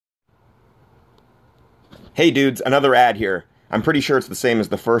Hey dudes, another ad here. I'm pretty sure it's the same as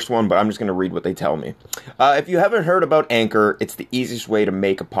the first one, but I'm just going to read what they tell me. If you haven't heard about Anchor, it's the easiest way to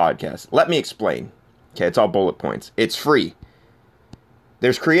make a podcast. Let me explain. Okay, it's all bullet points. It's free.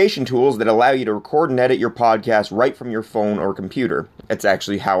 There's creation tools that allow you to record and edit your podcast right from your phone or computer. That's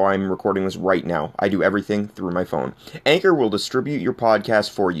actually how I'm recording this right now. I do everything through my phone. Anchor will distribute your podcast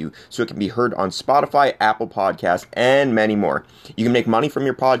for you so it can be heard on Spotify, Apple Podcasts, and many more. You can make money from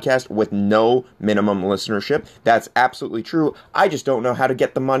your podcast with no minimum listenership. That's absolutely true. I just don't know how to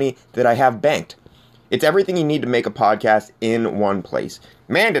get the money that I have banked. It's everything you need to make a podcast in one place.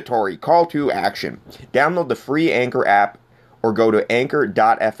 Mandatory call to action. Download the free Anchor app or go to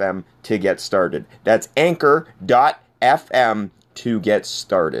anchor.fm to get started. That's anchor.fm to get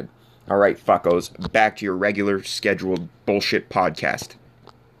started. All right, fuckos, back to your regular scheduled bullshit podcast.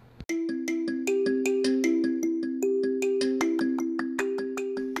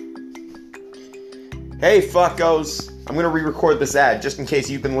 Hey, fuckos. I'm going to re-record this ad just in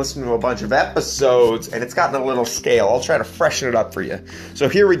case you've been listening to a bunch of episodes and it's gotten a little stale. I'll try to freshen it up for you. So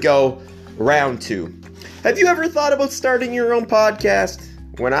here we go, round 2. Have you ever thought about starting your own podcast?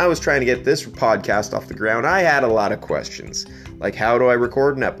 When I was trying to get this podcast off the ground, I had a lot of questions. Like, how do I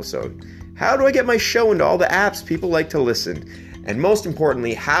record an episode? How do I get my show into all the apps people like to listen? And most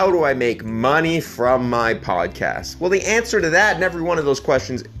importantly, how do I make money from my podcast? Well, the answer to that and every one of those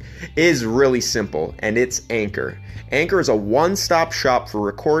questions is really simple, and it's Anchor. Anchor is a one-stop shop for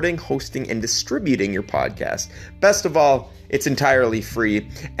recording, hosting, and distributing your podcast. Best of all, it's entirely free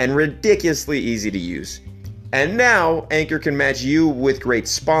and ridiculously easy to use. And now, Anchor can match you with great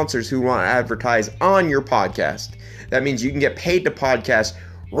sponsors who want to advertise on your podcast. That means you can get paid to podcast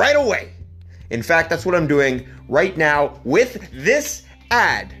right away. In fact, that's what I'm doing right now with this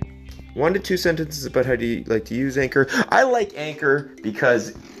ad. 1 to 2 sentences about how do you like to use Anchor. I like Anchor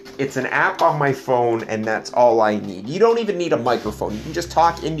because it's an app on my phone and that's all I need. You don't even need a microphone. You can just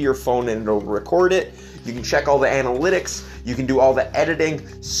talk into your phone and it'll record it. You can check all the analytics. You can do all the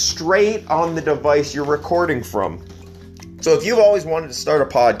editing straight on the device you're recording from. So if you've always wanted to start a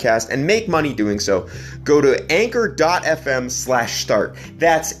podcast and make money doing so, go to anchor.fm/start.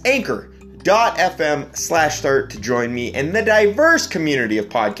 That's anchor.fm/start to join me and the diverse community of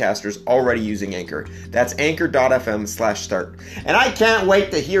podcasters already using Anchor. That's anchor.fm/start. And I can't wait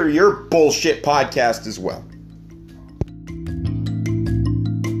to hear your bullshit podcast as well.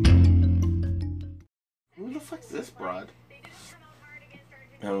 Who the fuck's this broad?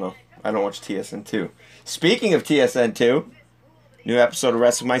 I don't know. I don't watch TSN2. Speaking of TSN2, new episode of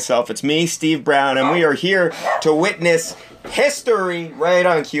Rest of Myself. It's me, Steve Brown, and we are here to witness history. Right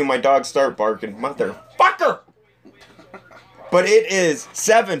on cue, my dogs start barking. Motherfucker! But it is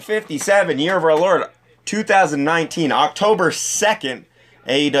 7/57, year of our Lord, 2019, October 2nd.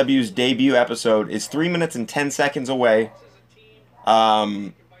 AEW's debut episode is 3 minutes and 10 seconds away.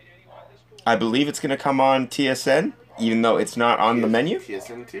 I believe it's going to come on TSN. Even though it's not on the menu.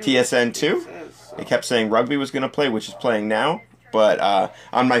 TSN2. TSN2. It kept saying rugby was going to play, which is playing now. But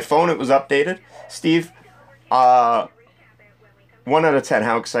on my phone, it was updated. Steve, 1 out of 10,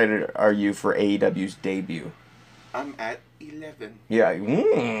 how excited are you for AEW's debut? I'm at 11. Yeah,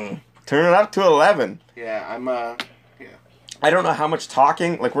 turn it up to 11. Yeah, I don't know how much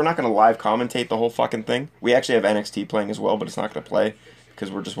talking. Like, we're not going to live commentate the whole fucking thing. We actually have NXT playing as well, but it's not going to play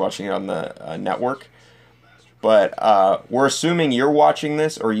because we're just watching it on the network. But we're assuming you're watching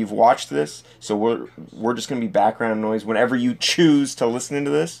this or you've watched this, so we're just going to be background noise whenever you choose to listen into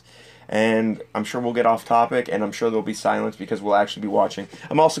this. And I'm sure we'll get off topic, and I'm sure there'll be silence because we'll actually be watching.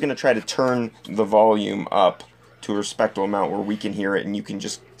 I'm also going to try to turn the volume up to a respectable amount where we can hear it and you can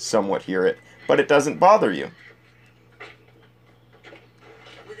just somewhat hear it, but it doesn't bother you.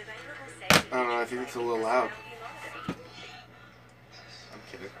 I don't know, I think it's a little loud.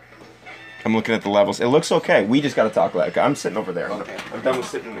 I'm looking at the levels. It looks okay. We just got to talk about it. I'm sitting over there. Okay. I'm done with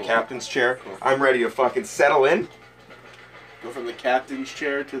sitting in the captain's chair. I'm ready to fucking settle in. Go from the captain's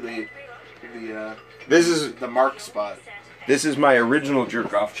chair to the This is the mark spot. This is my original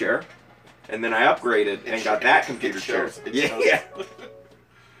jerk-off chair. And then I upgraded and got that computer chair. Yeah.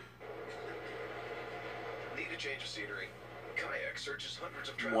 Need a change of scenery? Kayak searches hundreds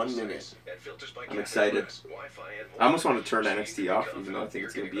of 1 minute. I'm excited. I almost want to turn NXT off, even though I think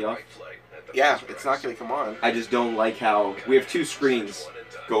it's going to be off. Yeah, it's not going to come on. I just don't like how we have 2 screens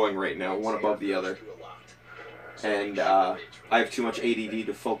going right now, one above the other. And I have too much ADD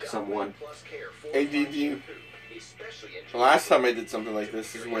to focus on one. ADD. The last time I did something like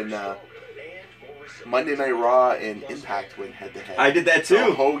this is when Monday Night Raw and Impact went head-to-head. I did that too.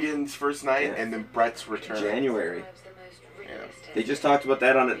 So Hogan's first night and then Brett's return. January. They just talked about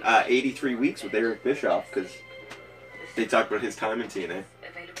that on 83 Weeks with Eric Bischoff because they talked about his time in TNA.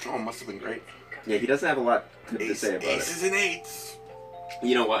 Oh, it must have been great. Yeah, he doesn't have a lot to say about Aces and eights. it.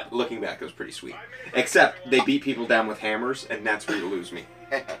 You know what? Looking back, it was pretty sweet. Except they beat people down with hammers, and that's where you lose me.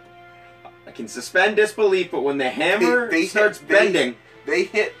 I can suspend disbelief, but when the hammer starts bending... They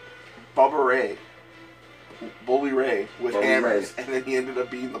hit Bubba Ray, Bully Ray, with hammers, and then he ended up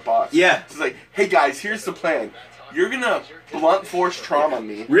being the boss. Yeah. It's like, hey guys, here's the plan. You're gonna blunt force trauma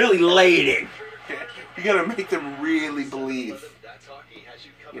me. Really laid it. You gotta make them really believe.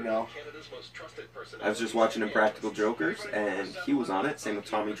 You know? I was just watching Impractical Jokers, and he was on it. Same with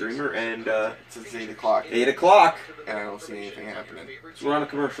Tommy Dreamer, and It's 8 o'clock, 8 o'clock. and I don't see anything happening. So we're on a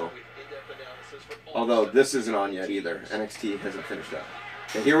commercial. Although this isn't on yet either. NXT hasn't finished up.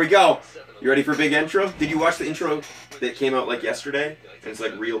 Okay, here we go. You ready for big intro? Did you watch the intro that came out like yesterday? And it's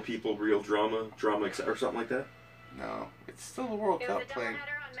like real people, real drama, or something like that? No, it's still the World Cup playing.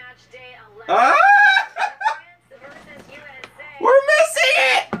 Ah! We're missing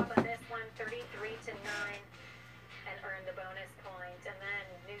it!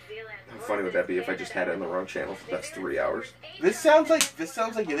 How funny would that be if I just had it on the wrong channel for the next 3 hours? This sounds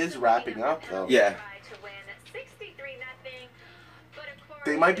like it is wrapping up though. Yeah.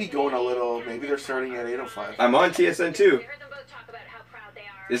 They might be going a little. Maybe they're starting at 8:05. I'm on TSN 2.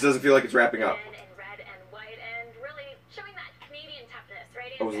 This doesn't feel like it's wrapping up.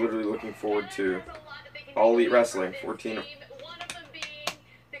 I was literally looking forward to All Elite Wrestling 14.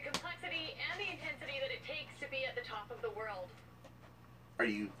 Are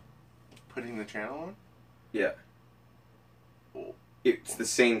you putting the channel on? Yeah. It's the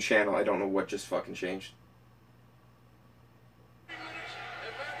same channel. I don't know what just fucking changed.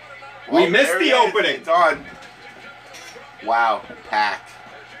 We missed there the it is. opening. It's on. Wow, packed.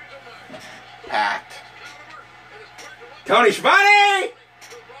 Packed. Tony Schiavone!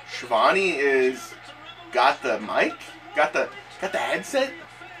 Shivani is got the mic, got the headset.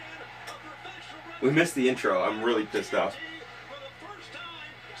 We missed the intro. I'm really pissed off.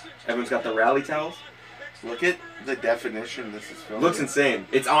 Everyone's got the rally towels. Look at the definition this is filmed. Looks insane.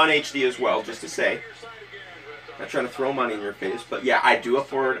 It's on HD as well, just to say. Not trying to throw money in your face, but yeah, I do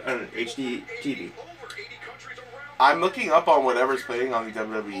afford an HD TV. I'm looking up on whatever's playing on the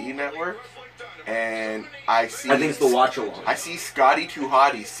WWE network, and I see. I think it's the watch along. I see Scotty 2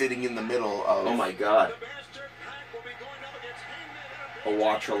 Hottie sitting in the middle of. Oh my god. A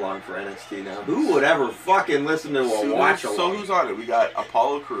watch along for NXT now. Who would ever fucking listen to a watch along? So who's on it? We got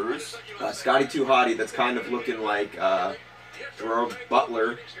Apollo Crews. Scotty 2 Hottie, that's kind of looking like Gerard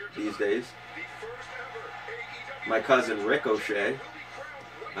Butler these days. My cousin Ricochet.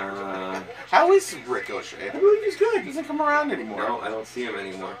 How is Ricochet? I believe he's good. He doesn't come around anymore. No, I don't see him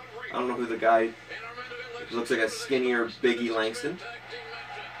anymore. I don't know who the guy. He looks like a skinnier Biggie Langston.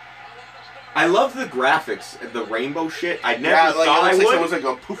 I love the graphics, the rainbow shit. I never thought I would. Someone's like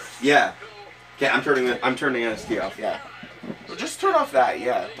a poof. Yeah. Okay, I'm turning NXT off. Yeah. Well, just turn off that.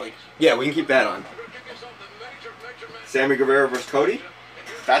 Yeah. Like. Yeah, we can keep that on. Sammy Guevara versus Cody.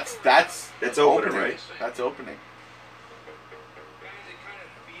 That's opening, right? That's opening.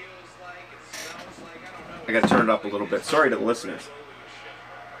 I gotta turn it up a little bit. Sorry to the listeners. Just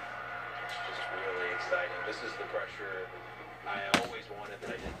really exciting. This is the pressure I always wanted that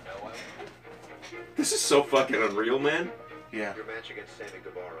I didn't know I wanted. This is so fucking unreal, man. Yeah. Your match against Sammy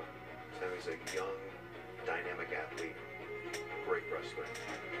Guevara. Sammy's a young, dynamic athlete, great wrestler.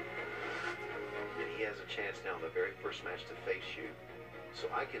 And he has a chance now in the very first match to face you. So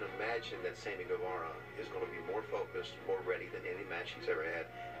I can imagine that Sammy Guevara is going to be more focused, more ready than any match he's ever had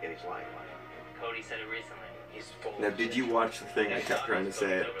in his life. Cody said it recently. He's full. Now, did you watch the thing I kept trying to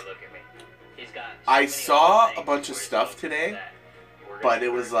say? I saw a bunch of stuff today, but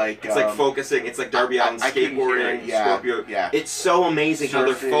it was like It's like focusing. It's like Darby Allin I couldn't hear skateboarding, it. Yeah, Scorpio. yeah. It's so amazing how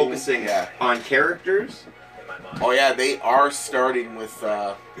they're Surfing, focusing yeah. on characters. Oh yeah, they are starting with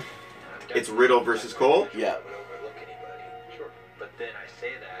It's Riddle versus Cole. yeah. Overlook anybody. Sure. But then I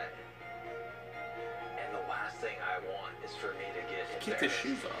say that, and the last thing I want is for me to get Keep the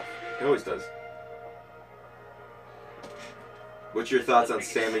shoes off. It always does. What's your thoughts on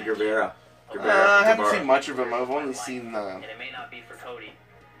Sammy Guevara? I haven't seen much of him. I've only seen And it may not be for Cody,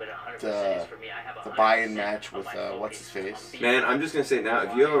 but 100% the is for me. I have the 100% buy-in match of with my focus what's his face. on Man, I'm just gonna say now,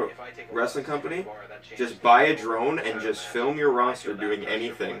 if you have a wrestling company, just buy a drone and just film your roster doing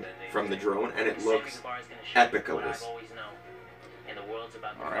anything from the drone, and it looks epic of this. All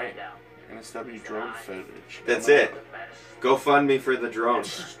right. NSW drone footage. That's it. Go fund me for the drone.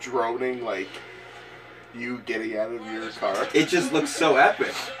 Just droning like you getting out of your car. It just looks so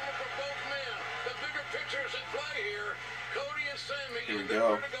epic.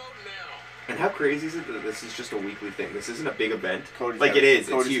 go. And how crazy is it that this is just a weekly thing? This isn't a big event. Cody's like gotta, it is.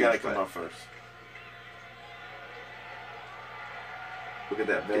 Cody's It's huge. got to come but up first. look at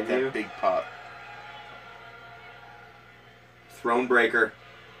that Get venue. that big pop. Throne breaker.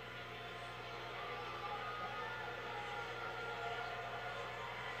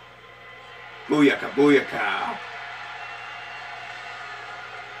 Booyaka, booyaka.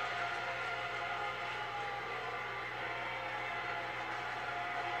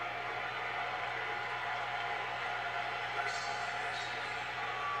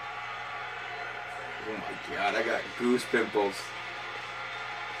 Oh my god, I got goose pimples.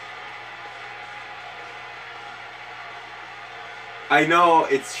 I know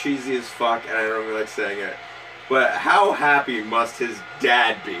it's cheesy as fuck and I don't really like saying it, but how happy must his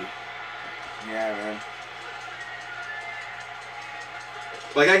dad be? Yeah, man.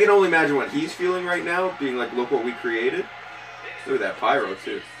 Like, I can only imagine what he's feeling right now, being like, look what we created. Look at that pyro,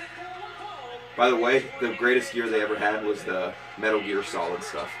 too. By the way, the greatest gear they ever had was the Metal Gear Solid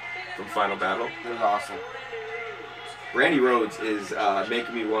stuff from Final Battle. It was awesome. Randy Rhoads is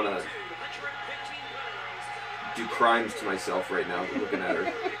making me want to do crimes to myself right now, looking at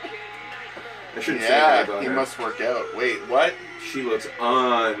her. I shouldn't say that Yeah, about he her. must work out. Wait, what? She looks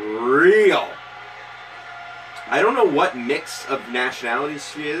unreal. I don't know what mix of nationalities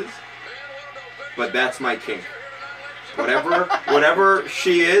she is, but that's my kink. Whatever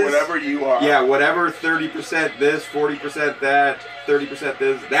she is. Whatever you are. Yeah, whatever 30% this, 40% that, 30%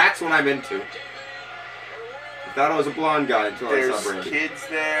 this. That's what I'm into. I thought I was a blonde guy until I There's saw Brandy. kids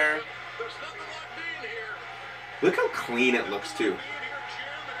there. Look how clean it looks too.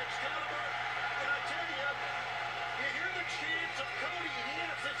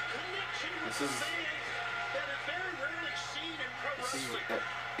 This is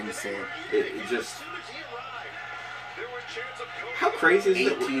insane. It just. How crazy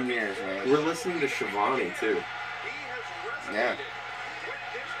is it? 18 years, man. We're listening to Shivani too. Yeah.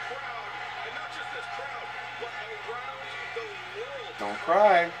 Don't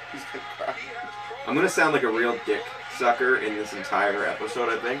cry. He's gonna cry. I'm gonna sound like a real dick sucker in this entire episode,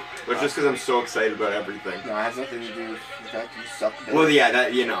 I think, but just because I'm so excited about everything. No, it has nothing to do with the fact you suck dick. Well, yeah,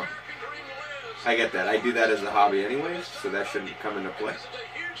 that you know, I get that. I do that as a hobby, anyways, so that shouldn't come into play.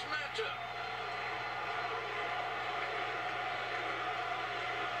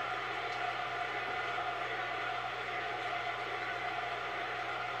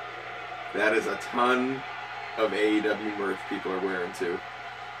 That is a ton of AEW merch people are wearing too.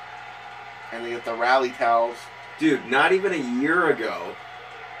 And they get the rally towels. Dude, not even a year ago,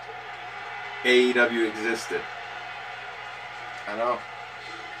 AEW existed. I know.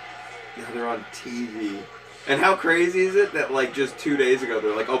 Now they're on TV. And how crazy is it that, like, just 2 days ago,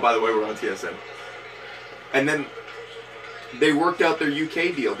 they're like, oh, by the way, we're on TSN. And then they worked out their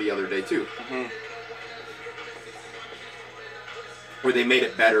UK deal the other day, too. Mm-hmm. Where they made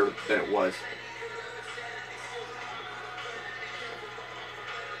it better than it was.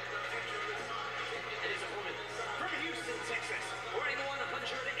 From Houston, Texas, weighing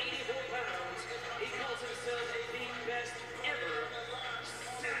 184 pounds, he calls himself the best ever,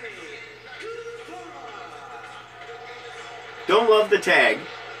 Sammy Guevara. Don't love the tag.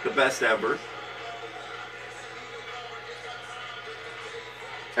 The best ever.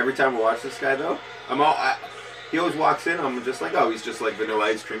 Every time I watch this guy, though, he always walks in, I'm just like, oh, he's just like vanilla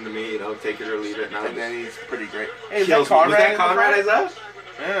ice cream to me, you know, take it or leave it. And then he's pretty great. Hey, is that kills me. Was Conrad? that in the Conrad I front? saw?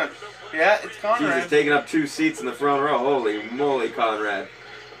 Yeah. Yeah, it's Conrad. Jesus, taking up 2 seats in the front row. Holy moly, Conrad.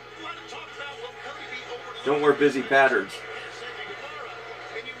 Don't wear busy patterns.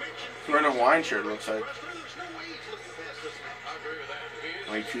 He's wearing a Hawaiian shirt, looks like.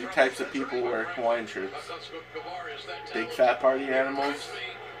 Only 2 types of people wear Hawaiian shirts. Big fat party animals,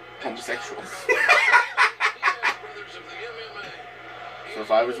 homosexuals. So if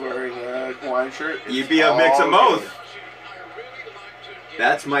I was wearing a Hawaiian shirt, it's You'd be a mix of all both.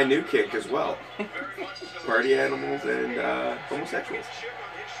 That's my new kick as well. Party animals and homosexuals.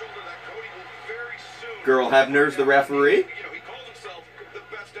 Girl have nerves, the referee.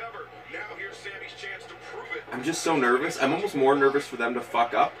 I'm just so nervous. I'm almost more nervous for them to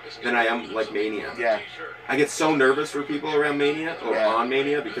fuck up than I am like Mania. Yeah. I get so nervous for people around Mania or Yeah. on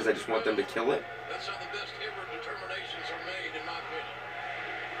Mania because I just want them to kill it. That's how the best ever determinations are made, in my opinion.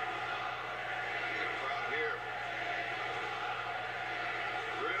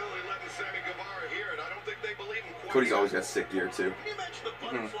 Really letting Sammy Guevara hear it. I don't think they believe him quite Cody's yet. always got sick gear too. Can you mention the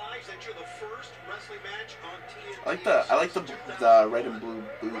butterflies enter the first wrestling match on TNT? I like the red and blue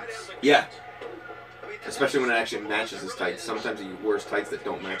boots. Yeah. Especially when it actually matches his tights. Sometimes he wears tights that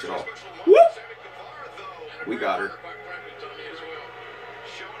don't match at all. Whoop! We got her.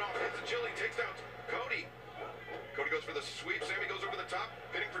 agility, takes down Cody. Cody goes for the sweep. Sammy goes over the top,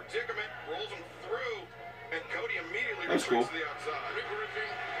 hitting predicament, rolls him through, and Cody immediately That's retreats cool. to the outside.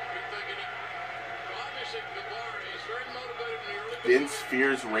 Vince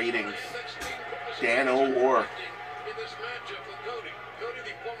fears ratings. Dan O'Rourke. In this matchup with Cody. Cody,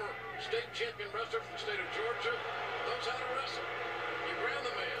 the former state champion wrestler from the state of Georgia, knows how to wrestle. You ground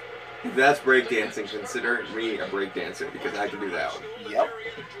the man. If that's breakdancing, consider me a breakdancer because I can do that one. Yep.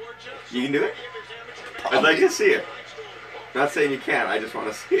 You can do it? I'd like to see it. Not saying you can't, I just want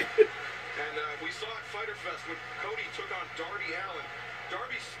to see it. And we saw at Fyter Fest when Cody took on Darby Allin.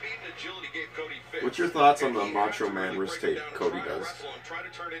 Darby's speed and agility gave Cody fits. What's your thoughts on the And he Macho had to Man really wrist break it tape down and Cody try to does? wrestle and try to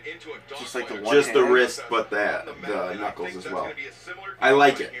turn it into a Just like the dogfight. one Just the hand. wrist, but the knuckles as well. I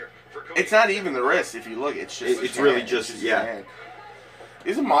like it. It's not even the wrist. If you look, it's just. It's his really hand. just- It's his yeah. hand.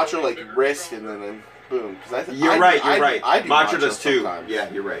 Isn't Macho like wrist and then boom? Because You're right, you're right. I do Macho does too. sometimes. Yeah,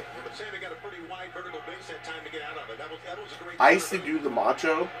 you're right. But Sammy got a pretty wide vertical base that time to get out of it. That was a great. I used to do the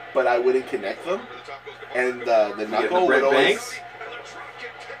Macho, but I wouldn't connect them, Over the top goes Guevara. and the You get knuckle the Brett would always. Banks? And the drop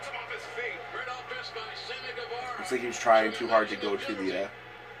kick takes him off his feet. Great offense by Sammy Guevara. Looks like he was trying too hard to go to the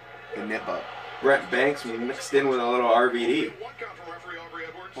nip up. Brett Banks mixed in with a little RVD. One count from referee Aubrey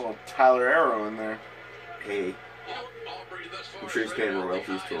Edwards. Well, Tyler Arrow in there. Hey, Aubrey thus far I'm sure he's paying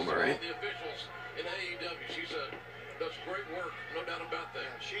royalties to him, all right? the officials in AEW. She's does great work, no doubt about that.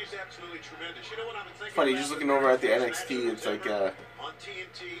 She's absolutely tremendous. You know what I've been thinking Funny, about? just looking over at the NXT, it's like On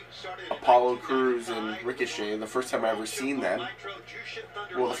TNT, started in Apollo Crews 1995. and Ricochet. The first time I ever seen them. Nitro, Jushin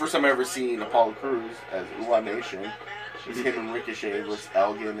Thunder Well, the first time I ever seen Apollo Crews as Uwa Nation was him and Ricochet versus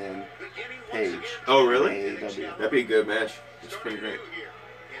Elgin and Page. Oh, really? in AEW. That'd be a good match. It's pretty great. In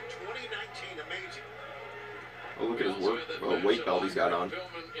 2019, amazing. Oh, look at his work, weight belt he's got on.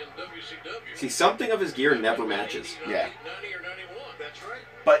 See, something of his gear never matches. Yeah. 90 or 91. That's right.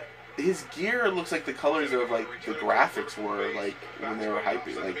 But his gear looks like the colors of like the graphics were like when they were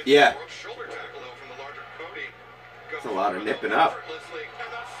hyping. Like Yeah. Shoulder tackle, though, from the larger Cody. That's a lot of nipping up. Effortlessly,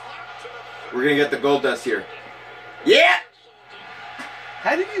 and a slap to the We're gonna get the gold dust here. Yeah!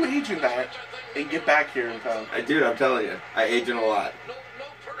 how did you age in that and get back here in time? Dude, I'm telling you, I age in a lot. No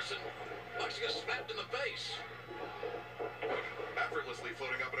person likes to get slapped in the face. effortlessly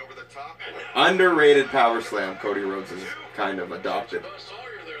floating up and over the top. Underrated power slam Cody Rhodes has kind of adopted. Buzz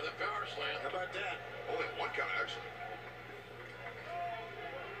Sawyer there, that power slam. How about that? Only one count, actually.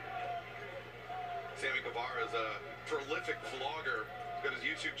 Sammy Guevara is a prolific vlogger. He's got his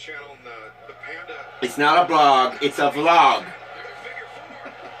YouTube channel and the Panda. It's not a blog, it's a vlog. Figure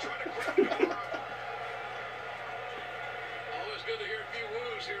four, trying to grab Guevara. Always good to hear a few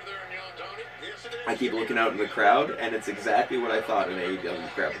woos here, there, and young Tony. Yes, it is. I keep looking out in the crowd, and it's exactly what I thought an AEW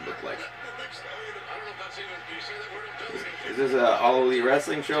crowd would look like. I don't know if that's even, do you say that word in television? Is this a All Elite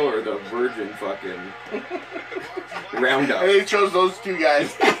Wrestling show or the Virgin fucking roundup? And they chose those two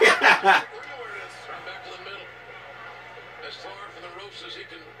guys. Right back to the middle. As far from the ropes as he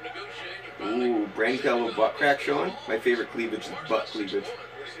can negotiate and finally... Ooh, Brandy's got a little butt crack showing. My favorite cleavage is butt cleavage.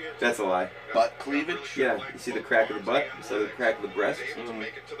 That's a lie. Butt cleavage? Yeah, you see the crack of the butt instead of the crack of the breast? Able to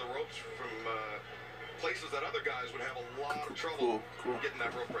make it to the ropes from places that other guys would have a lot of trouble Cool. getting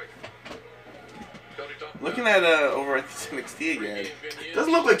that rope break. Looking at over at this NXT again.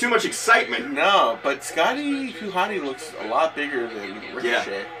 Doesn't look like too much excitement. No, but Scotty Kuhani looks a lot bigger than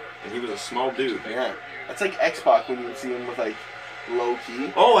Ricochet. And he was a small dude. Yeah. That's like X-Pac when you would see him with like low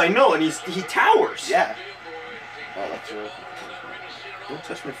key. Oh, I know, and he towers. Yeah. Oh, that's real. Don't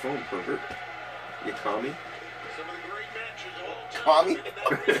touch my phone, pervert. You commie? Some of the great matches all Commie?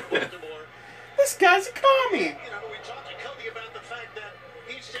 in Baltimore. This guy's a commie. You know, we talked to Cody about the fact that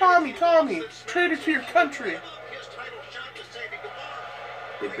he said Commie. Traitor to your country. his title shot to Sammy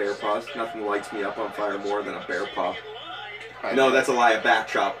Guevara. Big bear paws. Nothing lights me up on fire more than a bear paw. In line, No, that's a lie, a back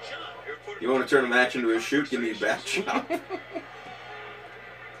chop. it would put You want to turn a match into a shoot? Give me a back chop.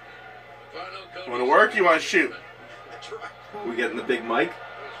 Want to work? You want to shoot? That's right. We getting the big mic?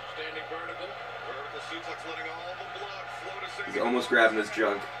 Standing vertical. Vertical suplex, letting all the blood flow to Sammy He's almost grabbing his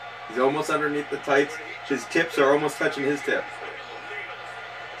junk. He's almost underneath the tights. His tips are almost touching his tip.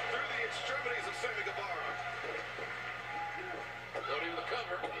 through the extremities of Sammy Guevara. Cody with the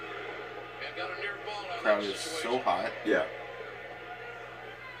cover. And got a near fall out of Crowd that is so situation. hot. Yeah.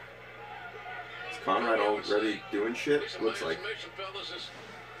 Is Conrad already doing shit? Lisa, my Looks like. estimation, fellas, is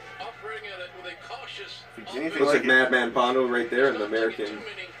operating at it with a cautious. If it's anything Looks like like Madman Pondo right there in the American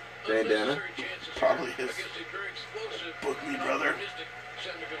bandana. Probably is. Book me, brother. Well,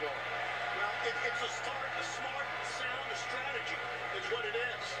 it's a start, a smart, sound, a strategy is what it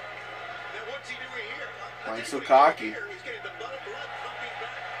is. Now, what's he doing here? Why he's so cocky? He's getting the blood pumping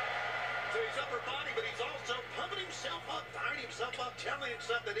back. upper body, but he's also pumping himself up, firing himself up, telling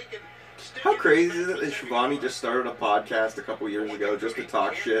himself that he can stick How it crazy in is it that the Shivani just started a podcast a couple years ago just to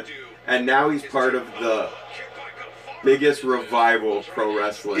talk shit, and now he's part of the biggest revival of pro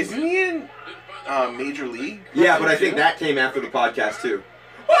wrestling. Isn't he in Major League? Yeah, but I think that came after the podcast too.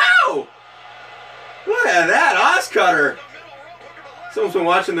 Wow! Look at that, Ozcutter! Someone's been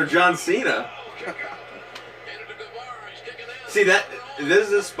watching their John Cena. See that? This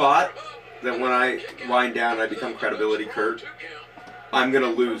is a spot that when I wind down and I become credibility Kurt, I'm gonna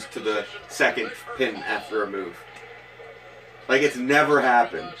lose to the second pin after a move. Like it's never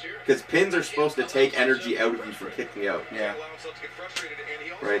happened. Because pins are supposed to take energy out of you from kicking out. Yeah.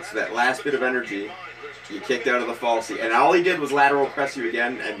 Right, so that last bit of energy, you kicked out of the falsie. And all he did was lateral press you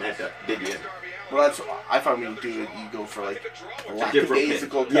again and had to dig you in. Well, that's I thought when you do it, you go for like a different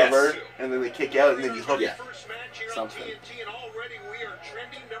lackadaisical pin. Yes. cover, and then they kick out, and then you hook Yeah. something.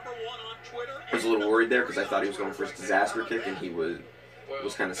 I was a little worried there because I thought he was going for his disaster kick and he was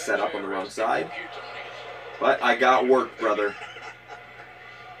kind of set up on the wrong side. But I got work, brother.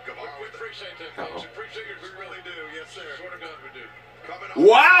 Uh-oh.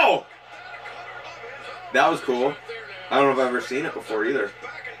 Wow! That was cool. I don't know if I've ever seen it before either.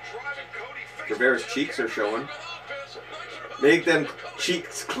 Rivera's cheeks are showing. Make them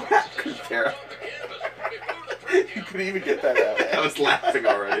cheeks clap, Rivera. You couldn't even get that out. I was laughing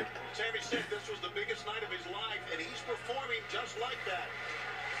already. Sammy said this was the biggest night of his life, and he's performing just like that.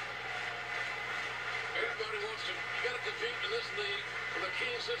 Everybody wants to, you got to compete in this league with a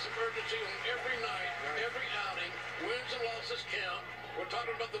keen sense of urgency on every night, every outing. Wins and losses count. We're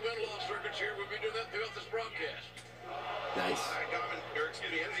talking about the win-loss records here. We'll be doing that throughout this broadcast. Nice.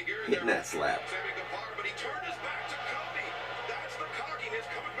 Hitting that slap. Sammy Guevara, but he turned his back to Cody. That's the cockiness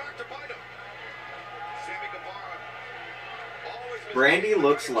coming back to bite him. Sammy Guevara. Brandy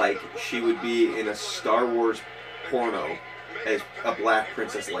looks like she would be in a Star Wars porno as a black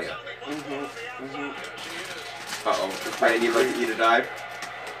Princess Leia. Uh-oh. Is Brandy about to eat a dive?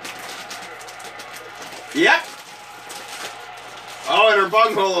 Yep! Oh, and her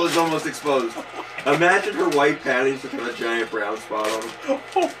bunghole is almost exposed. Imagine her white panties with a giant brown spot on them.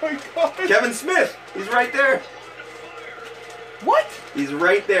 Oh my god. Kevin Smith! He's right there. What? He's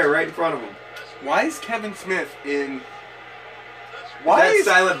right there, right in front of him. Why is Kevin Smith in? Why is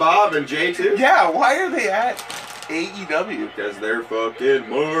that Silent Bob and Jay too? Yeah, why are they at AEW? Because they're fucking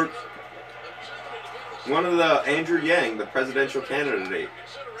marks. One of the Andrew Yang, the presidential candidate,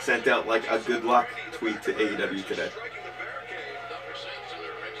 sent out like a good luck tweet to AEW today.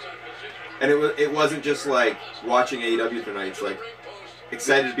 And it wasn't just like watching AEW tonight. It's like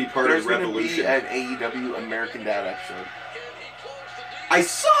excited to be part There's of the going to be revolution. an AEW American Dad episode I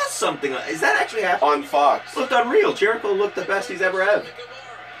saw something. Is that actually happening? on Fox. Looked unreal. Jericho looked the best he's ever had.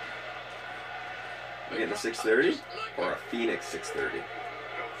 We're getting a 6:30 or a Phoenix 6:30. Guevara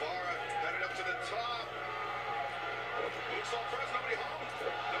headed up to the top. Moonsault press, nobody home.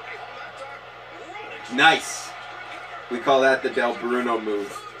 Nobody home that time. Running. Nice. We call that the Del Bruno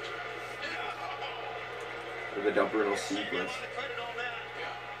move. Or the Del Bruno sequence. Credit on that.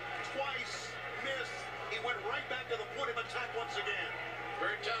 Twice missed. He went right back to the point of attack once again.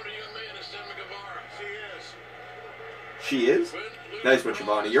 Very talented young man is Sammy Guevara. He is. She is? Nice one,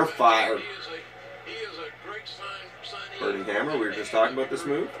 Shivani. You're fired. He is a great signee. Burning Hammer, we were just talking about this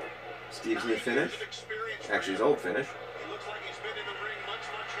move. Steve's new finish. Actually, his old finish. He looks like he's been in the ring much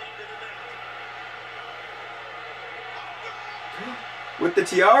longer than that. With the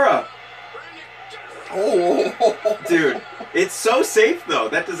tiara. Oh, Dude, it's so safe, though.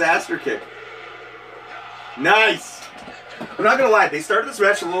 That disaster kick. Nice. I'm not going to lie. They started this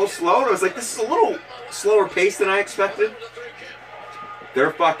match a little slow, and I was like, this is a little slower pace than I expected.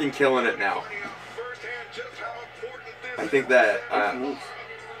 They're fucking killing it now. Firsthand just how important this I think that...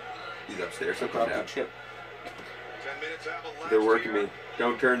 he's upstairs, so come down. 10 minutes have elapsed They're working here. me.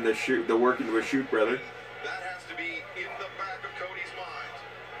 Don't turn the work into a shoot, brother. That has to be in the back of Cody's mind.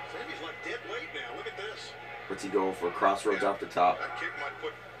 Sammy's like dead weight now. Look at this. What's he going for? Crossroads off the top. That kick might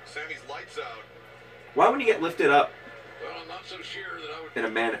put Sammy's lights out. Why when you get lifted up Well, I'm not so sure that I would. in a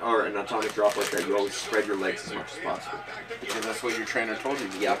man or an atomic drop like that, you always spread your legs as much as possible? because that's what your trainer told you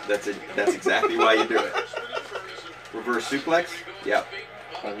to do. Yeah, that's it. That's exactly why you do it. Reverse suplex? Yep.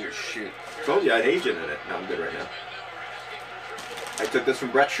 Holy shit. Told you I had agent in it. No, I'm good right now. I took this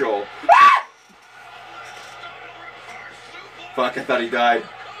from Brett Scholl. Fuck, I thought he died.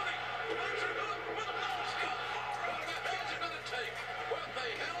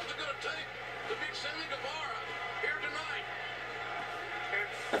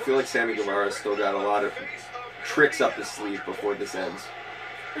 I feel like Sammy Guevara's still got a lot of tricks up his sleeve before this ends.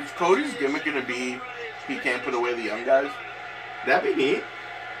 Is Cody's gimmick gonna be he can't put away the young guys? That'd be neat.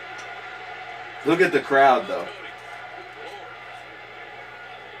 Look at the crowd, though.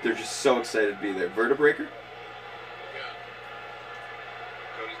 They're just so excited to be there. Vertebreaker?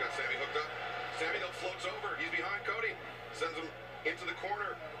 Cody's got Sammy hooked up. Sammy though floats over. He's behind Cody. Sends him into the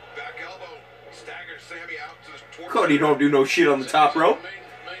corner. Back elbow. Staggers Sammy out to the towards. Cody don't do no shit on the top rope.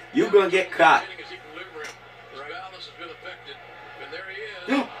 You gonna get caught. His balance has been affected. And there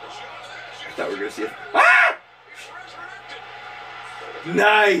he is. I thought we were gonna see it. Ah!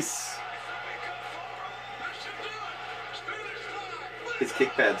 Nice! His kick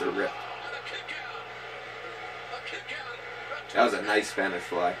pads are ripped. That was a nice Spanish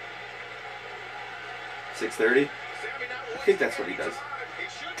fly. 630? I think that's what he does.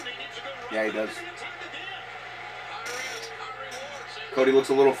 Yeah, he does. Cody looks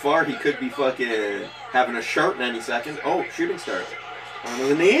a little far. He could be fucking having a sharp 90 second. Oh, shooting star. On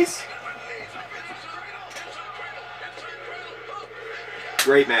the knees.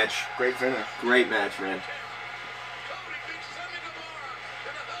 Great match. Great finish. Great match, man.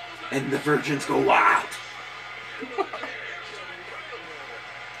 And the virgins go wild.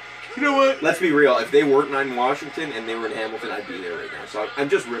 You know what? Let's be real. If they weren't in Washington and they were in Hamilton, I'd be there right now. So I'm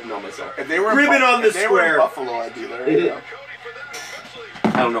just ripping on myself. If they were ribbon on the if they were in square. Buffalo, I'd be there. You know?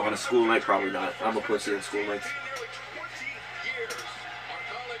 I don't know, on a school night, probably not. I'm a pussy on school nights.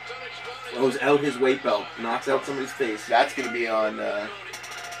 Throws out his weight belt, knocks out somebody's face. That's gonna be on.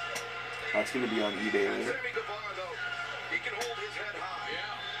 That's gonna be on eBay later. Sammy Guevara, though, he can hold his head high.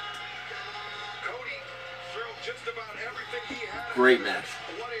 Cody threw just about everything he had. Great match.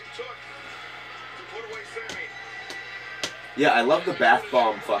 What it took to put away Sammy. Yeah, I love the bath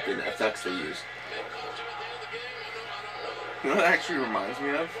bomb fucking effects they use. You know what that actually reminds me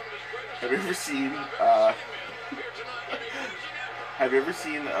of? Have you ever seen? Have you ever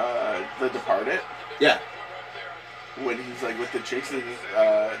seen The Departed? Yeah. When he's like with the chicks and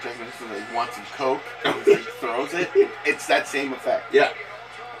Jasmine like wants some coke and he like throws it. It's that same effect. Yeah.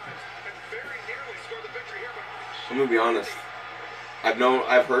 I'm gonna be honest.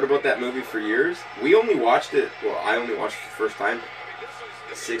 I've heard about that movie for years. We only watched it. Well, I only watched it the first time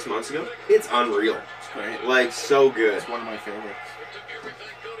 6 months ago. It's unreal. It's great. Like so good. It's one of my favorites.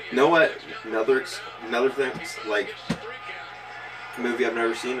 You know what? Another thing, like movie I've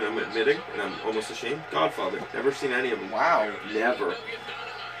never seen, and I'm admitting, and I'm almost ashamed. Godfather. Never seen any of them. Wow. Never.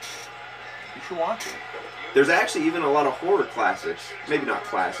 You should watch it. There's actually even a lot of horror classics. Maybe not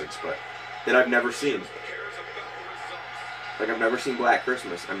classics, but that I've never seen. Like I've never seen Black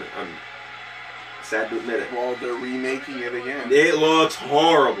Christmas. I'm sad to admit it. Well, they're remaking it again. It looks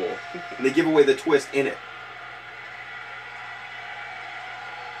horrible. And they give away the twist in it.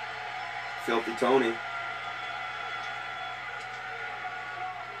 Filthy Tony.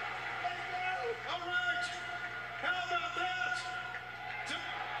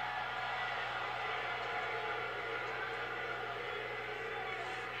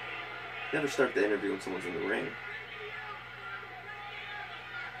 Never start the interview when someone's in the ring.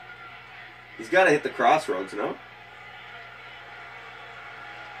 He's got to hit the crossroads, no?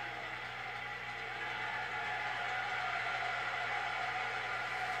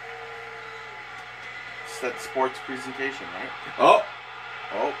 It's that sports presentation, right? Oh,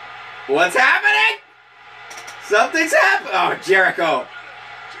 Oh. what's happening? Something's happening. Oh, Jericho.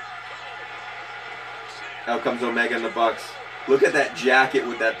 Out comes Omega and the Bucks. Look at that jacket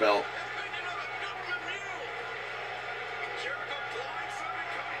with that belt.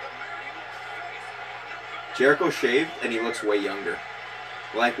 Jericho shaved and he looks way younger.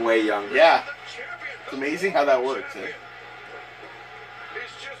 Like way younger. Yeah. It's amazing how that works. Eh?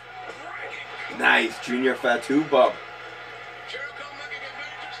 Nice. Junior Fatu bump.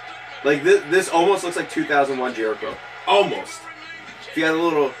 Like this almost looks like 2001 Jericho. Almost. If he had a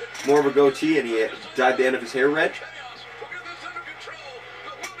little more of a goatee and he dyed the end of his hair red.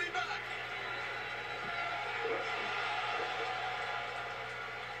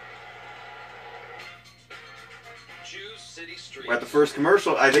 We're at the first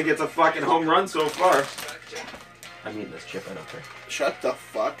commercial. I think it's a fucking home run so far. I'm eating this chip. I don't care. Shut the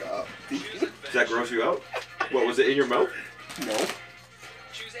fuck up. Does that gross you out? What, was it in your mouth? No.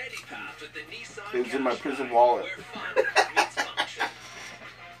 It was in my prison wallet.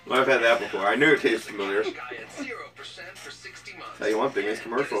 Well, I've had that before. I knew it tasted familiar. Tell you one thing, these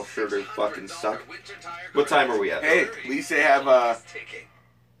commercials sure do fucking suck. What time are we at? Hey, at least they have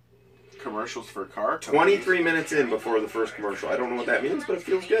commercials for car companies. 23 minutes in before the first commercial. I don't know what that means, but it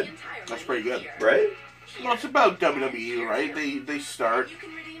feels good. That's pretty good. Right? Well, it's about WWE, right? They start. You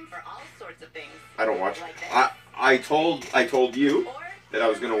can redeem for all sorts of things. I don't watch. I told you that I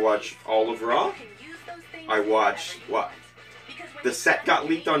was gonna watch all of Raw. I watched what? The set got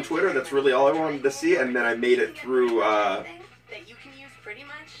leaked on Twitter. That's really all I wanted to see, and then I made it through. I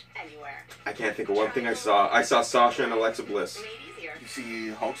can't think of one thing I saw. I saw Sasha and Alexa Bliss. You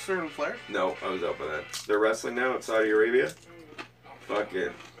see Hulkster and Flair? No, I was out by that. They're wrestling now in Saudi Arabia. Fucking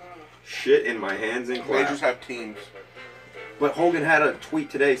shit in my hands and They clap. just have teams. But Hogan had a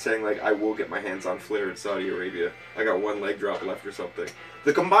tweet today saying, like, I will get my hands on Flair in Saudi Arabia. I got one leg drop left or something.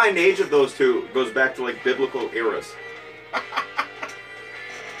 The combined age of those two goes back to, like, biblical eras.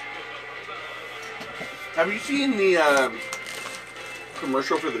 Have you seen the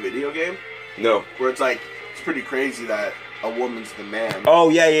commercial for the video game? No. Where it's like, it's pretty crazy that a woman's the man. Oh,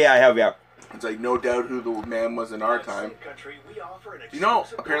 yeah, I have, yeah. It's like, no doubt who the man was in our time. You know,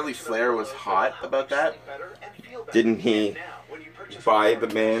 apparently Flair was hot about that. Didn't he buy the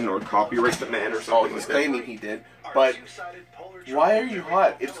man or copyright the man or Oh, something he's like that? claiming he did. But why are you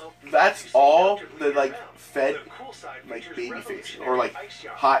hot? That's all the, like, fed, like, baby faces. Or, like,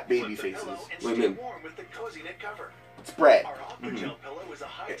 hot baby faces. What do you mean? It's Brett. Mhm.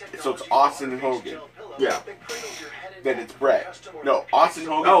 So it's Austin Hogan. Yeah. Then it's Brett. No, Austin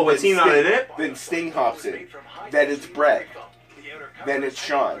Hogan. Oh, was then he not Sting- in it? Then Sting hops in. Then it's Brett. Then it's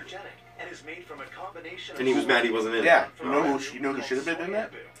Shawn. And he was mad he wasn't in it. Yeah. You know who should have been in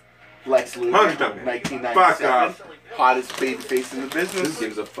that? Lex Luger. Hunter. Fuck 1997. off. Hottest baby face in the Who business.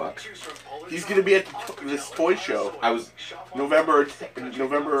 gives a fuck? He's gonna be at this toy show. I was... November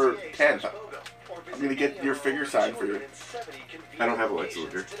 10th. I'm gonna get your figure signed for you. I don't have a Lex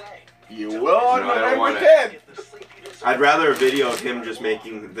Luger. You will on No, I don't want November it. 10th. I'd rather a video of him just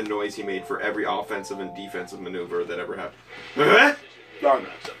making the noise he made for every offensive and defensive maneuver that ever happened. Done.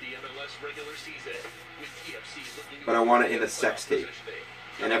 But I want it in a sex tape.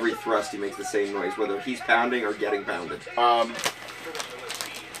 And every thrust he makes the same noise, whether he's pounding or getting pounded.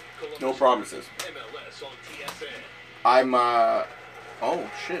 No promises. I'm oh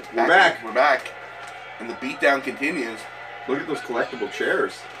shit. We're back. We're back. And the beatdown continues. Look at those collectible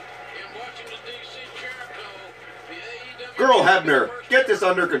chairs. Girl Hebner, get this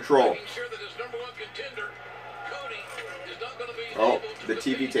under control. Oh, the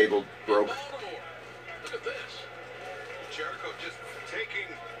TV table broke.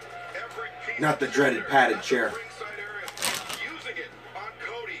 Not the dreaded padded chair.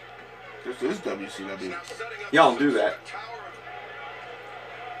 This is WCW. Y'all do that.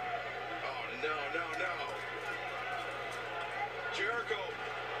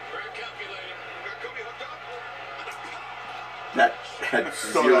 That had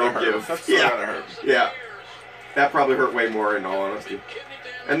So zero gotta hurt. give. That's so gotta hurt. Yeah. That probably hurt way more in all honesty.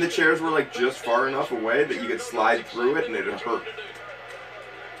 And the chairs were like just far enough away that you could slide through it and it'd hurt.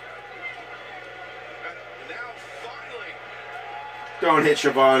 Don't hit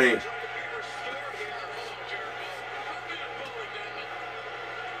Shivani.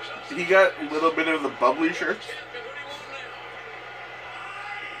 He got a little bit of the bubbly shirts.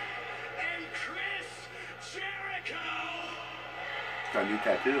 Got a new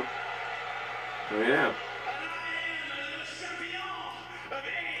tattoo. Oh yeah.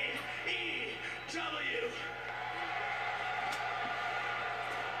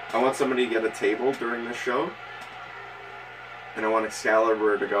 I want somebody to get a table during this show. And I want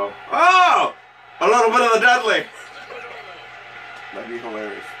Excalibur to go, oh! A little bit of the Dudley! That'd be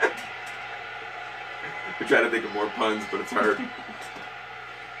hilarious. I try to think of more puns, but it's hard.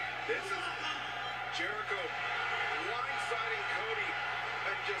 This is Jericho blindsiding Cody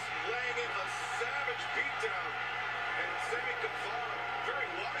and just laying in a savage beatdown. And Sammy Guevara very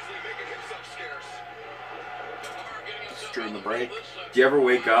wisely making himself scarce. It's during the break. Do you ever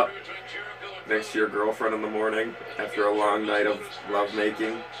wake up next to your girlfriend in the morning after a long night of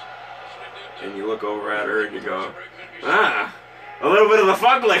lovemaking, and you look over at her and you go, ah, a little bit of the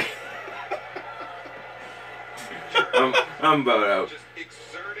fugly. I'm about out. Just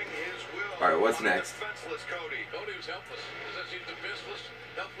exerting his will. All right, what's on a next? defenseless Cody. Cody was helpless. That seems defenseless,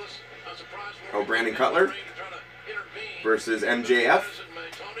 helpless. I'm surprised. Oh, Brandon Cutler versus MJF.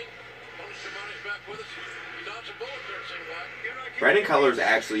 Brandon Cutler's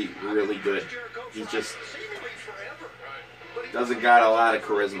actually really good. He just doesn't got a lot of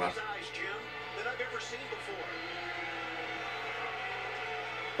charisma.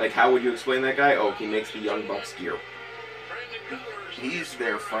 Like, how would you explain that guy? Oh, he makes the Young Bucks gear. He's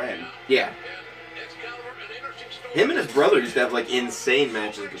their friend. Yeah. Him and his brother used to have, like, insane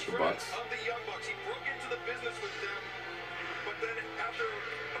matches with the Bucks.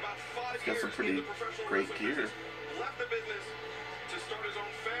 He's got some pretty great gear. Left the business to start his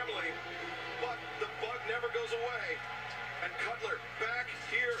own family, but the bug never goes away. And Cutler back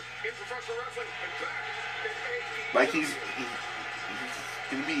here in professional wrestling and back in AEW. Like he's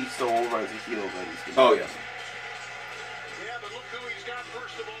gonna be so over as a heel that he's Oh, gonna yeah. Yeah, but look who he's got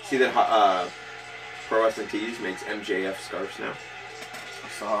first of all. See that Pro Wrestling Tees makes MJF scarves now? I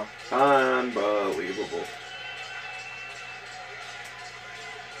saw. Unbelievable.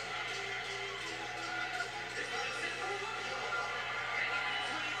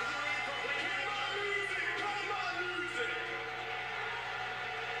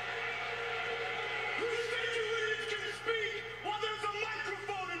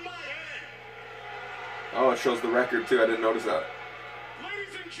 Oh, it shows the record too. I didn't notice that.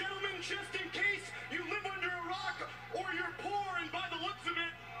 Ladies and gentlemen, just in case you live under a rock or you're poor and by the looks of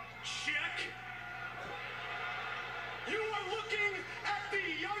it, check. You are looking at the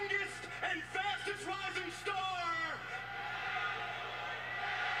youngest and fastest rising star.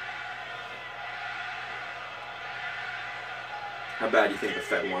 How bad do you think the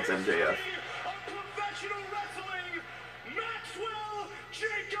Fed wants MJF? Of professional wrestling, Maxwell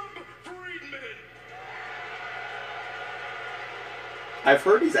Jacob Friedman. I've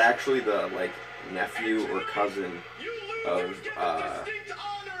heard he's actually the nephew or cousin of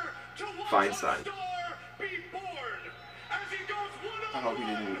Feinstein. I hope he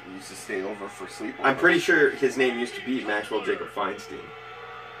didn't used to stay over for sleep. I'm pretty sure his name used to be Maxwell Jacob Feinstein.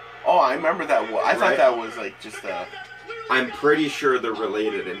 Oh, I remember that. I thought Right. that was like just a. I'm pretty sure they're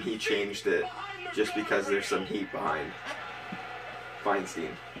related, and he changed it just because there's some heat behind Feinstein.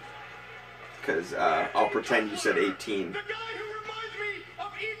 Because I'll pretend you said 18. The guy who reminds me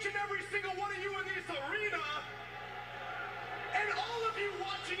of each and every single one of you in this arena, and all of you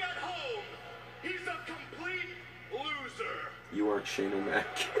watching at home, he's a complete loser. You aren't Shane O'Mac.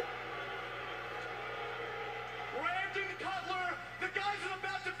 Brandon Cutler, the guys are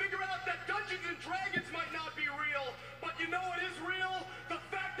about to figure out that Dungeons and Dragons might not be real, but you know what is real? The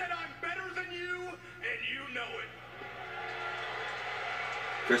fact that I'm better than you, and you know it.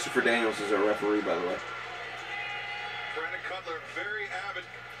 Christopher Daniels is our referee, by the way. Brandon Cutler, very avid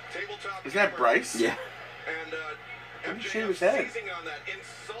tabletop. Is that Bryce? Yeah. And Why did you shave MJF his head? seizing on that,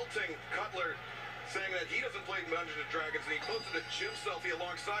 insulting Cutler, saying that he doesn't play Dungeons and Dragons, and he posted a gym selfie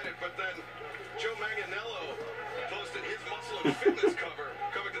alongside it. But then Joe Manganiello posted his muscle and fitness cover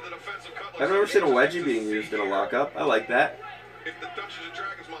coming to the defense of Cutler. I've never seen a wedgie being used in a lockup. I like that. If the Dungeons and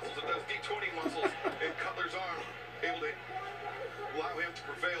Dragons muscles, it does D20 muscles in Cutler's arm, able to allow him to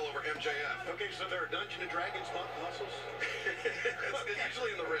prevail over MJF. Okay, so there are Dungeons and Dragons muscles? it's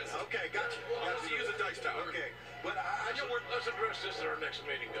usually in the wrist. Okay, gotcha. Unless you use a dice tower. Okay, but I know where... Let's address this at our next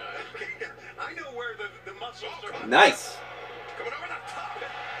meeting, guys. Okay, I know where the muscles are... Nice. Coming over the top.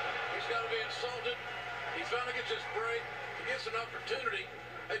 He's got to be insulted. He finally gets his break. He gets an opportunity.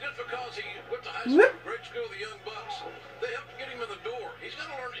 Hey, just because he went to high school, great school with the Young Bucks, they helped get him in the door. He's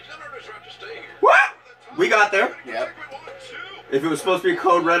got to learn his right to stay here. What? We got there. Yep. If it was supposed to be a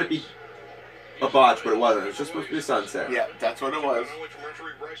code red, it'd be a botch, but it wasn't. It was just supposed to be a sunset. Yeah, that's what it was. From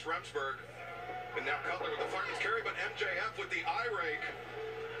referee Bryce Remsburg. And now Cutler with the fireman's carry, but MJF with the eye rake.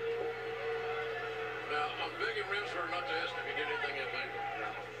 Now, I'm begging Remsburg not to ask if he did anything illegal.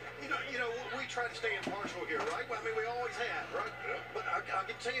 You know, we try to stay impartial here, right? Well, I mean, we always have, right? But I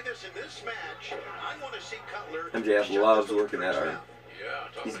can tell you this, in this match, I want to see Cutler... MJF loves working at art. Yeah.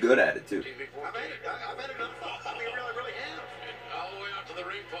 He's good at it, too. I've had enough. I mean, really have. And all the way out to the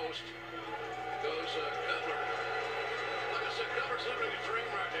ring post goes Cutler. Like I said, Cutler's living a dream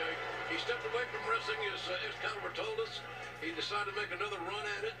right now. He stepped away from wrestling, as Cutler told us. He decided to make another run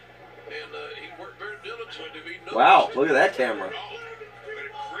at it, and he worked very diligently to be known. Wow, look at that camera. We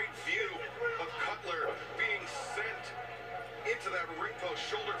had a great view of Cutler being sent into that ring post,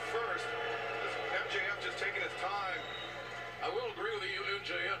 shoulder first. MJF just taking his time. I will agree with you,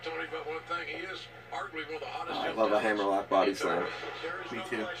 MJF, Tony, about one thing. He is arguably one of the hottest. I love a hammerlock body slam. Me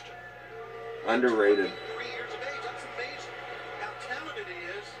too. Underrated. 3 years of age, that's amazing. How talented he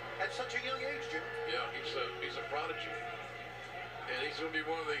is at such a young age, Jim. Yeah, he's a prodigy. And he's going to be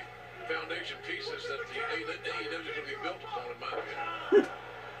one of the foundation pieces that the AEW is going to be built upon, in my opinion.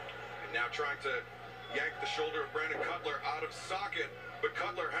 And now trying to yank the shoulder of Brandon Cutler out of socket, but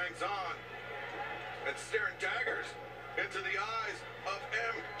Cutler hangs on and staring daggers into the eyes of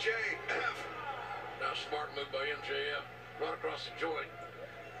MJF. Now smart move by MJF, right across the joint.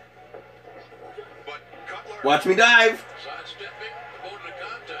 But Cutler... Watch me dive. Sidestepping, avoiding the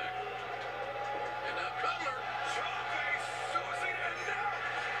contact. And now Cutler... Showface, suicide, and now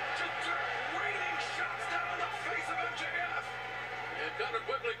just raining shots down in the face of MJF. And Cutler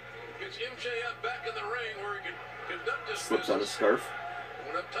quickly gets MJF back in the ring where he can conduct his Slips on his business. scarf.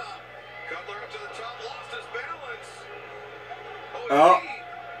 Went up top. Cutler up to the top, lost his balance. Oh. He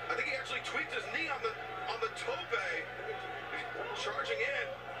tweaked his knee on the tope. Charging in.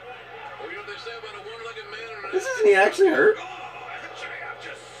 Well, you know what they say about a one-legged man and an Isn't he actually hurt? Oh, JF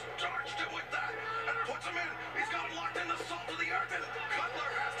just starched it with that and puts him in. He's got him locked in the salt of the earth, and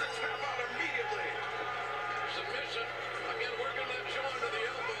Cutler has to tap out immediately. Submission. Again, working that jaw into the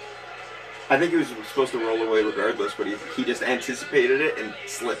elbow. I think he was supposed to roll away regardless, but he just anticipated it and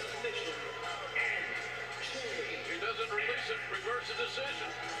slipped. He doesn't release it, reverse the decision.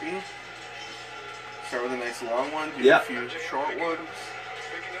 See? Start with a nice long one, do Yeah. a few short ones.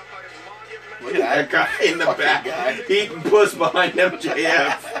 Picking up by his monumental Look at That guy in the fucking back, guy. eating puss behind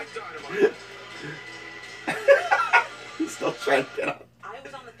MJF. dynamite. He's still trying to get up. I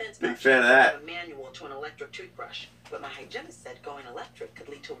was on the fence Big about fan of changing that. from a manual to an electric toothbrush, but my hygienist said going electric could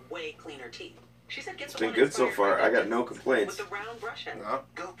lead to way cleaner teeth. She said get It's the been one good so inspired far. by I got dentists no complaints. with the round brush head. No?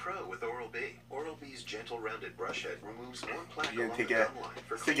 Go pro with Oral-B. Oral-B's gentle rounded brush head removes one plaque You're gonna along take the a- gum line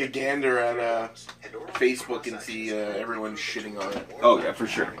for take a clear teeth. gander at And Oral-B Facebook and cross see sections everyone shitting on it. Oh, yeah, for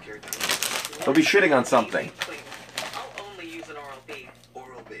sure. They'll be shitting on something. I'll only use an Oral-B.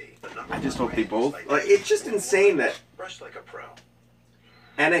 Oral-B, the number I just one hope they brand both. used Like, by it's just insane that brush like a pro.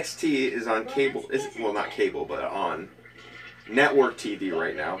 NXT is on cable. Well, not cable, but on network TV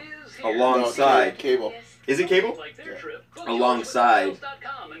right now. Alongside. No, cable. Is it cable? Alongside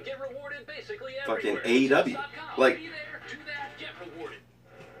fucking AEW. Like,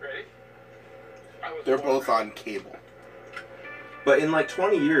 They're both on cable. but in like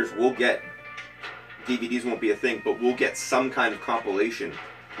 20 years, we'll get DVDs won't be a thing, but we'll get some kind of compilation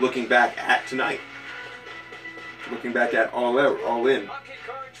looking back at tonight, looking back at All Out, All In,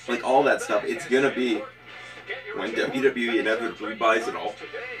 like all that stuff. It's gonna be when WWE inevitably buys it all.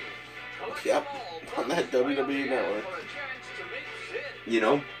 Yep. On that WWE network. You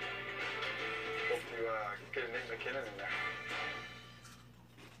know, Get Nate McKinnon in there.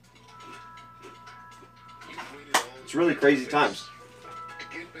 it's really crazy times.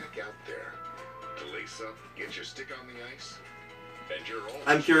 To get back out there, to lace up, get your stick on the ice, and you're all.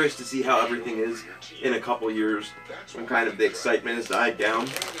 I'm curious to see how everything is in a couple years when kind of the excitement has died down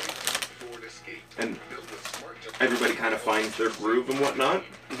and everybody kind of finds their groove and whatnot.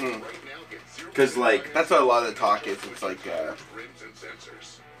 Because, like, That's what a lot of the talk is. It's like,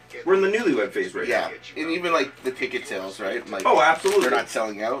 we're in the newlywed phase right yeah. now. And even like the ticket sales, right? Like, Oh, absolutely. they're not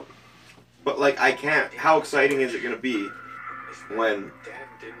selling out. But, like, I can't. How exciting is it going to be when Dad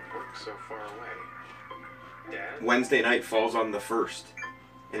didn't work so far away. Dad? Wednesday night falls on the 1st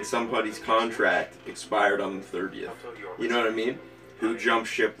and somebody's contract expired on the 30th? You know what I mean? Who jumps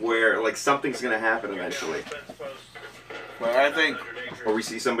ship where? Like, something's going to happen eventually. But I think Or we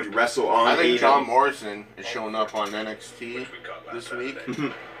see somebody wrestle on I think AEW. John Morrison is showing up on NXT this week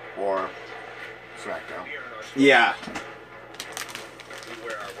or SmackDown. Yeah.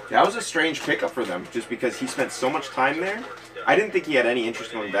 That was a strange pickup for them, just because he spent so much time there. I didn't think he had any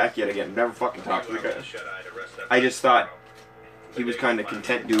interest going back yet again. Never fucking talked to the guy. I just thought he was kind of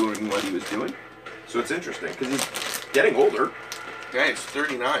content doing what he was doing. So it's interesting, because he's getting older. Yeah, it's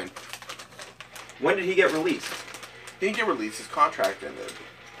 39. When did he get released? He didn't get released. His contract ended.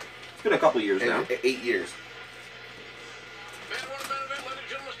 It's been a couple years now. 8 years. Man, what a main event, ladies and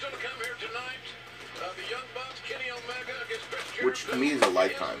gentlemen, still to come here tonight. The Young Bucks, Kenny Omega against Chris Jericho. Which to me is a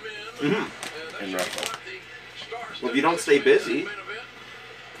lifetime in wrestling. Well, if you don't stay busy,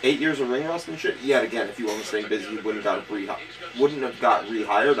 8 years of ring rust and shit. Yet again, if you weren't staying busy, you wouldn't have got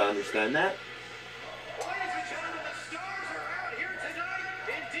rehired. I understand that. Ladies and gentlemen, the stars are out here tonight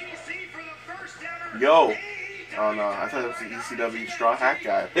in DC for the first ever. Yo. Oh no, I thought it was the ECW Straw Hat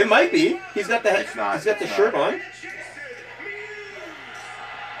guy. It might be. He's got the It's not. He's got the It's shirt not. on.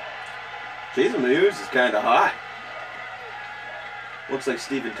 Jason Mewes is kind of hot. Looks like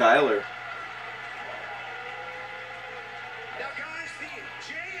Steven Tyler. Now, guys, the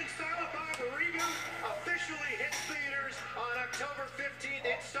Jay and Silent Bob reboot officially hits theaters on October 15th.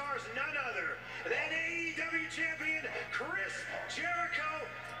 It stars none other than AEW champion Chris Jericho.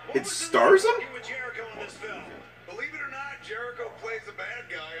 It stars him? With Jericho in this film. Believe it or not, Jericho plays a bad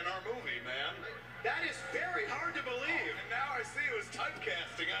guy in our movie, man. That is very hard to believe. And now I see it was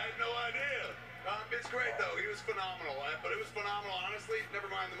typecasting. I had no idea. It's great, though. He was phenomenal. But it was phenomenal, honestly. Never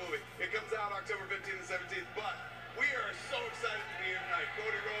mind the movie. It comes out October 15th and 17th. But we are so excited to be here tonight.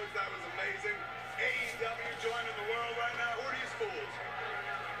 Cody Rhodes, that was amazing. AEW joining the world right now. Who are these fools?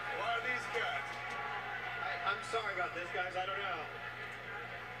 Why are these guys? I'm sorry about this, guys. I don't know.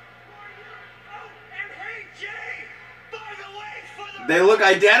 Oh, and hey, Jay! By the way, for the... They look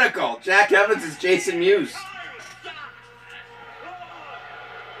identical. Jack Evans is Jason Mewes.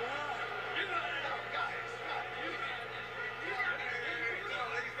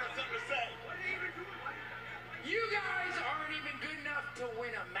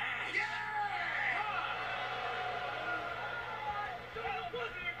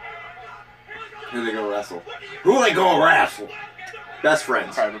 Who they gonna wrestle? Who they gonna wrestle? Best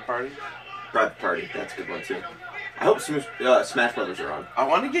friends. Private Party. Private Party. That's a good one too. I hope Smash Brothers are on. I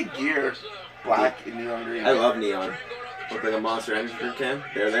want to get gear. Black and neon green. I love neon. Look like a Monster Energy drink can.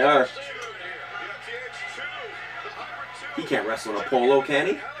 There they are. He can't wrestle in a polo, can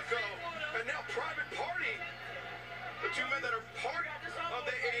he? And now Private Party, the two men that are part of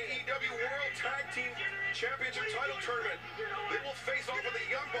the AEW World Tag Team Championship title tournament. They will face off with the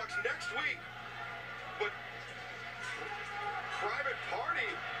Young Bucks next week. But Private Party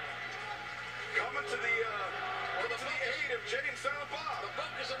coming to the aid of Jay and Silent Bob.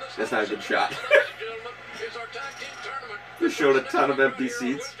 That's not a good shot. They showed a ton of empty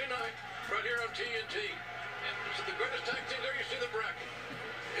seats. Right here on TNT. And this is the greatest tag team there. You see the bracket.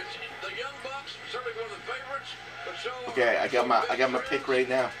 It's the Young Bucks, certainly one of the favorites. But so Okay, I got my pick right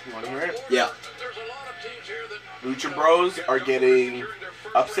now. You want to hear it? Yeah. There's a lot of teams here that Lucha Bros are getting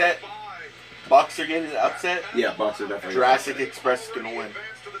upset. Bucks are getting upset. Yeah, Bucks are definitely. Jurassic Express is gonna win.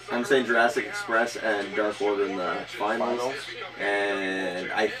 I'm saying Jurassic Express and Dark Order in the finals. And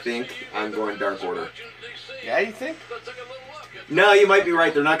I think I'm going Dark Order. Yeah, you think? No, you might be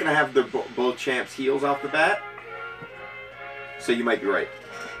right. They're not going to have the both champs heels off the bat. So you might be right.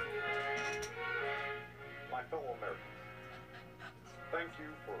 My fellow Americans, thank you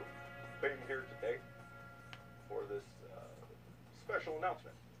for being here today for this special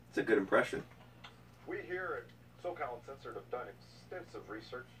announcement. It's a good impression. We here at SoCal Uncensored have done extensive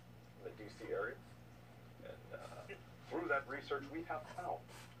research in the D.C. area, and through that research we have found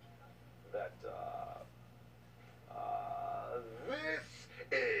that this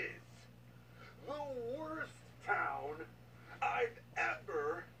is the worst town I've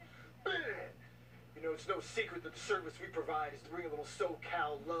ever been in. You know, it's no secret that the service we provide is to bring a little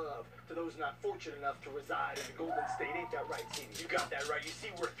SoCal love to those not fortunate enough to reside in the Golden State. Ain't that right, CD? You got that right. You see,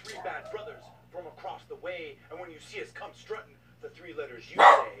 we're three bad brothers from across the way, and when you see us come strutting, the three letters you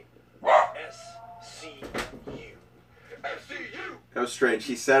say, S-C-U. S-C-U! That was strange.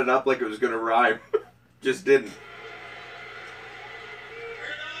 He set it up like it was going to rhyme. Just didn't.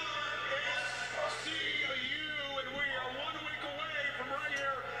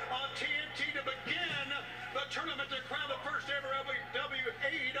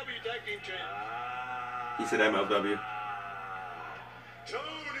 He said MLW.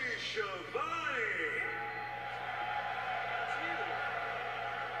 Tony Schiavone.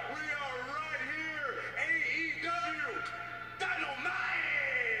 We are right here, AEW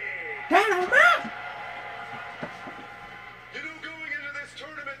Dynamite. Dynamite! You know, going into this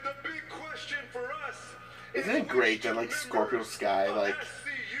tournament, the big question for us Isn't it great that like Scorpio Sky like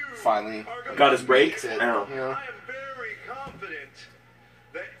finally Got his break? gets it? I know. You know? I am very confident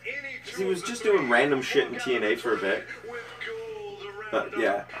that any two He was of the just three doing random shit in will TNA for a bit. with gold around But, our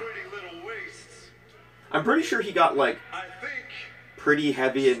yeah. pretty little waists. I'm pretty sure he got like I think pretty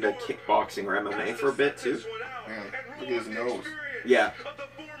heavy into kickboxing or MMA for a bit too. Man, look at his nose. Yeah. Of the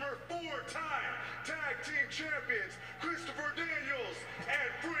former four-time tag team champions, Christopher Daniels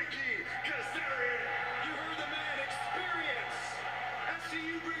and Frankie Kazarian. You heard the man, experience.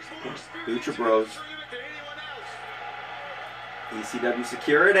 SCU brings more experience Lucha Bros. to the tournament than anyone else. ECW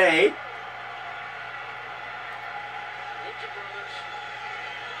Security. Lucha Brothers.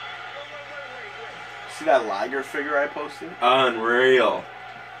 Wait. See that Liger figure I posted? Unreal.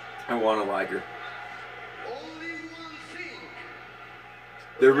 I want a Liger. Only one thing.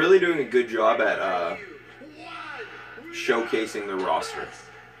 They're really doing a good job at One. showcasing the roster.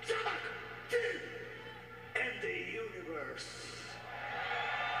 And the universe.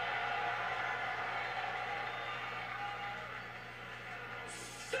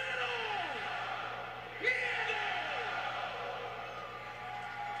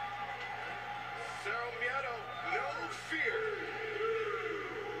 Cero Miedo, no fear.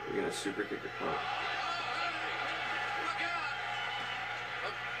 We're gonna super kick your pump. Look out!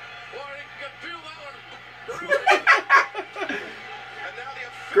 Boy, you can feel that one. And now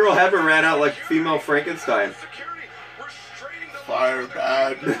the Girl Heaven ran out like female Frankenstein. security restraining the Fire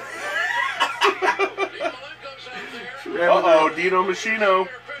bad. She ran with Uh-oh, her- Dino Machino.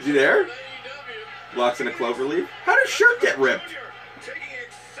 Is he there? Locks in a clover leaf. How did his shirt get ripped?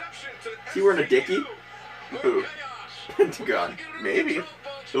 Is he wearing a dickie? Who? Pentagon. Maybe. It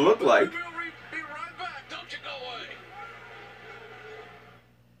looked like.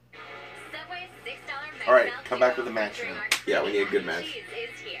 Subway's $6 Alright, come back with the match now. Yeah, we need a good match. Cheese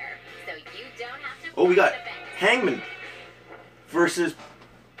is here, so you don't have to Oh, we got find a bank. Hangman versus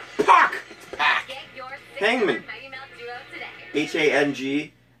Pac. Pac. Get your $6 Hangman. Mighty Mouth Duo today.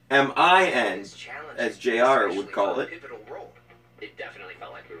 Hangmin, as JR would call it. It definitely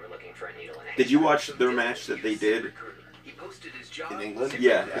felt like we were looking for a needle in a Did you haystack. watch their match that they did? He posted his job In England?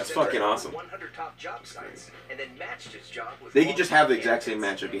 Yeah, it's fucking awesome. 100 top job sites, and then matched his job with They could just have the exact same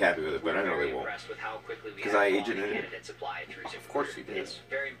match. I'd be happy with it, but I know We're very they won't. impressed with how quickly we 'Cause have I quality aged in it. candidate supply through ZipRecruiter. Of course you did. It's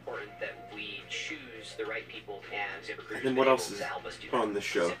very important that we choose the right people, and ZipRecruiter's And then been what able else is to help us do on that. this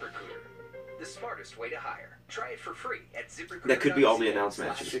show? ZipRecruiter, the smartest way to hire. Try it for free at ZipRecruiter. That could be all the announced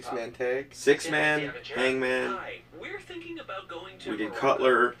matches. 6-man tag. 6-man, Hangman. Hi, we're thinking about going to We did Morocco.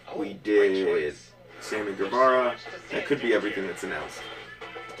 Cutler. We did Sammy Guevara. That could be everything that's announced.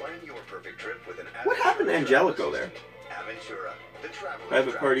 Plan your perfect trip with an What happened to Angelico there? Aventura, the traveler's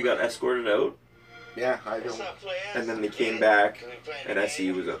Private Party got escorted out, Yeah, I don't. and then they came back, and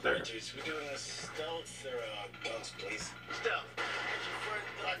SCU was up there. We're doing a stealth or guns, please. Stealth.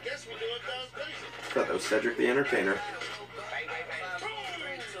 I guess we're doing guns, please. I thought that was Cedric the Entertainer.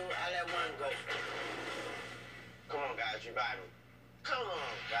 Come on, guys, you buy me. Come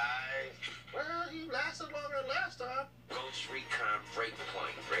on, guys. Well, you lasted longer than last time. Ghost Recon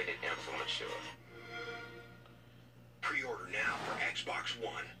Breakpoint, rated M for mature. Pre-order now for Xbox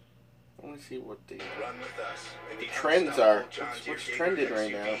One. I want to see what the Run with us. in the trends are. unstoppable John Deere What's Gator trending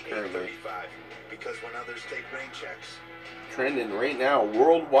right now, XUV currently? 835. Because when others take rain checks, trending right now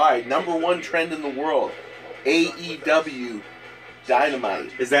worldwide. Number one trend in the world. AEW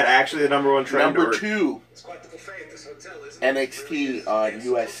Dynamite. Is that actually the number one trend? Number or, 2 it's quite the buffet at this hotel, isn't it? NXT on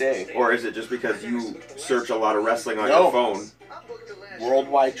USA. or is it just because you search a lot of wrestling on No. your phone?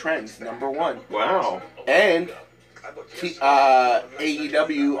 Worldwide trends. Number 1. Wow. And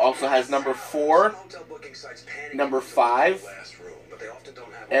AEW also has number 4. Number 5.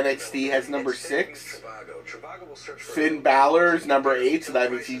 NXT has number 6. Finn Balor's number 8, so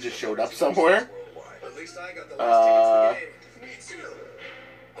that means he just showed up somewhere.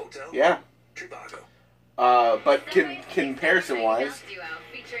 Yeah. But comparison-wise,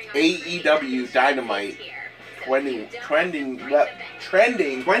 AEW Dynamite trending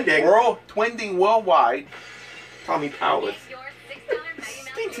worldwide. Tommy Powell.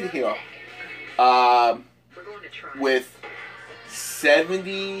 Stinking heel. With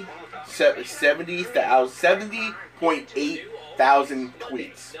 70.8 thousand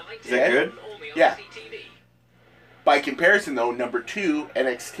tweets. Is that good? Yeah. By comparison, though, number 2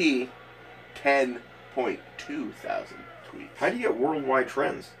 NXT, 10.2 thousand tweets. How do you get worldwide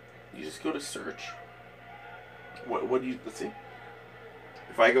trends? You just go to search. What do you let's see?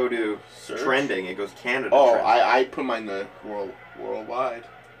 If I go to Search? trending, it goes Canada. Oh, trends. I put mine the worldwide.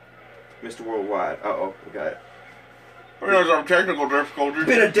 Mr. Worldwide. Uh-oh, we got it. There's some technical difficulties.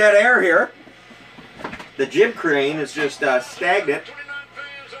 Bit of dead air here. The jib crane is just stagnant. 29 fans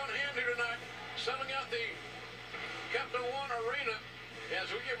on hand here tonight, selling out the Captain One Arena as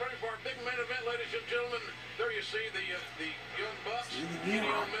we get ready for our big main event, ladies and gentlemen. There you see the Young Bucks, Kenny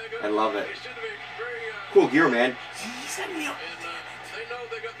Omega. I love it. They seem to be very Cool gear, man. and they know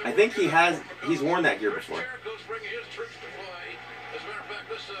they got the I think he's worn that gear before. Jericho's bringing his troops to play. As a matter of fact,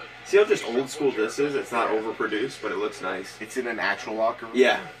 this See how just old school this is? It's not overproduced, but it looks nice. It's in an actual locker room.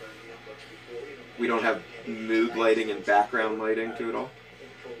 Yeah. We don't have mood lighting and background lighting to it all.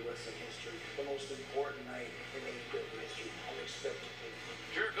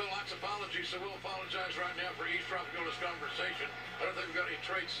 Jericho likes apologies, so we'll apologize right now for eavesdropping on this conversation. I don't think we've got any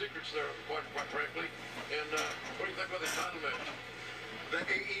trade secrets there, quite frankly. And what do you think about the title match? The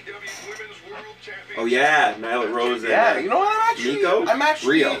AEW Women's World Championship. Oh yeah, Nyla Rose and Yeah, you know what? I'm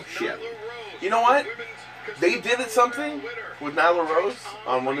actually. Rio. Shit. You know what? They did something with Nyla Rose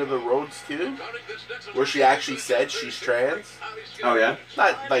on one of the roads too, where she actually said she's trans. Oh yeah.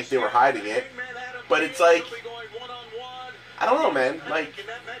 Not like they were hiding it, but it's like, I don't know, man. Like,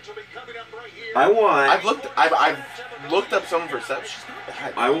 I've looked up some of her stuff. She's not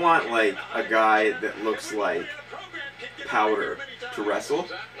bad. I want like a guy that looks like Powder to wrestle.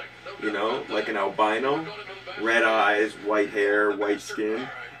 You know, like an albino, red eyes, white hair, white skin.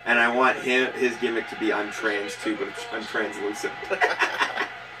 And I want his gimmick to be I'm trans too, but I'm translucent.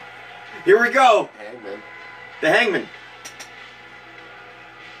 Here we go. Hangman. The Hangman.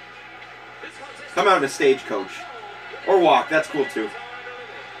 Come out in a stagecoach. Or walk, that's cool too.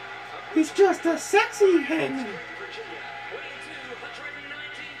 He's just a sexy Hangman.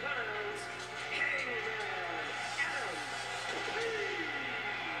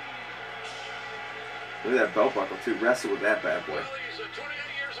 Look at that belt buckle too. Wrestle with that bad boy.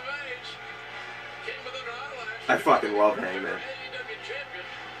 I fucking love Hangman.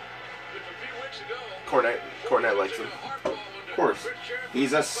 Cornette likes him. Of course.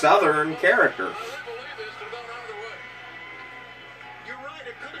 He's a southern character. You're right,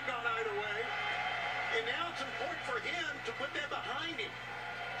 it could have gone either way. And now it's important for him to put that behind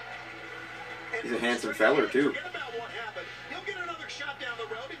He's a handsome feller, too.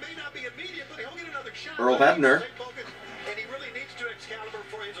 Earl Hebner.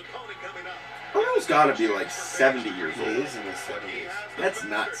 Earl's gotta be like 70 years old. He is in his 70s. That's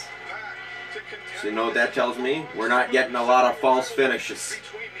nuts. So you know what that tells me? We're not getting a lot of false finishes.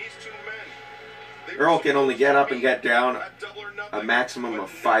 Earl can only get up and get down a maximum of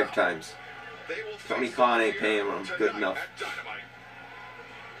 5 times. Tony Khan ain't paying him good enough.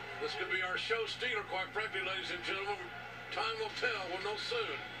 This could be our show stealer, quite frankly, ladies and gentlemen. Time will tell. We'll know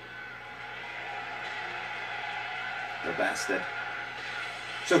soon. The bastard.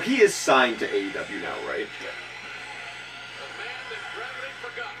 So he is signed to AEW now, right? The man that gravity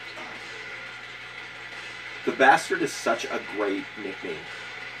forgot. The Bastard is such a great nickname.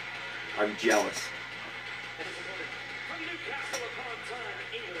 I'm jealous.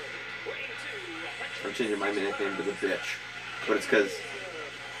 I'm changing my nickname to the bitch, but it's because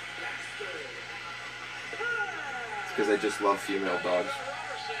I just love female dogs.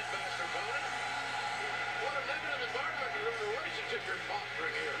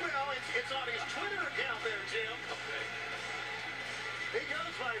 Well, it's on his Twitter account there, Jim. Okay. He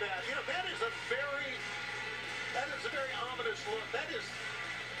goes by that. You know, that is a very ominous look. That is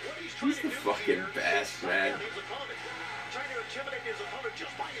what he's trying to do. He's the fucking best, man. His opponent. Trying to intimidate his opponent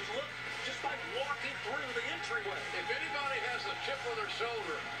just by his look, just by walking through the entryway. If anybody has a chip on their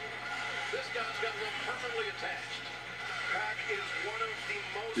shoulder, this guy's got one permanently attached. Pac is one of the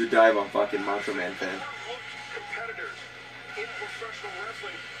most Do dive on fucking Macho Man fan. competitors in professional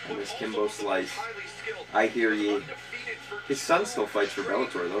wrestling. I miss Kimbo Slice. I hear ye. His son still fights for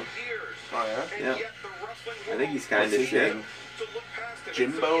Bellator though. Oh Yeah. I think he's kind of shit.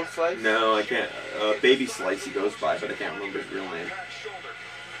 Jimbo Slice? No, I can't. Baby Slice he goes by, but I can't remember his real name.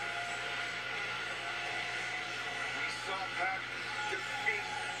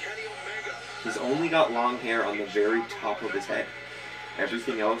 He's only got long hair on the very top of his head.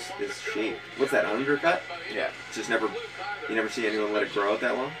 Everything else is shaved. What's that, undercut? Yeah. It's just never, you never see anyone let it grow out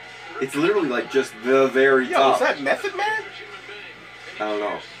that long? It's literally like just the very Yo, top. is that Method Man? I don't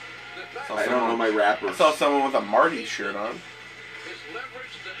know. I don't know my rappers. I saw someone with a Marty shirt on.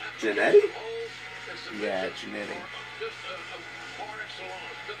 Janetti? Yeah, Janetti.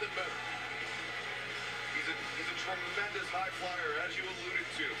 He's a tremendous high flyer, as you alluded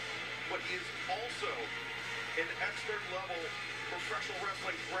to, but he is also an expert level professional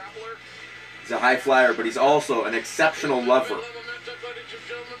wrestling grappler. He's a high flyer, but he's also an exceptional lover. Ladies and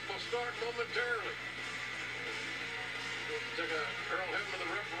gentlemen, will start momentarily. We'll take Earl Hebner, the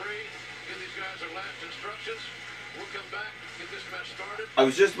referee, give these guys their last instructions. We'll come back, get this match started. I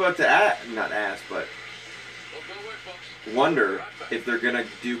was just about to not ask, but Don't go away, folks. wonder if they're gonna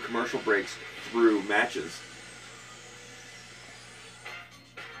do commercial breaks through matches.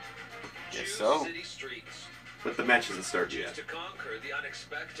 Guess so. City streets. But the match hasn't started Choose yet. to conquer the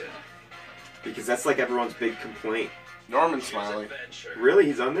unexpected. Because that's like everyone's big complaint. Norman Choose Smiley. adventure Really?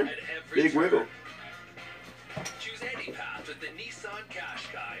 He's on there? at every Big turn. wiggle. Choose any path with the Nissan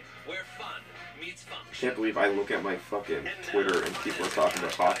Qashqai, where fun meets I function. can't believe I look at my fucking Twitter and people are talking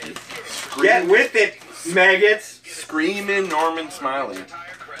about hockey. Scream- Get with it, maggots! Screaming Norman Smiley.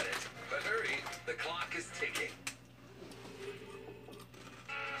 Entire credit. But hurry, the clock is ticking.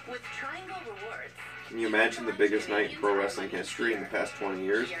 With Triangle Rewards, Can you imagine the biggest night in pro wrestling history in the past 20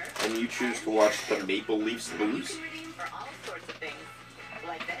 years, and you choose to watch the Maple Leafs you lose? can redeem for all sorts of things,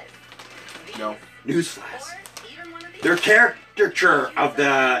 like this. No. Newsflash. Or even one of these. They're a caricature of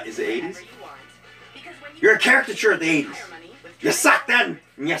the... Is it 80s? You're a caricature of the 80s. You suck then,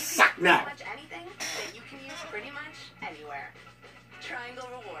 and you suck now. Pretty much anything that you can use pretty much anywhere. Triangle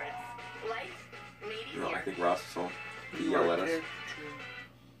Rewards. Life made No, I easier. think Ross is home. He yelled at us.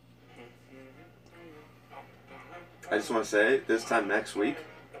 I just want to say, this time next week,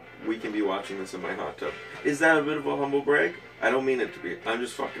 we can be watching this in my hot tub. Is that a bit of a humble brag? I don't mean it to be. I'm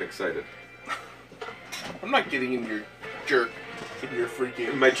just fucking excited. I'm not getting in your jerk. In your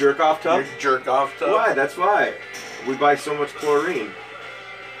freaking... My jerk off tub? Your jerk off tub. Why? That's why. We buy so much chlorine.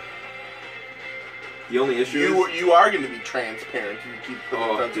 The only issue is... You are going to be transparent if you keep putting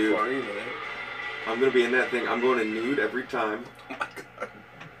Oh, tons of dude. chlorine in it. I'm going to be in that thing. I'm going to nude every time Oh my god.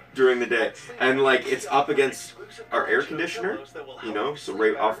 during the day. And, like, it's up against our air conditioner, you know, so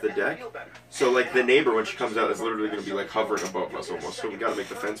right off the deck. So, like, the neighbor, when she comes out, is literally going to be, like, hovering above us almost. So we got to make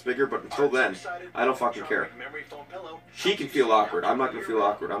the fence bigger. But until then, I don't fucking care. She can feel awkward. I'm not going to feel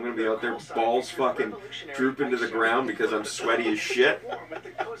awkward. I'm going to be out there, balls fucking drooping to the ground because I'm sweaty as shit.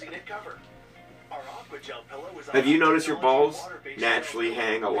 Have you noticed your balls naturally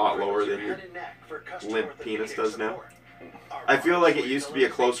hang a lot lower than your limp penis does now? I feel like it used to be a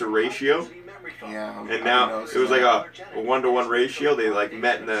closer ratio, Yeah. and now it was like a 1-to-1 ratio. They like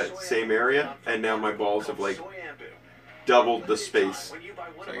met in the same area, and now my balls have like doubled the space.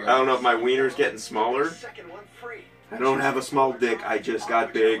 I don't know if my wiener's getting smaller. I don't have a small dick. I just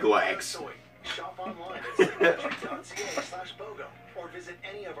got big legs. Shop online at Or visit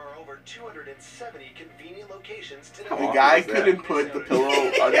any of our over 270 convenient locations today. The guy couldn't put the pillow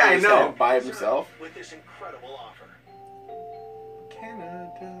under Yeah, I his know. head by himself. With this incredible offer.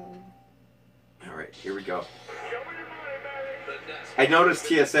 Canada. All right, here we go. I noticed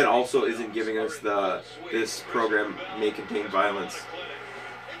TSN also isn't giving us this program may contain violence.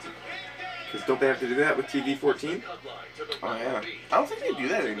 Because don't they have to do that with TV 14? Oh yeah. I don't think they do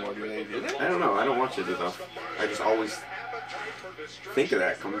that anymore, do they? Do they? I don't know. I don't watch it enough. I just always think of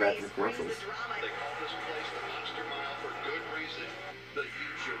that coming back from commercials.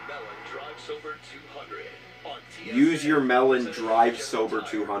 Use your melon, drive sober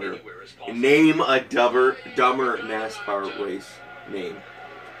 200. Name a dumber NASCAR race name.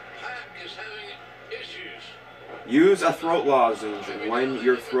 Use a throat lozenge when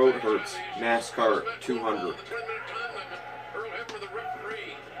your throat hurts. NASCAR 200.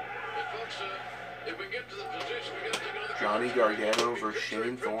 Johnny Gargano versus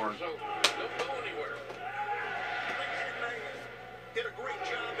Shane Thorne.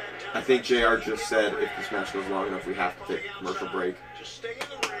 I think JR just said if this match goes long enough, we have to take a commercial break.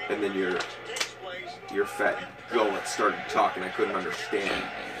 And then your fat gullet started talking. I couldn't understand.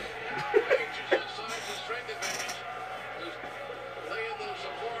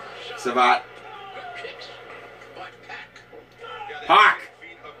 Savat. Hawk.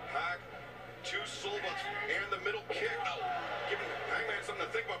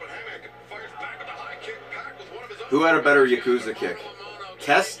 Who had a better Yakuza kick?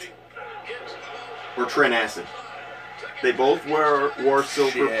 Test or Trent Acid? They both wore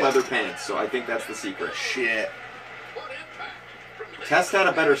silver leather pants, so I think that's the secret. Shit. Test had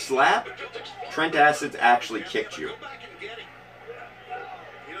a better slap. Trent Acid actually kicked you.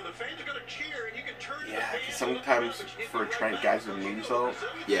 Yeah, sometimes for Trent guys with moonsault.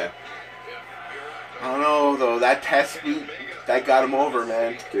 Yeah. I don't know though. That test boot that got him over,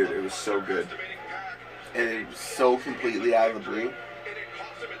 man. Dude, it was so good. And it was so completely out of the blue.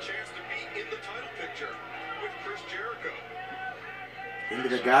 Into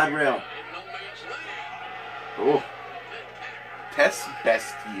the guardrail. Oh. Test's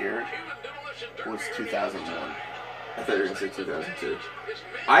best year was 2001. I thought you were going to say 2002.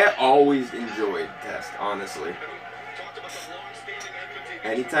 I always enjoyed Test, honestly.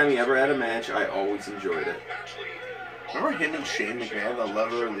 Anytime he ever had a match, I always enjoyed it. Remember him and Shane McMahon, the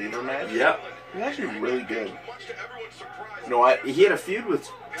Lever Leader match? Yep. It was actually really good. You know what? He had a feud with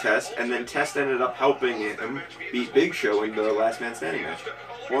Test, and then Test ended up helping him beat Big Show in the Last Man Standing match.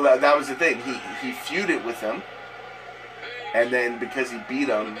 Well, that was the thing. He feuded with him, and then because he beat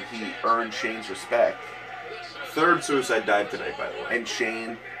him, he earned Shane's respect. Third suicide dive tonight, by the way. And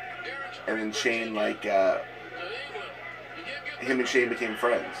then Shane, like, him and Shane became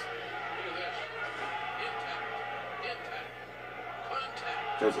friends.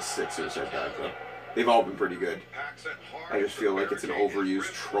 That was a sick suicide dive, though. They've all been pretty good. I just feel like it's an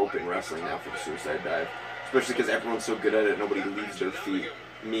overused trope in wrestling now for the suicide dive. Especially because everyone's so good at it, nobody leaves their feet.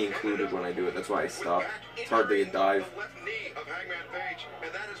 Me included when I do it. That's why I stop. It's hardly a dive.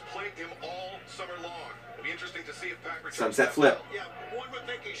 Sunset flip.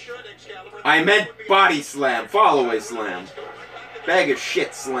 I meant body slam. Follow-away slam. Bag of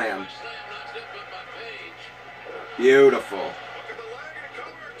shit slam. Beautiful.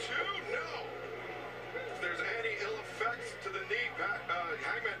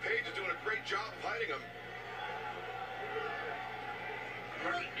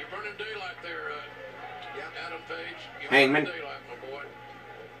 Hangman.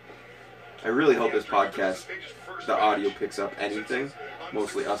 I really hope this podcast, the audio picks up anything.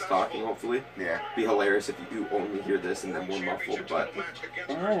 Mostly us talking, hopefully. Yeah. Be hilarious if you only hear this and then we're muffled, but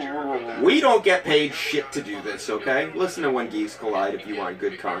we don't get paid shit to do this, okay? Listen to When Geeks Collide if you want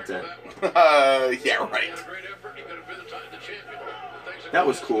good content. Yeah, right. That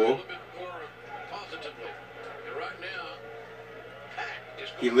was cool.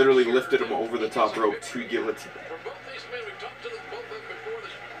 He literally lifted him over the top rope to guillotine.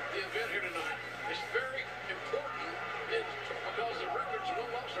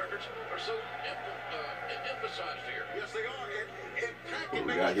 What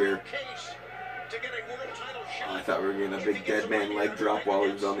we got here? Oh, I thought we were getting a big dead man leg drop while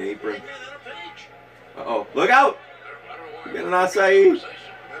he was on the apron. Uh-oh. Look out! We got an acai!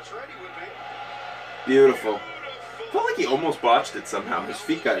 Beautiful. Felt like he almost botched it somehow. His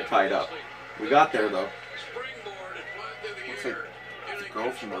feet got tied up. We got there though. Looks like the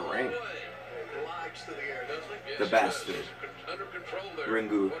girl from the ring. The bastard.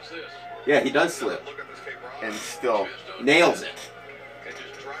 Ringu. Yeah, he does slip. And still Nails it. And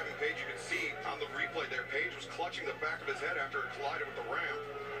just driving Page, you can see on the replay there, Page was clutching the back of his head after it collided with the ramp.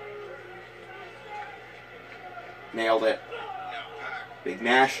 Nailed it. Big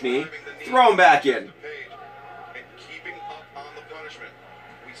Nash knee. Throw him back in. And keeping up on the punishment.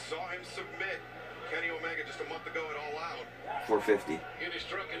 We saw him submit Kenny Omega just a month ago at All Out. 450.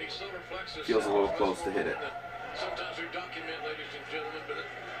 Feels a little close to hit it. Sometimes we document, ladies and gentlemen, but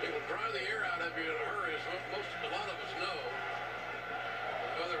it will dry the air out of you in a hurry, as a lot of us know.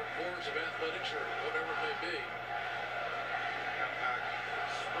 Other forms of athletics or whatever it may be.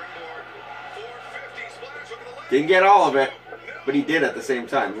 Springboard, 450 splash, look at the leg. Didn't get all of it, but he did at the same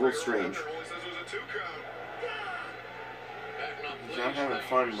time. A little strange. he's not having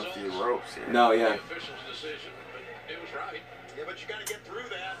fun with the ropes here. No, yeah. It was right. Yeah, but you gotta get through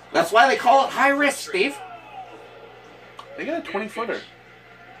that. That's why they call it high risk, Steve. They got a 20-footer.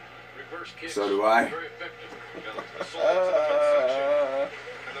 So do I. And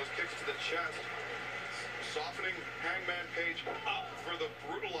those kicks to the chest. Softening Hangman Page up for the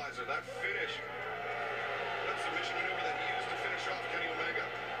brutalizer. That finish. That submission maneuver that he used to finish off Kenny Omega.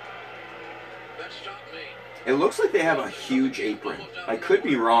 That stopped me. It looks like they have a huge apron. I could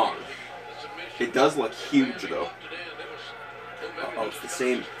be wrong. It does look huge, though. Oh, it's the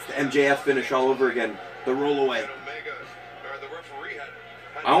same. It's the MJF finish all over again. The roll away.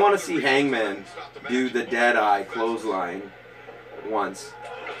 I want to see Hangman do the Deadeye clothesline once.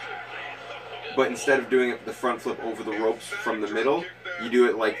 But instead of doing it the front flip over the ropes from the middle, you do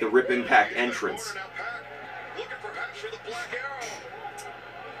it like the Rip Impact entrance.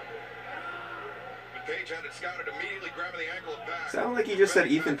 Sounded like he just said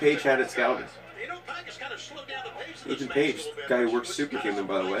Ethan Page had it scouted. Ethan Page, guy who works Superhuman,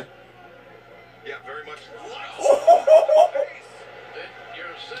 by the way. Yeah, very much.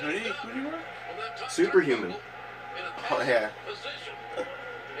 Who do you work? Superhuman. Oh, yeah.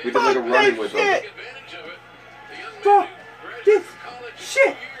 We did like a running with him. Fuck this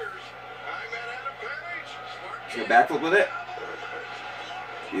shit. Go backflip with it.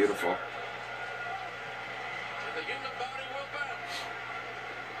 Beautiful.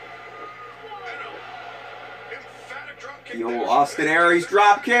 The old Austin Aries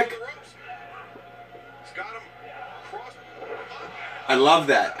drop kick. I love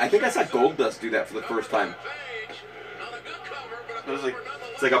that. I think I saw Goldust do that for the first time. It was like,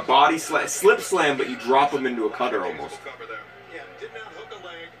 It's like a body slip slam, but you drop him into a cutter almost.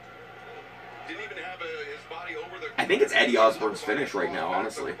 I think it's Eddie Osborne's finish right now,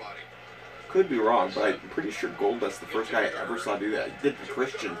 honestly. Could be wrong, but I'm pretty sure Goldust, the first guy I ever saw do that. He did the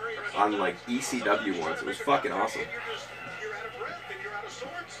Christian on like ECW once. It was fucking awesome. You're out of breath and you're out of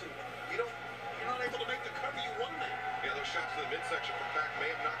sorts, and you're not able to make the cover you wanted. Yeah, those shots to the midsection from Pac may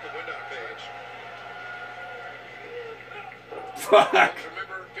have knocked the wind out of Page. Fuck.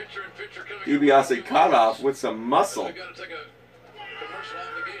 DiBiase cut off with some muscle.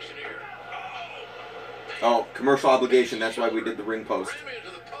 Oh, commercial obligation. That's why we did the ring post.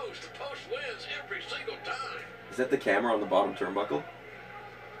 Is that the camera on the bottom turnbuckle?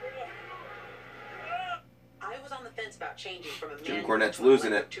 I was on the fence about changing from a Jim manual Cornette's to an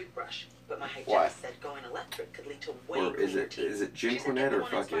losing electric it. toothbrush, but my hygienist Why? said going electric could lead to way Or is cleaner it teeth. Jim She's Cornette or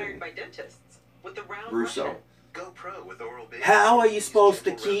everyone inspired fucking by dentists with the round Russo? brush. Go pro with Oral-B. How are you supposed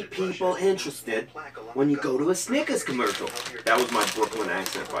to keep people interested when you go to a Snickers commercial? That was my Brooklyn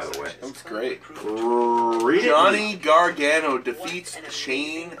accent, by the way. that was great. Read it. Johnny Gargano defeats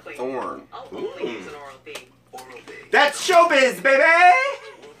Shane Thorne. I'll only use an Oral-B. Oral-B. That's showbiz, baby!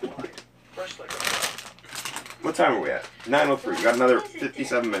 Fresh like What time are we at? 9:03. We got another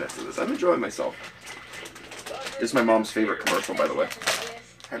 57 minutes of this. I'm enjoying myself. This is my mom's favorite commercial, by the way.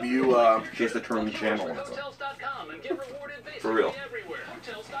 Have you, She has to turn the channel on its own. For real.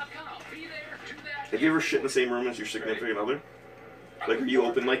 Have you ever shit in the same room as your significant other? Like, are you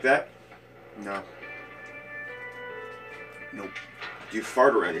open like that? no. Nope. Do you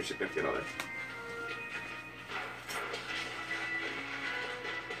fart around your significant other?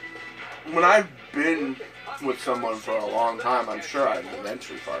 When I've been with someone for a long time, I'm sure I've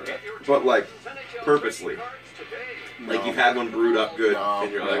eventually farted. But, like, purposely. Like, No. you've had one brewed up good, No,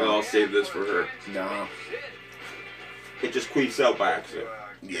 and you're like, no. oh, I'll save this for her. No. It just queefs out by accident.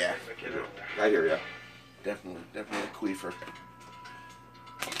 Yeah. I hear ya. Definitely a queefer.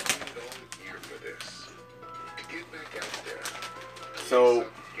 here for this. Get back out there. So,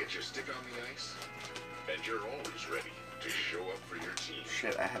 Get your stick on the ice And you're always ready to show up for your team.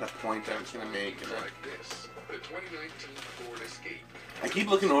 Shit, I had a point I was gonna make. And Like this, the 2019 Ford Escape. I keep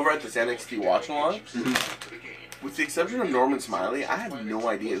looking over at this NXT watch along. With the exception of Norman Smiley, I have no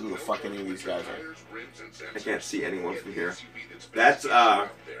idea who the fuck any of these guys are. I can't see anyone from here. That's,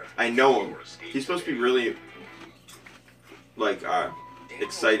 I know him. He's supposed to be really, like,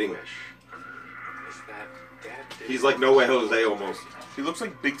 exciting. He's like No Way Jose almost. He looks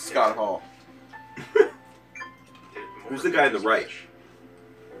like Big Scott Hall. Who's the guy on the right?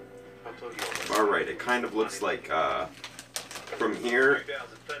 Far right. It kind of looks like, from here,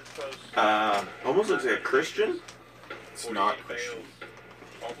 almost looks like a Christian. It's not Christian.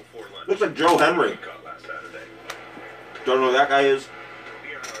 Looks like Joe Henry. Don't know who that guy is.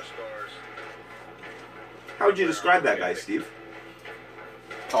 How would you describe that guy, Steve?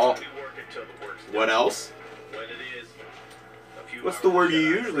 Tall. What else? What's the word you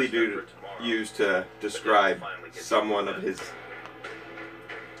usually use to describe someone of his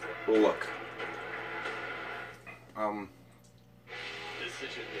look?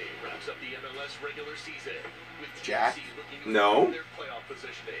 Decision day wraps up the MLS regular season with Jack? No. their playoff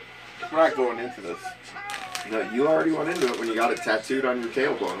positioning. We're not going into this. No, you already went into it when you got it tattooed on your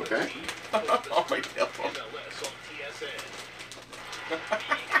tailbone, okay? Oh my god. MLS on TSN.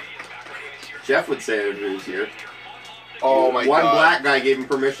 Jeff would say it was here. Oh my One god. black guy gave him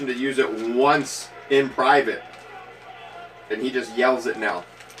permission to use it once in private. And he just yells it now.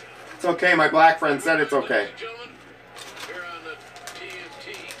 It's okay, my black friend said it's okay. Ladies and gentlemen, here on the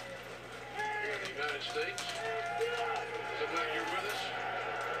TNT, here in the United States. So glad you're with us.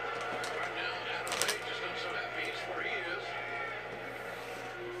 Right now, Adam Page is not so happy. He's where he is.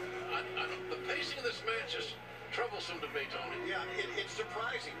 The pacing of this match is troublesome to me, Tony. Yeah, it's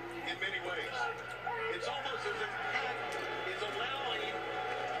surprising in many ways. It's almost as if Pat is allowing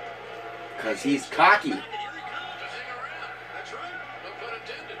Because he's cocky. To hang around. That's right. No pun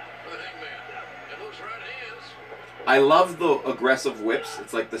intended for the Hangman. And those right hands. I love the aggressive whips.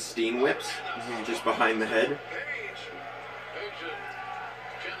 It's like the Steen whips. Just behind the head. Page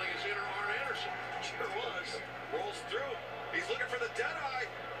channeling his inner Arn Anderson. sure was. Rolls through. He's looking for the dead eye.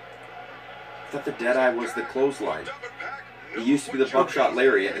 I thought the Deadeye was the clothesline. Dump it back. It used to be the Buckshot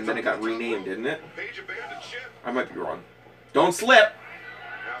Lariat, and then it got renamed, didn't it? Page abandoned ship. I might be wrong. Don't slip!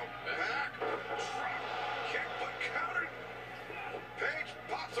 Now back. Kick, but countered. Page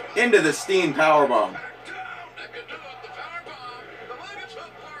pops him up. Into the Steen powerbomb. Back down. That could do it. The power bomb. The leg is up.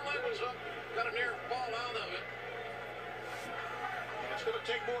 Far leg is up. Got a near fall out of it. It's going to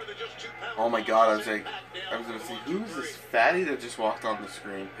take more than just 2 pounds. Oh my god, I was gonna say, who's this fatty that just walked on the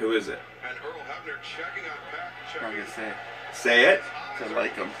screen? Who is it? And Earl Hebner checking on Pat. I'm not gonna say. Say it. I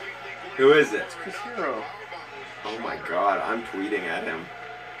like him. Who is it? Chris Hero. Oh my god, I'm tweeting at him.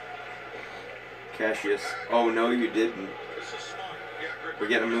 Cassius. Oh no, you didn't. We're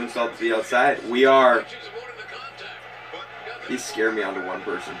getting a moonsault to the outside. We are. She's avoiding the contact. He scared me onto one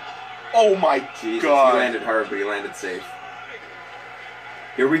person. Oh my Jesus, god. he landed hard, but he landed safe.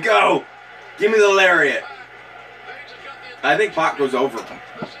 Here we go. Give me the lariat. I think Pac goes over him.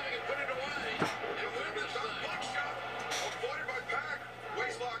 Let's see if he can put it away. And win this thing. Avoided by Pac.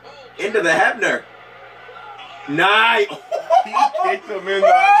 Waistlock. Into the Hebner. Nice. He kicked him in the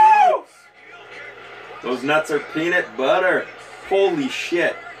nuts. Those nuts are peanut butter. Holy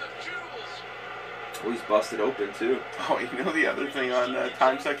shit. Oh, he's busted open too. Oh, you know the other thing on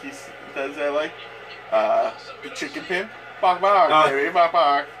Time Suck he does I like? The chicken pin? Bark, baby, bark,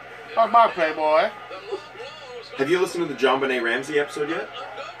 bark. Bark, playboy. Have you listened to the John Benet Ramsey episode yet?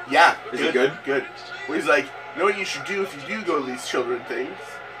 Yeah. Is it good? Good. Where he's like, you know what you should do if you do go to these children things?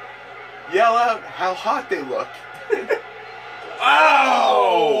 Yell out how hot they look.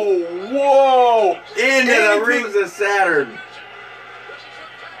 Oh! Whoa! Into the rings of Saturn.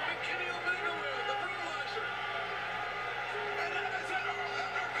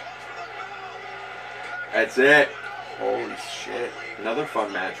 That's it. Holy shit. Another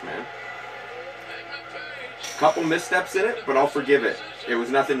fun match, man. Couple missteps in it, but I'll forgive it. It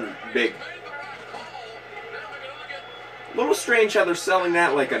was nothing big. A little strange how they're selling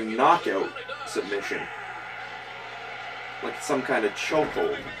that like a knockout submission. Like some kind of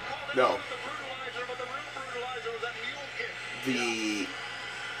chokehold. No. The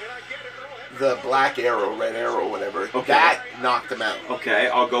Black Arrow, Red Arrow, whatever. Okay. That knocked him out. Okay,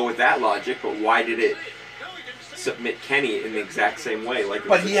 I'll go with that logic, but why did it submit Kenny in the exact same way? Like,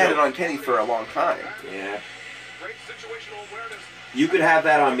 But he had it on Kenny for a long time. Yeah. You could have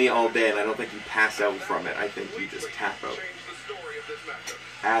that on me all day, and I don't think you pass out from it. I think you just tap out.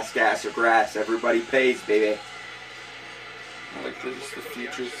 Ass, gas, or grass. Everybody pays, baby. Like this, the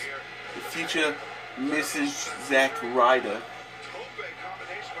future Mrs. Zack Ryder.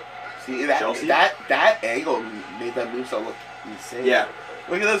 See Chelsea? that angle made that move so look insane. Yeah.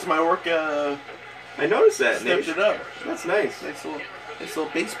 Look at this, my work I noticed that. stepped it up. That's nice. Nice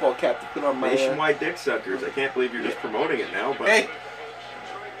little baseball cap to put on my Nationwide dick suckers. I can't believe you're just promoting it now, but Hey,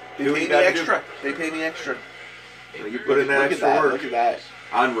 they do what pay you me gotta extra. They pay me extra. do. You put in that Look extra at that. work. Look at that.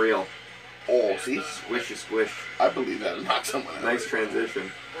 Unreal. Oh, see, Squish, squish. I believe that. Knock someone out. Nice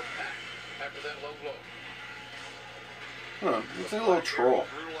transition. After that low blow. Huh, looks like a little troll.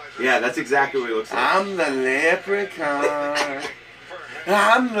 Yeah, that's exactly what he looks like. I'm the leprechaun.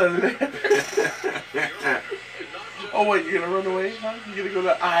 I'm the leprechaun. Oh, wait, you're gonna run away, huh? You're gonna go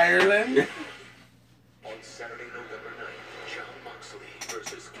to Ireland? On Saturday, November 9th, Jon Moxley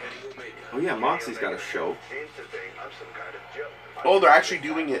versus Kenny Omega. Oh yeah, Moxley's got a show. Seems to think I'm some kind of joke. Oh, they're actually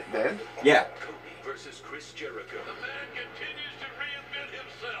doing it then? Yeah. Cody versus Chris Jericho. The man continues to reinvent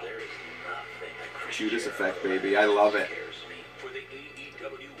himself. There is nothing that Chris Judas Jericho effect, baby. I love it. scares me. For the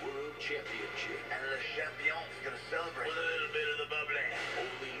AEW World Championship. And the champion's gonna celebrate. With a little bit of the bubbly.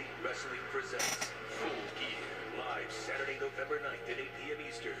 Only Elite Wrestling presents Full Gear. Live Saturday, November 9th at 8 p.m.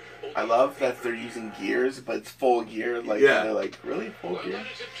 Eastern. I love that they're using gears, but it's full gear. Like, Yeah. they're like, really? Full Well, gear?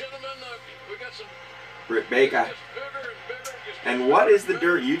 ladies and gentlemen, we got some Britt Baker. just bigger and bigger. Just And what is the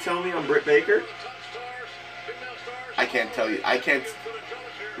dirt you tell me on Britt Baker? top stars, female stars. I can't tell you. I can't.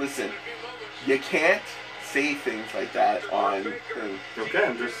 Listen, you can't say things like that on. Okay,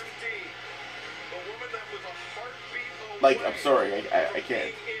 I'm just. Like, I'm sorry. I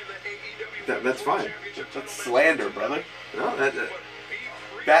can't. That's fine. That's slander, brother. No,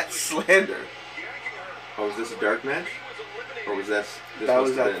 That's slander. Oh, was this a dark match? Or was this? This That must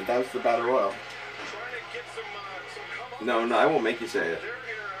was have been. that was the battle royal. No, I won't make you say it.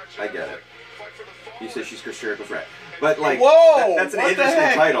 I get it. You said she's Chris Jericho's right. But like, Whoa! that's an what the interesting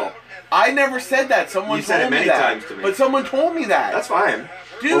heck? title. I never said that. Someone You said told it many me that. times to me. But someone told me that. That's fine.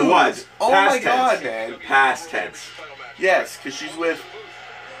 Dude. Or was. Oh Past my god, tense. man. Past tense. Yes, because she's with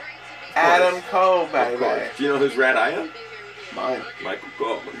Adam Cole, Of course. baby. Do you know whose rat I am? Mine. Michael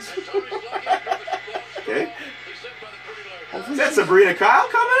Collins. Okay. Is that Sabrina Kyle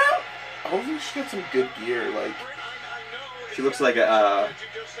coming out? Hopefully she got some good gear. Like, She looks like a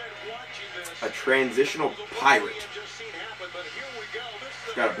transitional pirate.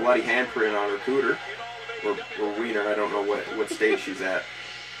 She's got a bloody handprint on her cooter. Or wiener, I don't know what stage she's at.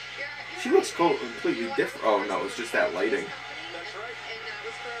 She looks completely different. Oh no, it's just that lighting. That's right, and that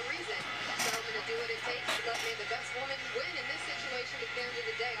was for a reason. So I'm going to do what it takes to let me the best woman win in this situation. At the end of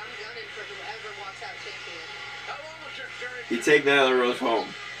the day, I'm gunning for whoever walks out champion. How long was your journey? You take Nyla Rose home.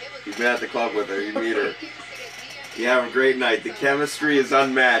 You've been at the club with her. You meet her. You have a great night. The chemistry is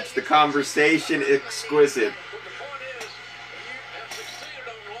unmatched. The conversation exquisite.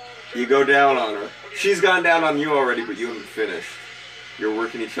 You go down on her. She's gone down on you already, but you haven't finished. You're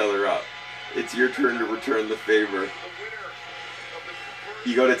working each other up. It's your turn to return the favor.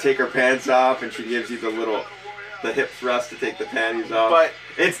 You go to take her pants off, and she gives you the hip thrust to take the panties off. But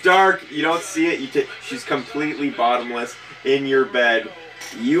it's dark. You don't see it. She's completely bottomless in your bed.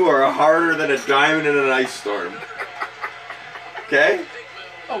 You are harder than a diamond in an ice storm. Okay?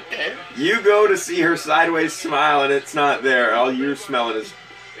 okay. You go to see her sideways smile, and it's not there. All you're smelling is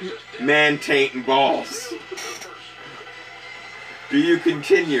man taint and balls. Do you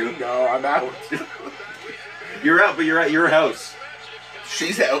continue? No, I'm out. You're out, but you're at your house.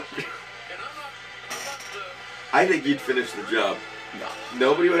 She's out. I think you'd finish the job. No.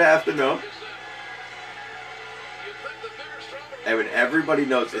 Nobody would have to know. I mean, everybody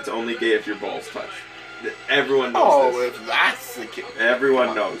knows it's only gay if your balls touch. Everyone knows Oh, this. if that's the case.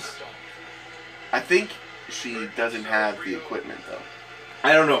 Everyone knows. I think she doesn't have the equipment, though.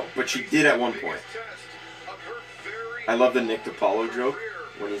 I don't know, but she did at one point. I love the Nick DiPaolo joke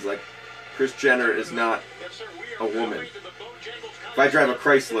when he's like, Kris Jenner is not a woman. If I drive a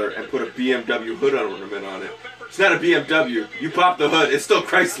Chrysler and put a BMW hood ornament on it, it's not a BMW. You pop the hood, it's still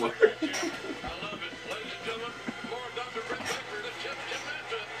Chrysler.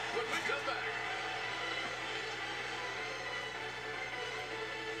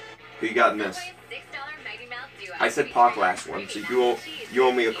 Who you got in this? I said Pac last one, so you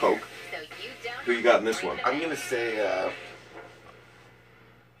owe me a Coke. Who you got in this one? I'm gonna say,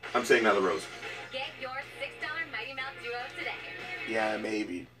 I'm saying Nyla Rose. Get your $6 Mighty Mouth Duo today. yeah,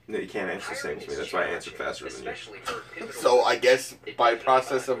 maybe. No, you can't answer the same as me. That's why I answered faster than you. So I guess by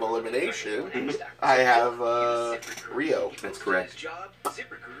process of elimination, I have Rio. That's correct.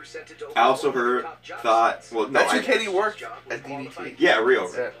 I also thought, well, no, That's who Kenny worked at DDT. yeah, Rio.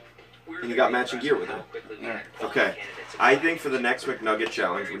 Yeah. And you got matching gear with it. Yeah. Okay. I think for the next McNugget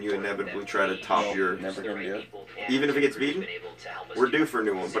challenge, when you inevitably try to top your... Never gonna do it. Even if it gets beaten, we're due for a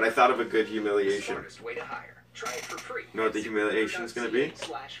new one. But I thought of a good humiliation. You know what the humiliation is going to be?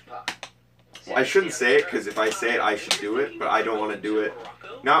 I shouldn't say it, because if I say it, I should do it. But I don't want to do it.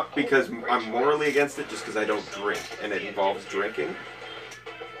 Not because I'm morally against it, just because I don't drink. And it involves drinking.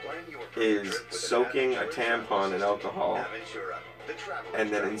 Is soaking a tampon in alcohol and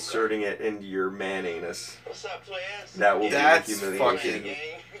then inserting it into your man anus. That will be a humiliation.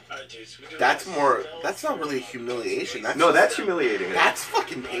 That's more. That's not really a humiliation. That's humiliating. That's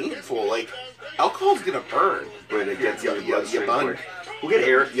fucking painful. Like, alcohol's gonna burn. But it gets in the You bloodstream bun. quick. We'll get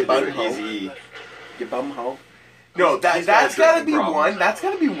Eric You to bun do hoe. easy. You bum hoe. No, He's got that's a gotta drinking be problem. one. That's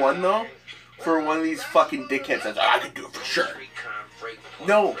gotta be one though. For one of these fucking dickheads that's like, I can do it for sure.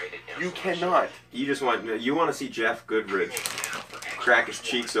 No, you cannot. You want to see Jeff Goodrich crack his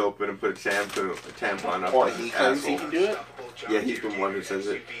cheeks open and put a tampon up Or his he claims he asshole. can do it. Yeah, he's been one who says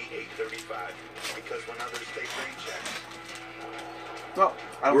it. No,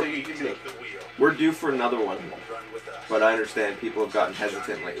 I don't think you can do it. We're due for another one, but I understand people have gotten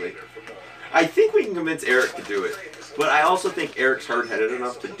hesitant lately. I think we can convince Eric to do it, but I also think Eric's hard-headed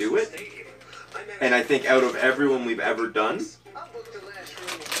enough to do it. And I think out of everyone we've ever done,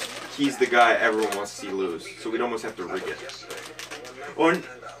 he's the guy everyone wants to see lose. So we'd almost have to rig it. Or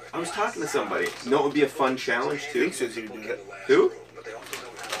I was talking to somebody. You know what would be a fun challenge too? He says he can do it. Who?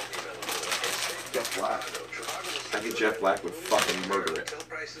 Jeff Black. I think Jeff Black would fucking murder it.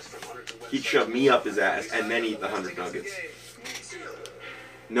 He'd shove me up his ass and then eat the 100 nuggets.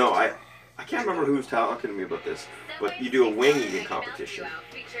 No, I can't remember who was talking to me about this, but you do a wing eating competition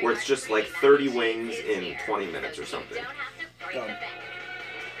where it's just like 30 wings in 20 minutes or something. Done.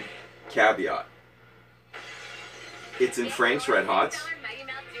 Caveat. It's in Frank's Red Hots.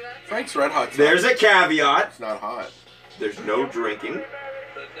 Frank's Red Hot. There's a caveat. It's not hot. There's no drinking.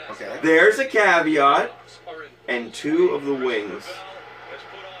 Okay. There's a caveat. And 2 of the wings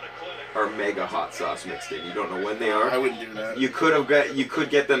are mega hot sauce mixed in. You don't know when they are. I wouldn't do that. You could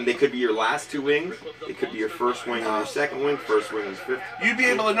get them. They could be your last 2 wings. It could be your first wing and your second wing. First wing is fifth. You'd be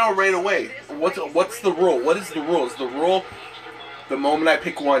able to know right away. What's the rule? What is the rule? Is the rule the moment I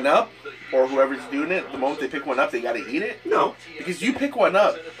pick one up, or whoever's doing it, the moment they pick one up, they gotta eat it? No. Because you pick one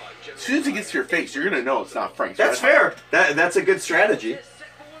up, as soon as it gets to your face, you're gonna know it's not Frank's. That's Red Hot. fair. That's a good strategy.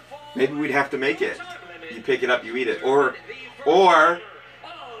 Maybe we'd have to make it. You pick it up, you eat it, or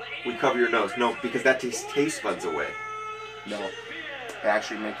we cover your nose. No, because that takes taste buds away. No. They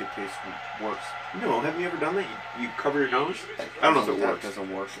actually make it taste worse. No, have you ever done that? You cover your nose? I don't know if it That works.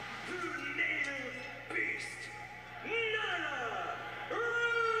 doesn't work.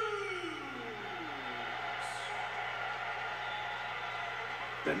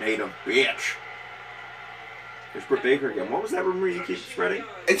 The native bitch. There's Britt Baker again. What was that rumor you keep spreading?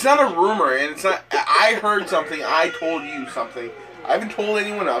 It's not a rumor, and it's not. I heard something. I told you something. I haven't told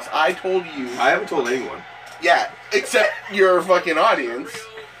anyone else. I told you. I haven't told anyone. Yeah, except your fucking audience.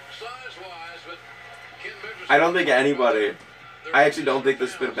 I don't think anybody. I actually don't think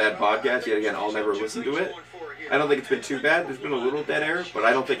this has been a bad podcast. Yet again, I'll never listen to it. I don't think it's been too bad. There's been a little dead air, but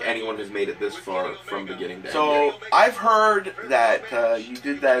I don't think anyone has made it this far from beginning to end. So I've heard that you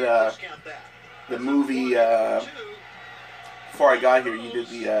did that. The movie. Before I got here, you did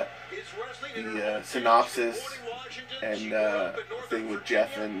the synopsis and thing with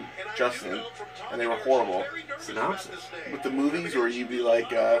Jeff and Justin, and they were horrible. Synopsis with the movies, where you'd be like,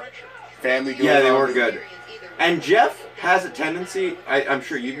 family. Yeah, they weren't good. And Jeff has a tendency. I'm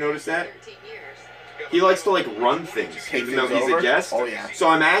sure you've noticed that. He likes to like run things, even though he's a guest. Oh yeah. So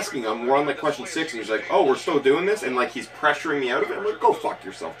I'm asking him. We're on like question 6, and he's like, "Oh, we're still doing this," and like he's pressuring me out of it. I'm like, "Go fuck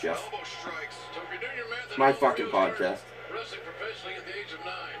yourself, Jeff." It's my fucking podcast.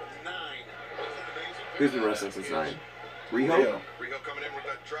 Who's been wrestling since 9? Riho? Riho coming in with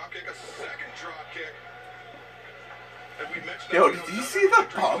that drop kick, a second drop kick. Yo, did you see the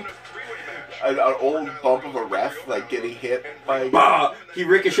bump? An old bump of a ref, like getting hit by. Bah! He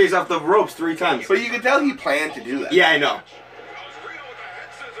ricochets off the ropes 3 times. But you can tell he planned to do that. Yeah, I know.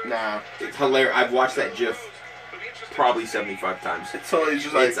 Nah. It's hilarious. I've watched that GIF probably 75 times. So it's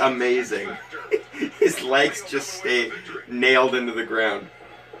just like. It's amazing. His legs just stay nailed into the ground.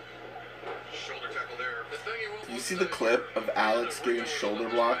 Did you see the clip of Alex getting shoulder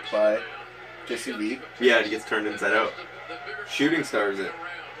blocked by Jesse V? Yeah, he gets turned inside out. Shooting stars it.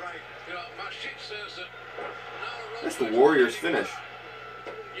 That's the Warriors' finish.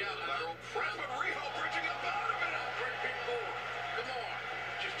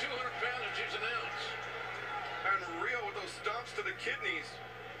 And Rio with those stomps to the kidneys.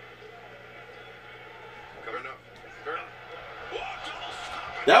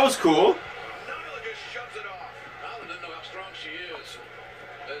 That was cool. Nyla just shoves it off. Nyla didn't know how strong she is.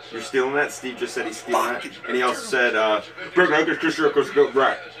 As, You're stealing that? Steve just said he's stealing that. And he also said, Big Angus Kisher goes go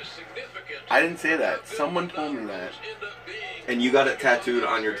right. I didn't say that. Someone told me that. And you got it tattooed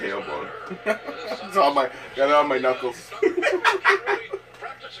on your tailbone. It's on my, got it on my knuckles.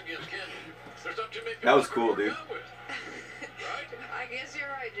 That was cool, dude. I guess you're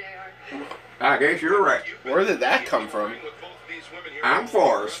right, JR. I guess you're right. Where did that come from? I'm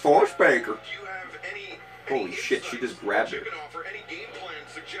Forrest Baker. Holy shit, she just grabbed her.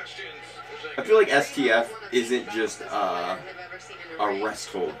 I feel like STF isn't just a rest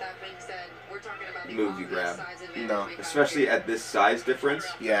hold move you grab. No. Especially at this size difference.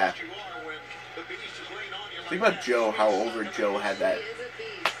 Yeah. Think about Joe, how over Joe had that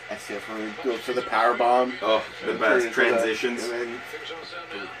STF when he goes for the power bomb. Oh, the best transitions.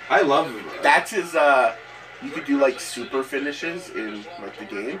 I love him. That's his, you could do like super finishes in like the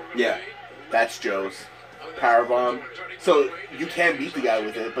game. Yeah. That's Joe's. Power bomb. So you can beat the guy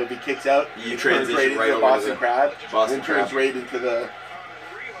with it, but if he kicks out, You it turns transition right into over Boston to the Crab, Boston and then turns Crab. right into the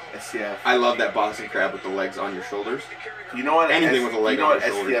STF. I love that Boston Crab with the legs on your shoulders. You know what? Anything with a leg you know on what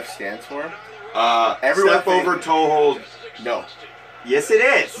your shoulder. STF stands for? Everyone Step over toe hold. No. Yes, it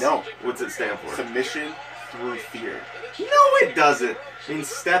is. No. What's it stand for? Submission through fear. No, it doesn't. It means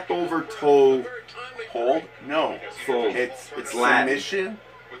step over toe Hold? No. fold. It's Latin. submission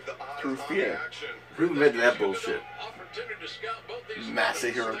through fear. Who invented that bullshit?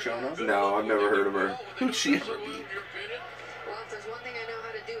 Masahiro Chono? No, I've never heard of her. Who'd she ever beat? Well, if there's one thing I know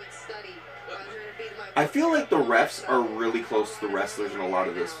how to do, it's study. I'm trying to beat my I feel like the refs are really close to the wrestlers in a lot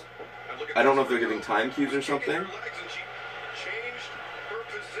of this. I don't know if they're giving time cues or something.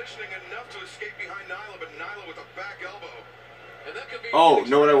 Oh,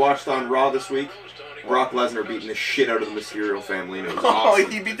 know what I watched on Raw this week? Brock Lesnar beating the shit out of the Mysterio family, and it was Oh,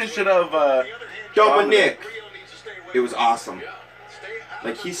 awesome. he beat the shit out of Dominic! It was awesome.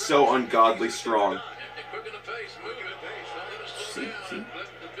 Like, he's so ungodly strong.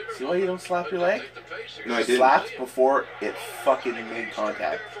 See why you don't slap your leg? No, I didn't. Slapped before it fucking made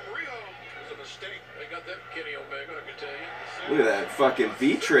contact. Look at that fucking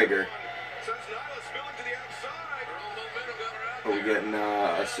V-trigger. Are we getting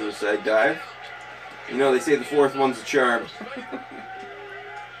a suicide dive? You know, they say the fourth one's a charm.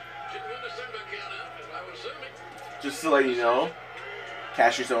 Just to let you know,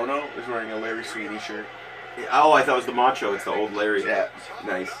 Cassius Ohno is wearing a Larry Sweeney shirt. Oh, I thought it was the Macho. It's the old Larry. Yeah.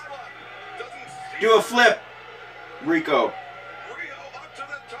 Nice. Do a flip, Rico.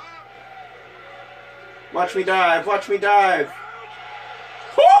 Watch me dive. Watch me dive.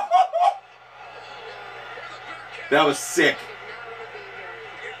 That was sick.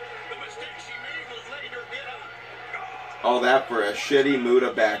 All that for a shitty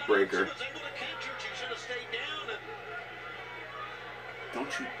Muda backbreaker.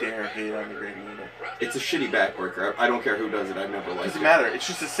 Don't you dare hate on the Great Muda. It's a shitty backbreaker. I don't care who does it. I've never liked it. Doesn't matter. It's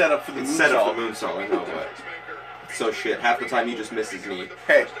just a setup for the It's moonsault. set up for moonsault. I know, but it's so shit. Half the time you just miss his knee.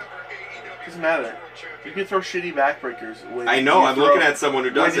 Hey, doesn't matter. You can throw shitty backbreakers. When I know. you I'm throw- looking at someone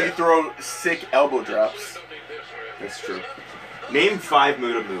who does when you it. throw sick elbow drops. That's true. Name 5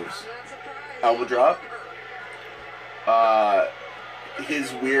 Muda moves. Elbow drop.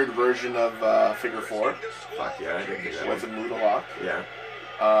 His weird version of figure four. Fuck yeah, I didn't do that. Was a Muda lock. Yeah.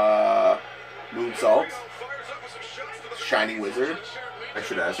 Moonsault. Shining Wizard. I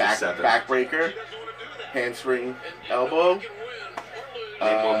should ask you 7. Backbreaker. Handspring elbow.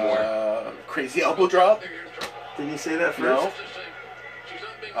 Name one more. Crazy elbow drop. Didn't you say that first? No.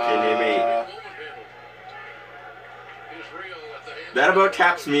 Okay, name 8. That about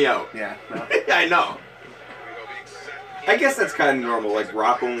taps me out. Yeah. No. I know. I guess that's kind of normal. Like,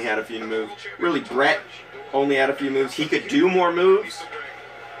 Rock only had a few moves. Really, Brett only had a few moves. He could do more moves.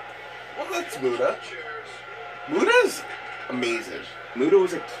 Well, that's Muda. Muda's amazing. Muda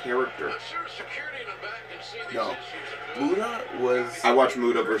was a character. No. Muda was... I watched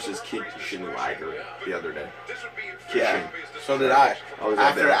Muda versus Kishin Liger the other day. Yeah, so did I. was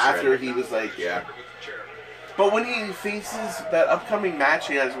that bad After shred. he was like... Yeah. But when he faces that upcoming match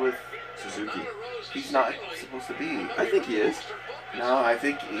he has with Suzuki. he's not supposed to be. I think he is. No, I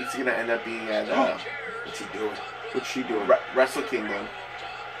think he's going to end up being at What's he doing? What's she doing? Wrestle Kingdom.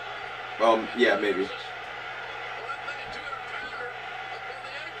 Yeah, maybe.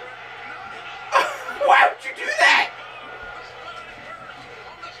 Why would you do that?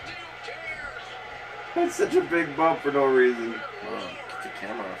 That's such a big bump for no reason. Get the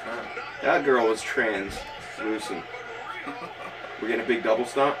camera off that. That girl was translucent. We're getting a big double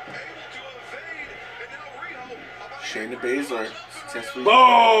stomp. Shayna Baszler Successfully.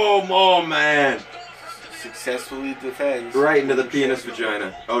 Boom! Oh man! Successfully defends. Right into the penis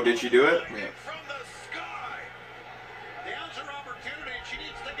vagina. Oh, did she do it? Yeah.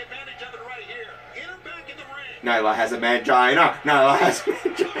 Nyla has a mangina. Nyla has a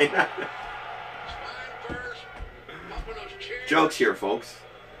mangina. Jokes here, folks.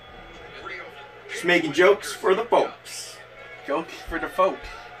 Just making jokes for the folks. Jokes for the folk.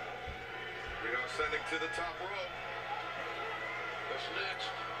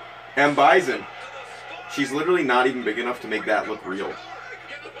 M. Bison. She's literally not even big enough to make that look real.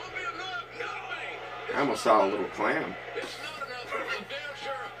 I almost saw a little clam.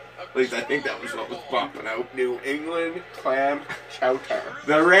 At least I think that was what was popping out. New England clam chowder.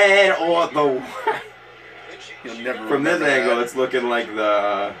 The red or the white. You'll never From this remember angle, that. it's looking like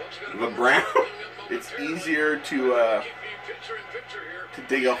the brown. It's easier to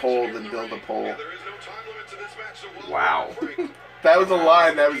dig a hole than build a pole. Wow. That was a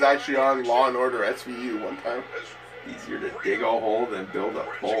line that was actually on Law and Order SVU one time. Easier to dig a hole than build a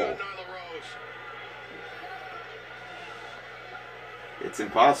pole. It's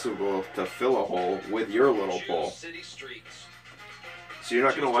impossible to fill a hole with your little pole. So you're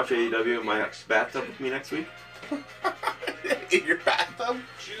not going to watch AEW in my bathtub with me next week? In your bathtub?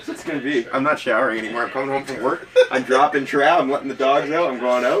 That's what it's going to be. I'm not showering anymore. I'm coming home from work. I'm dropping trout. I'm letting the dogs out. I'm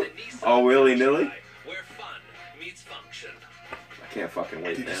going out. All willy-nilly. I can't fucking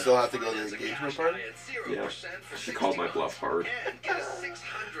wait, Did you man. still have to go to the engagement party? Yeah. She called my bluff hard.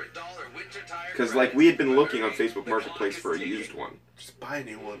 Because, like, we had been looking on Facebook Marketplace for a used one. Just buy a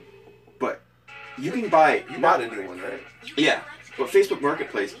new one. But you can buy... You bought a new one, right? Yeah. But Facebook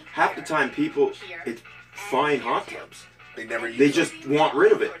Marketplace, half the time people... It's fine hot tubs. They never use They them. just want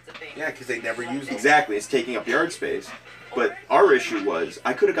rid of it. Yeah, because they never use them. Exactly. It's taking up yard space. But our issue was,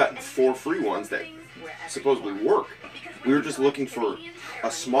 I could have gotten 4 free ones that supposedly work. We were just looking for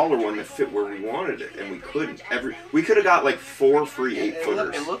a smaller one that fit where we wanted it, and we couldn't. We could have got like 4 free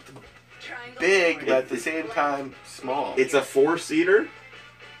 8-footers. It looked big, but at the same time, small. It's a 4-seater,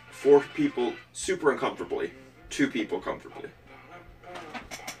 4 people super uncomfortably, 2 people comfortably.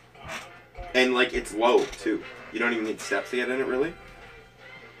 And like it's low too. You don't even need steps to get in it, really.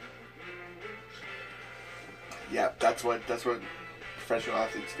 Yeah, that's what professional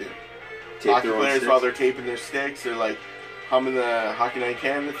athletes do. Tape Hockey their own players, sticks. while they're taping their sticks, they're like humming the Hockey Night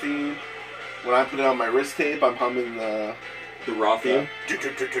Canada theme. When I put it on my wrist tape, I'm humming the raw theme. That's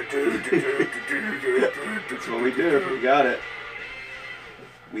what we do. We got it.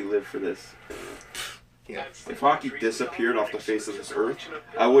 We live for this. Yeah. If hockey disappeared off the face of this earth,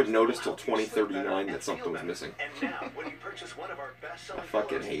 I wouldn't notice till 2039 that something was missing. I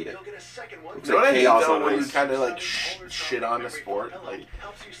fucking hate it. Looks You know what like I hate chaos though, on when you ice. kind of like shit on the sport? Like,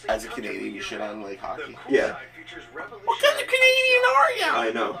 as a Canadian, you shit on like hockey. Yeah, What kind of Canadian are you?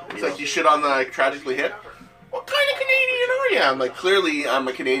 I know. It's like you shit on the like, Tragically Hip. What kind of Canadian are you? I'm like, clearly I'm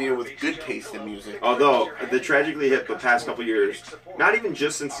a Canadian with good taste in music. Although, the Tragically Hip the past couple years, not even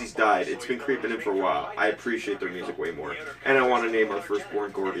just since he's died, it's been creeping in for a while. I appreciate their music way more. And I want to name our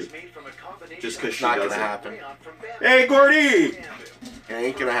firstborn Gordy. Just because she Not does gonna it. happen. Hey, Gordy! It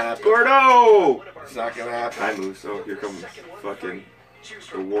ain't gonna happen. Gordo! It's not gonna happen. Hi, Moose. Oh, here comes fucking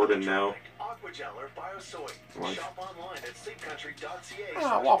the warden now.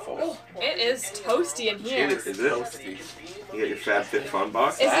 Ah, waffles. It is toasty in here. Is it? You got your FabFitFun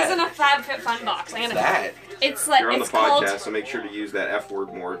box? This isn't a FabFitFun box. I'm gonna. That? It's like You're on the it's called podcast, so make sure to use that F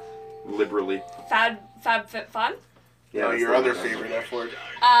word more liberally. FabFitFun. Yeah, Oh, that's your the other one. favorite F word.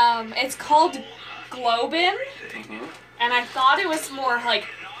 It's called Globin, and I thought it was more like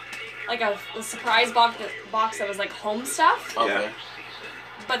a surprise box that was like home stuff. Okay. Yeah.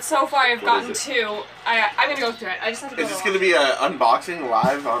 But so far I've What gotten is 2. I'm gonna go through it. I just have to go. Is this to gonna be a unboxing,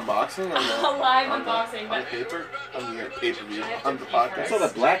 live unboxing? On the, A live on the- unboxing, on but- paper? On the pay-per-view, I have to on the pay podcast? What's all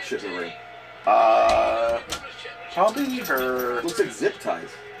that black shit in the ring? Probably her... Looks like zip ties.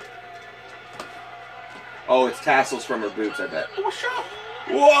 Oh, it's tassels from her boots, I bet. What's up?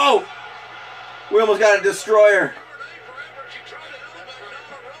 Whoa! We almost got a destroyer.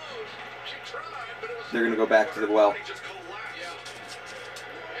 They're gonna go back to the well.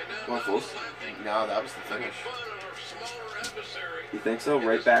 Waffles. No, that was the finish. You think so?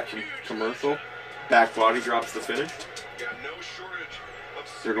 Right back from commercial. Back body drops the finish.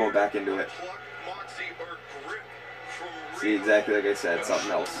 They're going back into it. See, exactly like I said,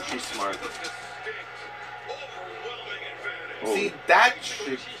 something else. She's smart. Oh. See, that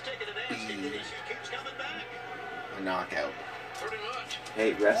should be a knockout.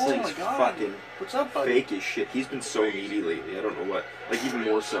 Hey, wrestling's Oh my God. fucking What's up, buddy? fake as shit. He's been so needy lately. I don't know what. Like, even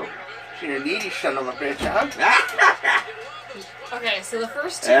more so. You're a needy son of a bitch, huh? Okay, so the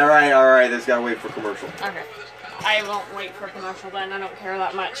first two. All right. This gotta wait for commercial. Okay. I won't wait for commercial then. I don't care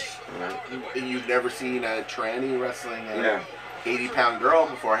that much. And you've never seen a tranny wrestling a Yeah. 80-pound girl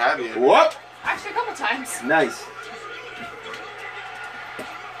before, have you? What? Actually, a couple times. Nice.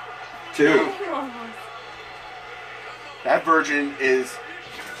 2. That virgin is.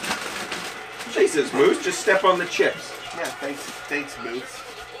 Jesus, Moose, just step on the chips. Yeah, thanks, Moose.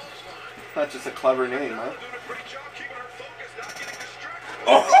 Not just a clever name, huh?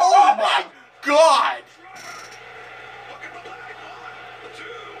 Oh my God!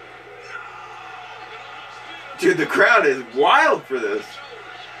 Dude, the crowd is wild for this.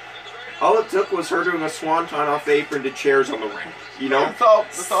 All it took was her doing a swanton off the apron to chairs on the ring. You know? That's all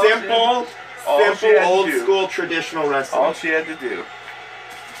Simple, she had to old do. school traditional wrestling. All she had to do.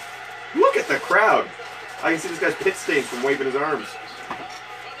 Look at the crowd. I can see this guy's pit stains from waving his arms.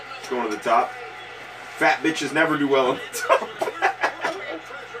 He's going to the top. Fat bitches never do well on the top.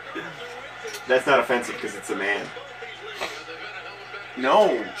 That's not offensive because it's a man.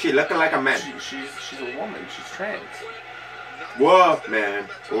 No. She looking like a man. She's a woman. She's trans. Whoa, man.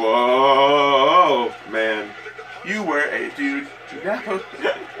 Whoa, man. You were a dude.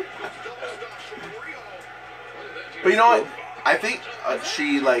 But you know what? I think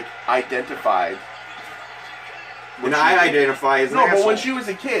she like identified. And I identify as an No, asshole. but when she was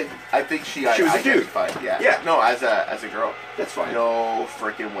a kid, I think she was a dude. identified. Yeah. Yeah. No, as a girl. That's fine. No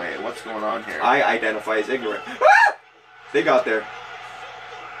freaking way. What's going on here? I identify as ignorant. They got there.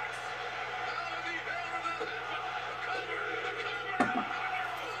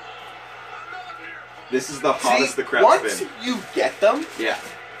 This is the hottest the crowd's once been. you get them, Yeah.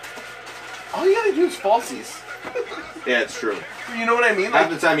 all you gotta do is falsies. Yeah, it's true. You know what I mean? Half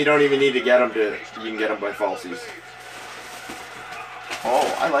the time you don't even need to get them to. You can get them by falsies.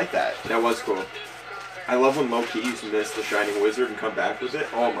 Oh, I like that. That was cool. I love when low keys miss the Shining Wizard and come back with it.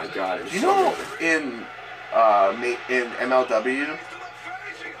 Oh my god! It was You so know, good. in MLW,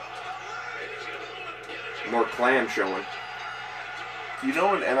 More clam showing. you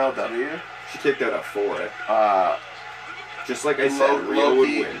know in MLW, She kicked out a 4. Just like I said, Low- Rio would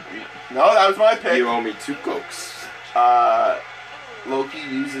Low-key. win. No, that was my pick. You owe me 2 cokes. Loki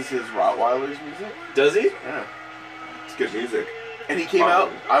uses his Rottweiler's music. Does he? Yeah. It's good music. And he came Bow.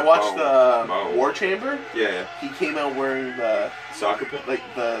 out. I watched the Bow. War Chamber. Yeah. He came out wearing the Soccer pit. like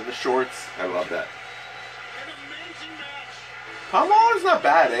the shorts. I love that. Tom Lawler's not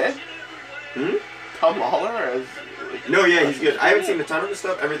bad, eh? Hmm? Tom Lawler is. Like, No, yeah, he's good. I haven't seen a ton of his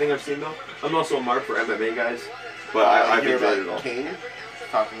stuff. Everything I've seen though. I'm also a mark for MMA guys, but I've hear enjoyed it about all. Kane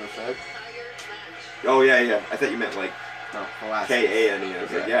talking to Fed. Oh yeah. I thought you meant like No, the last. K-A-N-E. I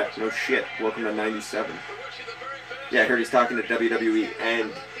was like, yeah, no shit. Welcome to '97. Yeah, I heard he's talking to WWE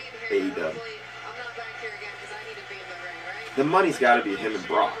and AEW. The money's got to be him and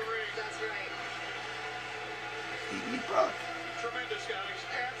Brock.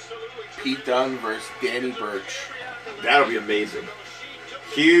 Pete Dunne versus Danny Burch. That'll be amazing.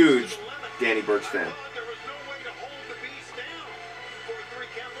 Huge Danny Burch fan.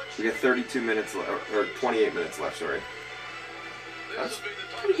 We got 32 minutes left, or 28 minutes left, sorry. That's a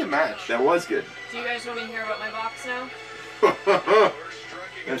pretty good match. That was good. Do you guys want me to hear about my box now?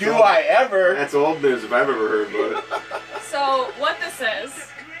 That's Do old- I ever? That's old news if I've ever heard about it. So what this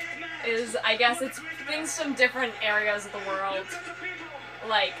is I guess it's things from different areas of the world.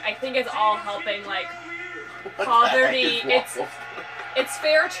 Like I think it's all helping like poverty. It's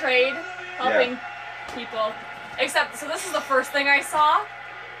fair trade helping people. Except so this is the first thing I saw,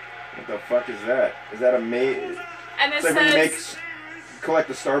 What the fuck is that? Is that a maze? and it It's like when you says collect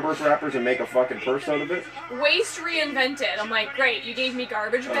the Starburst wrappers and make a fucking purse out of it? waste reinvented. I'm like, great, you gave me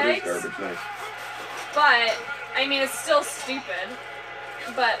garbage Oh, bags, it is garbage, nice. but I mean it's still stupid.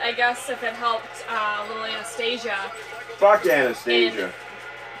 But I guess if it helped little Anastasia, Fuck Anastasia.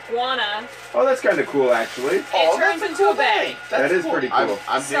 Guana, Oh, that's kind of cool, actually. it turns into a bag. That is pretty cool.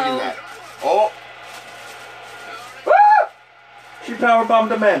 I'm So- digging that. Oh, She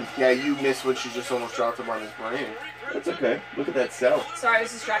powerbombed a man. yeah, you missed when she just almost dropped him on his brain. That's okay. Look at that cell. Sorry, I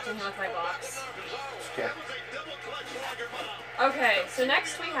was distracting him with my box. Okay. Okay, so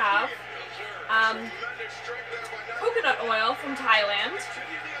next we have coconut oil from Thailand.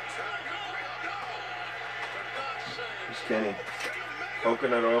 Just kidding.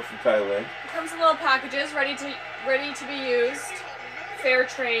 Coconut oil from Thailand. It comes in little packages, ready to be used. Fair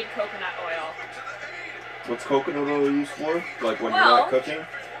trade coconut oil. What's coconut oil used for? Like when you're Well- not cooking?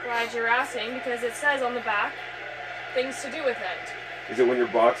 Glad you're asking because it says on the back things to do with it. Is it when your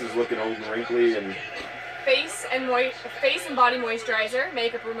box is looking old and wrinkly and... Face and body moisturizer,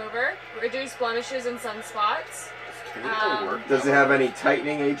 makeup remover, reduce blemishes and sunspots. Can we go work? Does it have any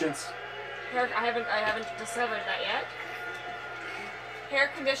tightening agents? I haven't discovered that yet.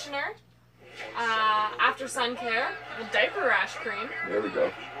 Hair conditioner. After sun care. The diaper rash cream. There we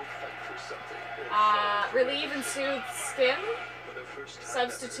go. Relieve and soothe skin.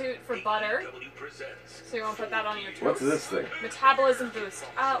 Substitute for butter. So you won't put that on your toast. What's this thing? Metabolism boost.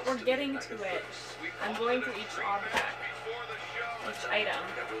 We're getting to it. I'm going through each object. Each item.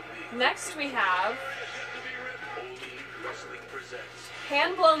 Next we have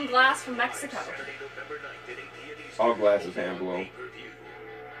hand-blown glass from Mexico. All glass is hand blown.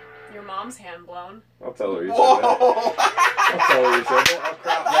 Your mom's hand-blown. I'll tell her you said that. I'll tell her you said that. I'll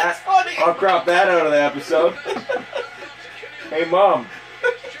crop that. I'll crop that out of the episode. Hey, Mom.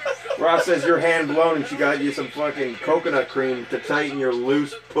 Ross says you're hand blown and she got you some fucking coconut cream to tighten your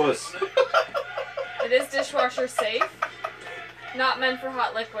loose puss. It is dishwasher safe. Not meant for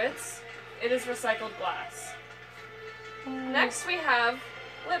hot liquids. It is recycled glass. Next we have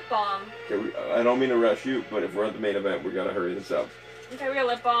lip balm. Okay, I don't mean to rush you, but if we're at the main event, we gotta hurry this up. Okay, we got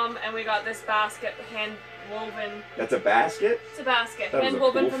lip balm and we got this basket hand woven. That's a basket? It's a basket. That was Hand a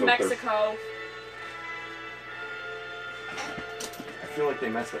woven cool from filter. Mexico. I feel like they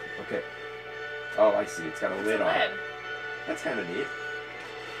messed up. Okay. Oh, I see. It's got a It's lid a on it. lid. That's kind of neat.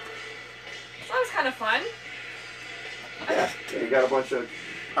 That was kind of fun. Yeah, you got a bunch of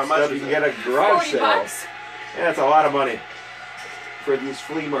How much stuff is you can it? get at a garage 40 sale. bucks. Yeah, that's a lot of money for these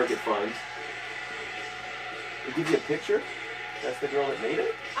flea market finds. It gives you a picture? That's the girl that made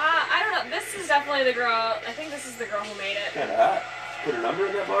it? I don't know. This is definitely the girl. I think this is the girl who made it. Kind of hot. Put a number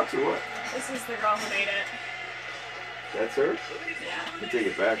in that box or what? This is the girl who made it. That's her? Yeah. You can take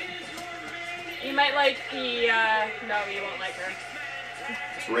it back. You might like the, no, you won't like her.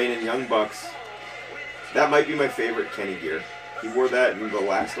 It's raining young bucks. That might be my favorite Kenny gear. He wore that in the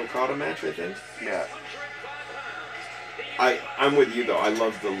last Okada match, I think. Yeah. I'm with you though. I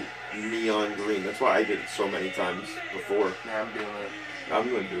love the neon green. That's why I did it so many times before. Yeah, I'm doing it. I'm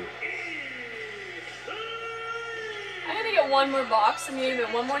gonna do it. I'm gonna get one more box and give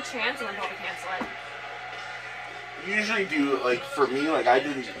it one more chance and then probably cancel it. Usually do, like, for me, like, I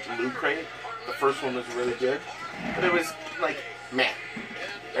did Loot Crate. The first one was really good. But it was, like, meh.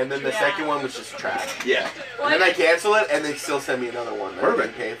 And then the Yeah. second one was just trash. Yeah. Well, And then I cancel it, and they still send me another one that I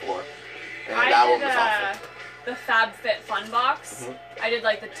Perfect. didn't pay for. And I that did one was awful. the FabFit Fun Box. Mhm. I did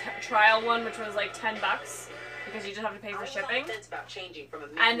like the trial one, which was like $10 because you just have to pay for shipping.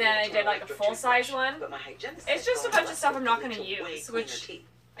 And then I did like a full size one. It's just a bunch of stuff I'm not going to use, which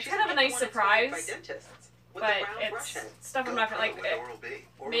it's kind of a nice surprise. But it's stuff I'm not gonna like.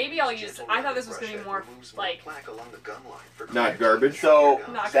 Maybe I'll use. I thought this was gonna be more like Not garbage. So,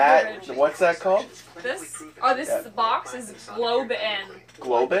 Not that, garbage. what's that called? this. Oh, this is the box is Globe In.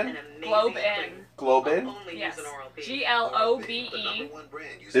 Globin? Globe In. Globin? Yes. GLOBE.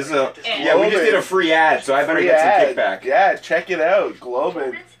 This is a And- yeah. We just did a free ad, so I better Free get ad. some kickback. Yeah, check it out.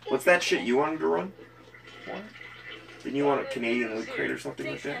 Globin. What's that shit you wanted to run? What? Didn't you want a Canadian Loot Crate or something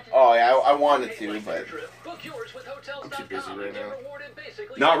like that? Oh, yeah, I wanted to, but I'm too busy right now.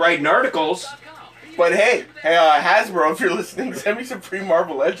 Not writing articles. But hey, Hasbro, if you're listening, send me some free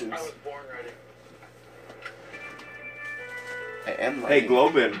Marvel Legends. I am Hey,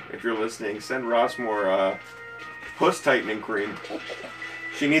 Globin, if you're listening, send Ross more puss tightening cream.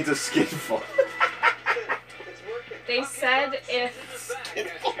 She needs a skinful. They said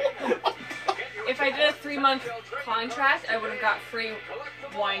if I did a 3-month contract, I would have got free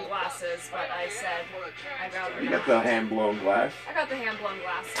wine glasses. But I said I'd rather You not. got the hand blown glass. I got the hand blown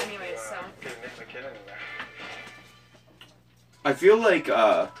glass, anyways. So I feel like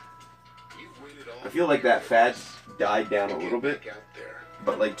that fad's died down a little bit,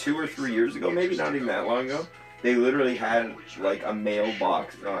 but like 2 or 3 years ago, maybe not even that long ago, they literally had like a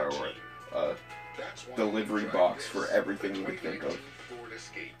mailbox or a delivery box for everything you could think of.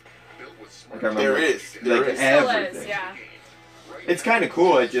 Like I remember, There is. There like is. everything. yeah. It's kind of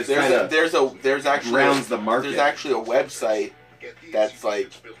cool. It just kind of There's actually rounds the market. There's actually a website that's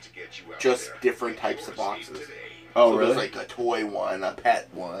like just different types of boxes. Oh, So really? There's like a toy one, a pet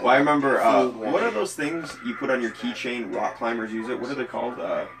one. Well, I remember. food one. What are those things you put on your keychain? Rock climbers use it. What are they called?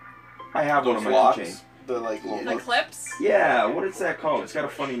 I have one Those on my locks? keychain. The like little The clips. Yeah, what is that called? It's got a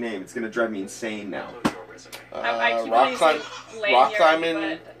funny name. It's gonna drive me insane now. I keep rock wanting to climb, say rock lanyard,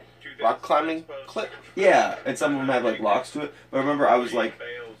 climbing, rock climbing clip. Yeah, and some of them have like locks to it. But I remember I was like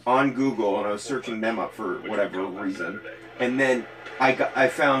on Google and I was searching them up for whatever reason, and then I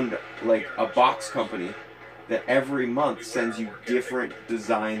found like a box company that every month sends you different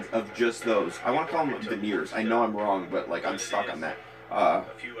designs of just those. I want to call them veneers. I know I'm wrong, but like I'm stuck on that.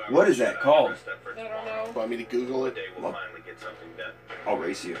 What is that called? I don't know. Want me to Google it? We'll finally get something done. I'll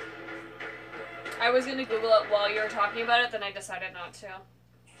race you. I was gonna Google it while you were talking about it, then I decided not to.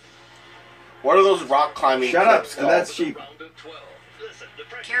 What are those rock climbing Shut up. clips called? That's cheap.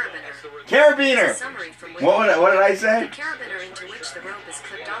 Carabiner. Carabiner. Summary from What did I say? The carabiner into which the rope is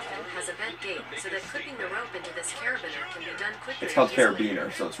clipped often has a bent gate, so that clipping the rope into this carabiner can be done quickly. It's called and easily.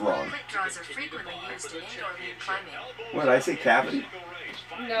 carabiner, so it's wrong. Quick draws are frequently used in indoor lead climbing. What did I say? Cavity?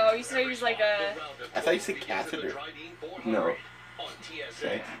 No, you said it was like a. I thought you said catheter. No.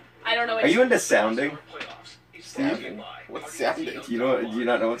 Okay. I don't know what Are you into sounding? Sounding? What's sounding? Do you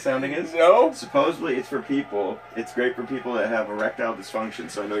not know what sounding is? No. Supposedly it's for people. It's great for people that have erectile dysfunction.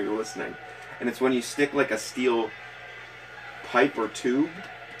 So I know you're listening. And it's when you stick like a steel pipe or tube.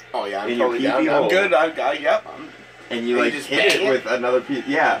 Oh yeah, I'm in your totally down. pee-pee I'm hole. good. Yep. And you And like you just hit bang it it? with another piece.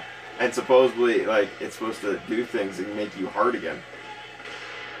 Yeah. And supposedly like it's supposed to do things and make you hard again.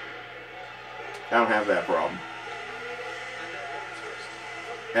 I don't have that problem.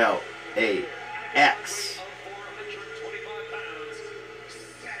 LAX.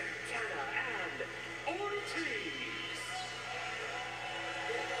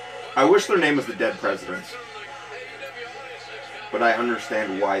 I wish their name was the Dead Presidents. But I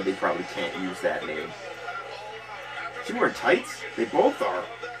understand why they probably can't use that name. Is he wearing tights? They both are.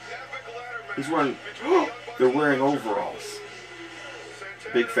 He's wearing... They're wearing overalls.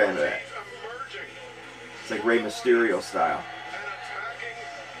 Big fan of that. It's like Rey Mysterio style.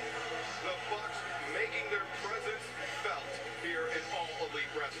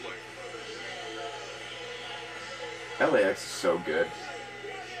 LAX is so good.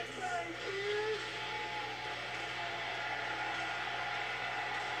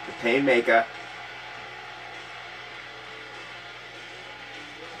 The Painmaker.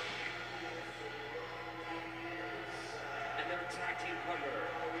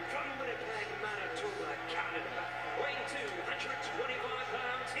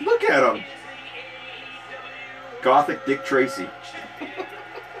 Look at him. Gothic Dick Tracy.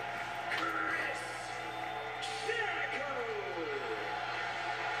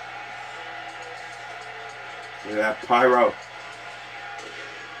 Look at that pyro.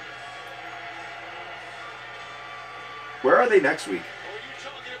 Where are they next week?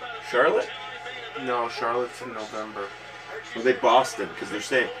 Charlotte? No, Charlotte's in November. Or are they Boston? Because they're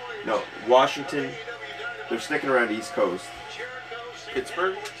staying. No, Washington. They're sticking around the East Coast.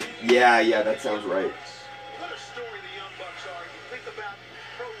 Pittsburgh? Yeah, that sounds right.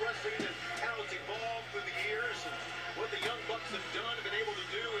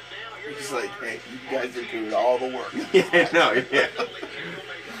 He's like, hey, you guys are doing all the work. Yeah, no, yeah.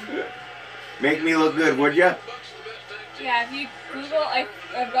 Make me look good, would ya? Yeah, if you Google, I've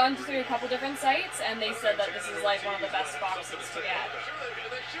gone through a couple different sites, and they said that this is like one of the best boxes to get.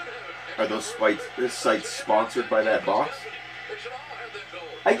 Are those sites sponsored by that box?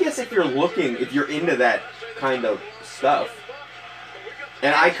 I guess if you're into that kind of stuff,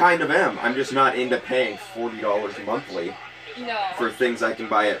 and I kind of am. I'm just not into paying $40 monthly for things I can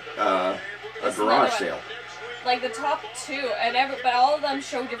buy at a garage sale. Like the top two, but all of them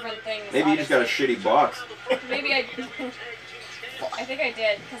show different things. Maybe you just got a shitty box. Maybe I think I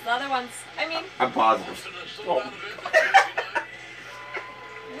did, because the other ones, I mean... I'm positive. You're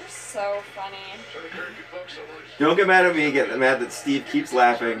so funny. Don't get mad at me, get mad that Steve keeps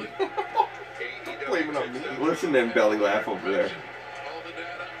laughing. Blame it on me. Listen to him belly laugh over there.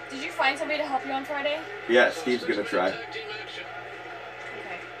 Did you find somebody to help you on Friday? Yeah, Steve's gonna try. Okay.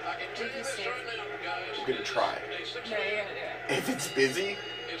 Thank you, Steve. I'm gonna try. No, you're gonna do it. If it's busy,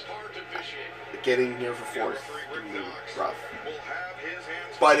 getting here for 4 is gonna be rough.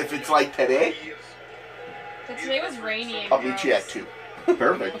 But if it's like today, But today was rainy and I'll meet you at 2.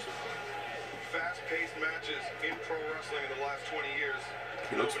 Perfect. Fast-paced matches in pro wrestling in the last 20 years.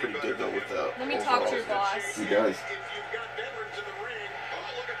 He looks pretty good though with the Let me talk to your boss. He does.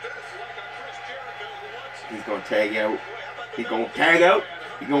 He's gonna tag out. He's gonna tag out.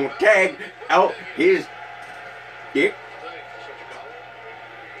 He's gonna tag out his dick.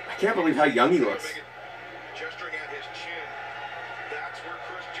 I can't believe how young he looks.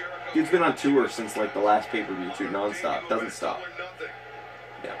 Dude's been on tour since like the last pay-per-view too, non-stop. Doesn't stop.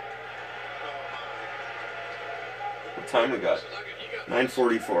 Yeah. What time we got?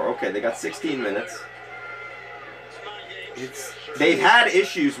 9:44. Okay, they got 16 minutes. They've had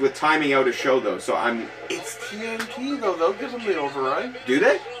issues with timing out a show though, so It's TNT though. They'll give them the overrun. Do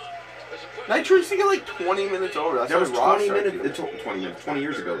they? Nitro used to get like 20 minutes over. That's That was what Raw 20 started minutes. doing. 20 minutes. 20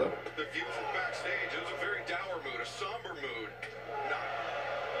 years ago though.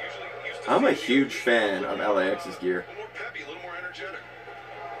 I'm a huge fan of LAX's gear. energetic.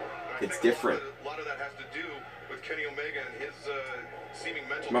 And I It's think different. A lot of that has to do with Kenny Omega and his seeming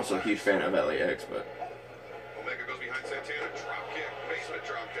mental. I'm also a huge fan of LAX, but Omega goes behind Santana, drop kick, basement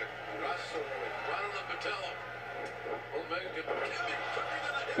drop kick. Right on the patella. Omega can be quicker than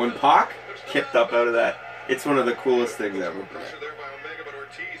a when Pac kicked up out of that, it's one of the coolest things ever. Pressure there by Omega, but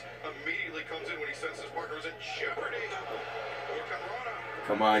Ortiz immediately comes in when he senses his partner is in jeopardy.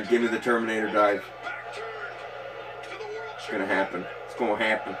 Come on, give me the Terminator dive. Back turned to the world It's gonna happen. It's gonna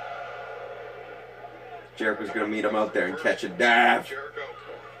happen. Jericho's gonna meet him out there and catch a dive. Jericho.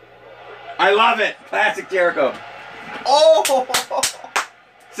 I love it! Classic Jericho. Oh!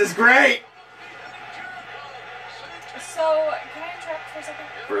 This is great! So, can I interrupt for a second?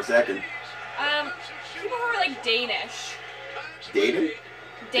 For a second. People who are like Danish. Dated?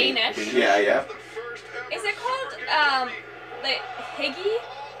 Danish. Yeah, yeah. Is it called, like, Hygge?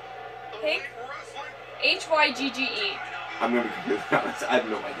 Hygge? Hygge. I'm gonna be completely honest. I have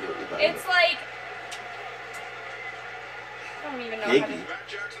no idea what you're talking It's like, I don't even know how Higgy?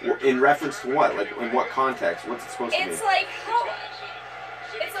 to... Well, in reference to what? Like, in what context? What's it supposed to It's be? like how...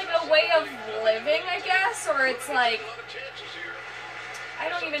 It's like a way of living, I guess, or it's like... I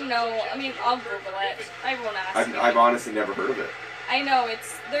don't even know. I mean, I'll Google it. I won't ask you. I've honestly never heard of it. I know,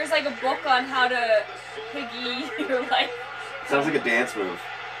 there's like a book on how to Hygge your life. Sounds like a dance move.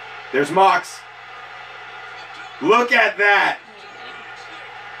 There's Mox. Look at that!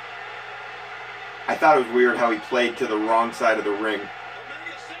 I thought it was weird how he played to the wrong side of the ring.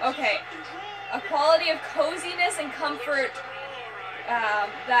 Okay. A quality of coziness and comfort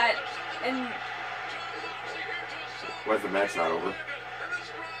that and Why is the match not over?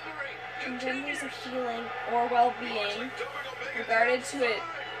 engenders a feeling or well-being regarded to a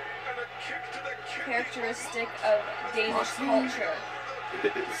characteristic of Danish culture.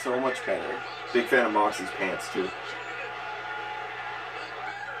 It's so much better. Big fan of Moxie's pants too.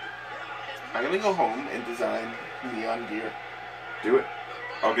 I'm gonna go home and design neon gear. Do it.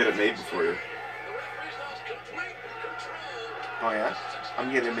 I'll get it made before you. Oh yeah?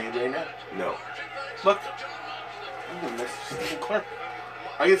 I'm getting it made right now. No. Look. I'm gonna message the clerk.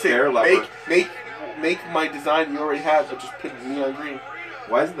 I'm gonna say, Fair leopard. make my design you already have, but just put neon green.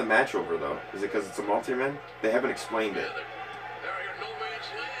 Why isn't the match over though? Is it because it's a multi-man? They haven't explained it.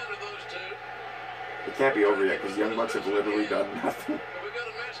 It can't be over yet because Young Bucks have literally done nothing.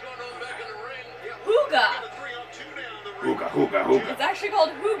 Hygge. Hooga, hooga, hooga. It's actually called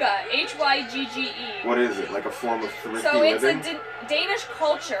Hygge. Hygge. What is it? Like a form of thrifty So it's living? a Danish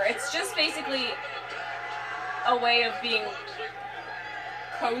culture. It's just basically a way of being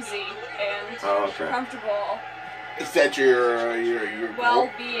cozy and comfortable, Is that your goal?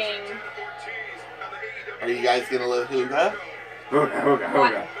 well-being. Are you guys gonna live Hygge? Hooga, hooga,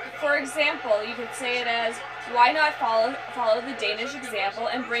 hooga. For example, you could say it as, why not follow the Danish example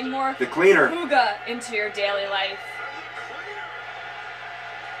and bring more The cleaner. Hygge into your daily life?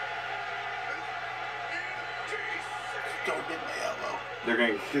 Don't hit my elbow. They're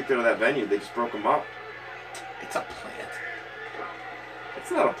gonna get kicked out of that venue. They just broke them up. It's a plant.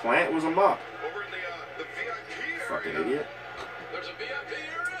 It's not a plant. It was a mop. Fucking idiot. I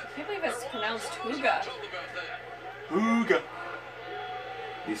can't believe it's pronounced Hygge. Hygge.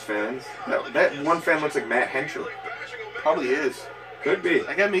 These fans. That one fan looks like Matt Henschel. Probably is. Could be.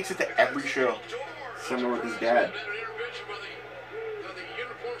 That guy makes it to every show. Similar with his dad.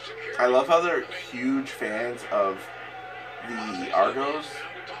 I love how they're huge fans of the Argos,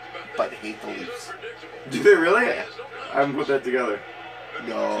 but hate the Leafs. Do they really? I haven't put that together.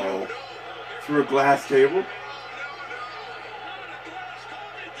 No. Through a glass table?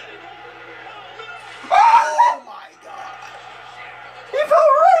 Oh my god! He fell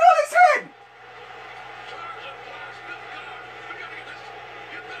right on his head!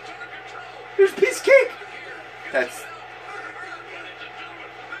 There's piece of cake!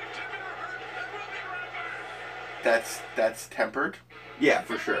 That's tempered. Yeah,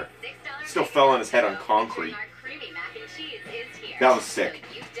 for sure. Still fell on his head on concrete. That was sick.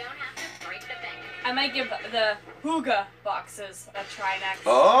 I might give the Hygge boxes a try next.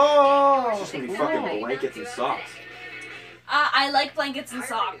 Oh! Just gonna be fucking blankets and socks. I like blankets and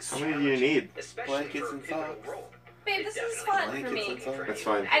socks. How many do you need? Blankets and socks. Babe, this is fun for me. That's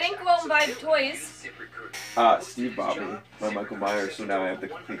fine. I didn't go out and buy the toys. Steve bought me my Michael Myers, so now I have the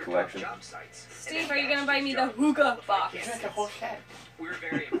complete collection. Steve, are you gonna buy me the Hygge box? We were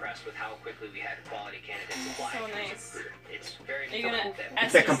very impressed with how quickly we had quality candidates apply. So nice. It's very Are you gonna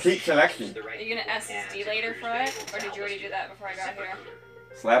It's a complete selection. Are you gonna SSD later for it, or did you already do that before I got here?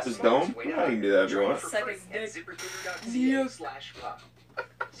 Slap his dome? Yeah, you can do that if you want. Suck his dick.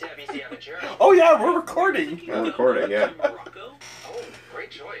 WC Aventura. Oh yeah, we're recording. I'm recording, yeah. Morocco? Oh,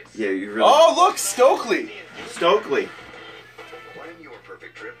 great choice. Yeah, you really. Oh look, Stokely. Stokely. Plan your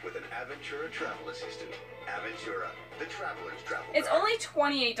perfect trip with an Aventura travel assistant. Aventura, the traveler's travel. It's guide. only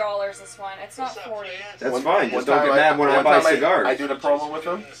 $28 this one. It's not 40. That's One- fine. one Just don't time get mad when I one buy time cigars. I do the promo with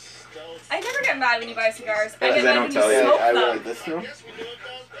them. I never get mad when you buy cigars. I Yeah, get they mad don't when you tell you. smoke I them. like this to him,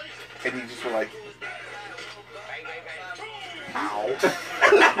 and he just were like, "Ow."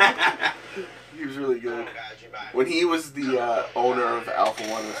 He was really good. When he was the owner of Alpha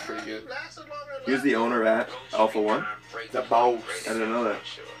One, it was pretty good. He was the owner at Alpha One. The boss. I didn't know that.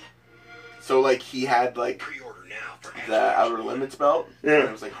 So like he had like the Outer Limits belt. Yeah. And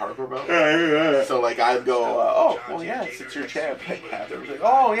it was like hardcore belt. Yeah, I hear that. So like I'd go, oh well yeah, it's your champ. It was like,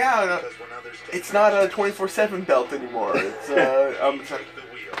 oh yeah, it's not a 24/7 belt anymore. It's it's like,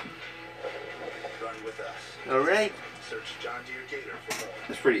 Run with us. all right. Search John Deere Gator for more.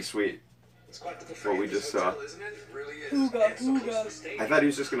 That's pretty sweet. It's quite the What we just saw. isn't it? It really is. Ooga, And so close to ooga. the stage. I thought he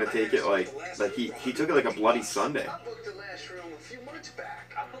was just gonna take it like he took it like a bloody Sunday. I booked the last room a few months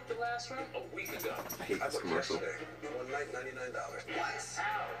back. I booked the last room a week ago. I hate I this booked commercial. yesterday. One night, $99. What?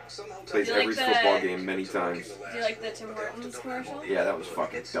 Some hotels Plays Do you like every the- football game many times. Do you like the Tim Hortons commercial? Yeah, that was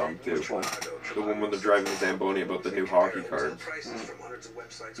fucking dumb too. The one when they're driving the Zamboni about the new hockey cards.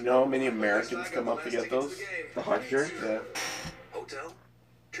 You know how many Americans come up to get those? The hockey cards? Yeah, Hotel?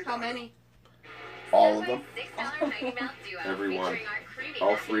 How many? all of them. Everyone.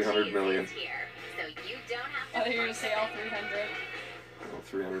 All 300 million. I thought you were going to say all 300. Oh,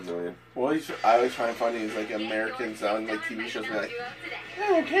 300 million. Well, I always find funny is like Americans on like TV shows be like,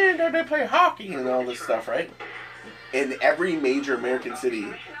 oh, in Canada they play hockey and all this stuff, right? In every major American city,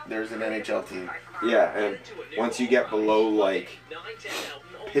 there's an NHL team. Yeah, and once you get below like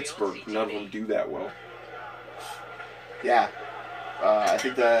Pittsburgh, none of them do that well. Yeah. I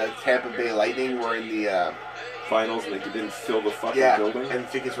think the Tampa Bay Lightning were in the Finals and they didn't fill the fucking yeah, building. and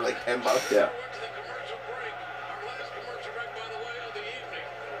tickets were like $10. Yeah.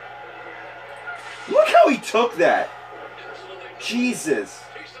 Look how he took that. Jesus.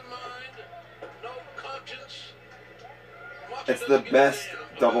 It's the best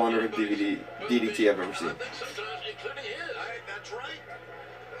double underhook DDT I've ever seen.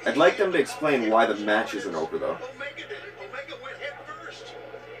 I'd like them to explain why the match isn't over though.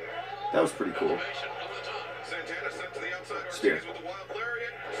 That was pretty cool. Spear.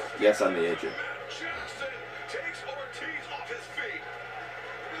 Yes, I'm the agent.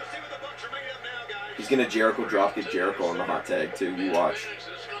 He's gonna Jericho dropkick Jericho on the hot tag too. You watch.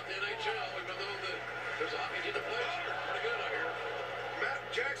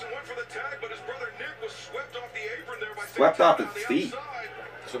 Swept off his feet.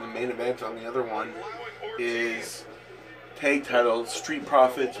 So the main event on the other one is tag title Street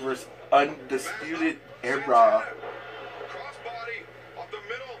Profits versus Undisputed Era.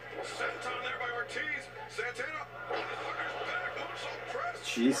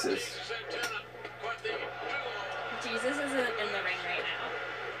 Jesus. Jesus isn't in the ring right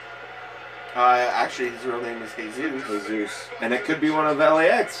now. Actually, his real name is Jesus. Jesus. And it could be one of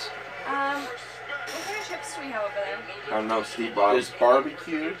LAX. What kind of chips do we have over there? I don't know, Steve Bottoms. There's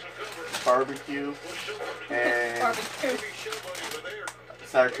barbecue, and Barbecue.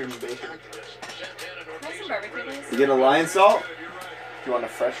 sour cream and bacon. Can I have some barbecue, please? You get a lion salt? Do you want a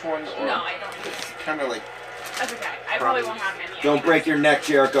fresh one? Or No, I don't. It's kind of like That's okay. I probably won't have any. Don't break your neck,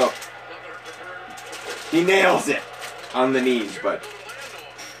 Jericho. He nails it on the knees, but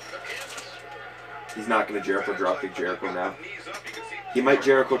he's not going to Jericho dropkick Jericho now. He might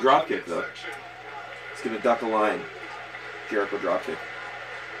Jericho dropkick though. He's going to duck a line. Jericho dropkick.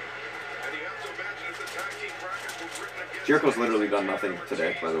 Jericho's literally done nothing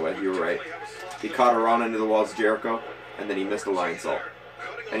today, by the way. You were right. He caught a run into the walls of Jericho, and then he missed a lion salt.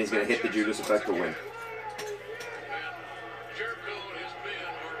 And he's going to hit the Judas effect to win.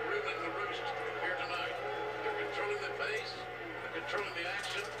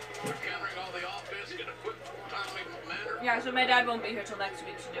 Yeah, so my dad won't be here till next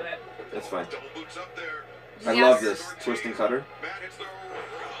week to do it. That's fine. I love this twist and cutter.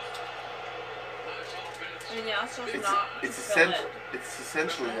 I mean, the Astros it's not it's fulfill essential. it. It's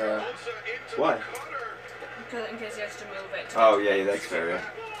essentially What? Because in case he has to move it. To Oh, yeah, that's fair, yeah.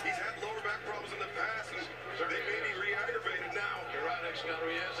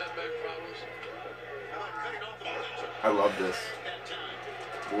 I love this.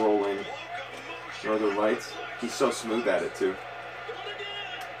 Rolling Northern Lights. He's so smooth at it, too.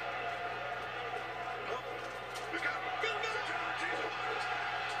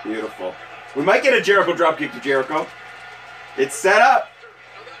 Beautiful. We might get a Jericho dropkick to Jericho. It's set up.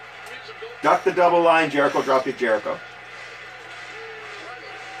 Duck the double line, Jericho, dropkick Jericho.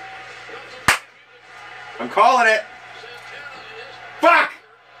 I'm calling it. Fuck!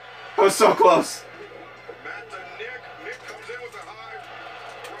 That was so close. Matt to Nick. Nick comes in with a high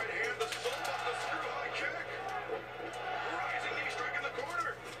right hand. The soap up the screw high kick. Rising knee strike in the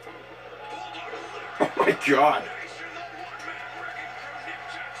corner. Bulldog. Oh my god.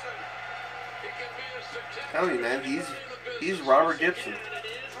 Tell me, man, he's Robert Gibson.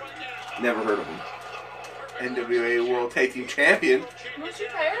 Never heard of him. NWA World Tag Team Champion. Was he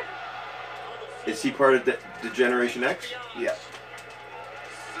there? Is he part of the Generation X? Yeah.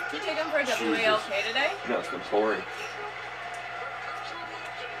 Did you take him for a WALK today? No, it's been pouring.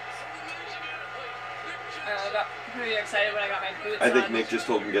 I got pretty excited when I got my boots I think on. Nick just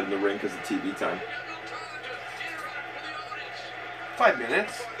told him to get in the ring because of TV time. 5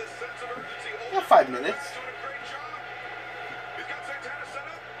 minutes. Yeah, 5 minutes.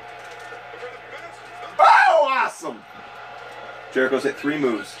 Oh, awesome! Jericho's hit 3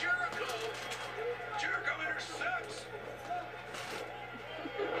 moves.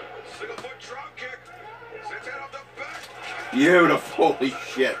 Beautiful. Holy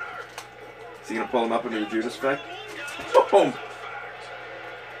shit. Is he going to pull him up into the Judas effect? Boom!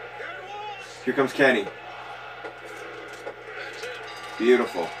 Here comes Kenny.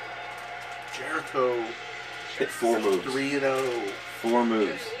 Beautiful. Jericho hit 4 moves. 3-0. 4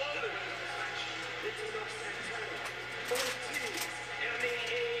 moves.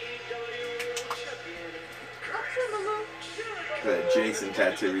 That Jason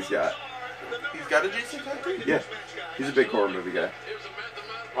tattoo he's got. He's got a Jason tattoo? Yeah. He's a big horror movie guy.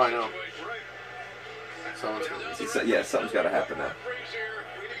 Oh, I know. Someone's gonna Yeah, something's got to happen now.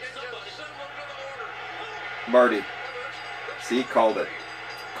 Marty. See, called it.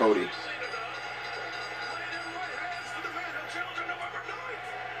 Cody.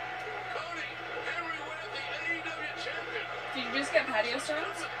 Did you just get patio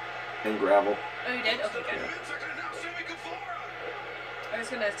stones? And gravel. Oh, you did? Okay, good. Yeah. I was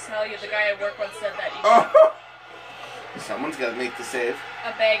gonna tell you, the guy at work once said that you Oh! Someone's got to make the save.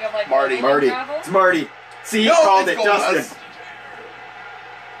 a bag of like Marty. gravel. It's Marty. See, he No, called it's it, Dustin. Goldust.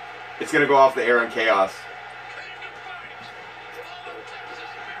 It's going to go off the air on Chaos.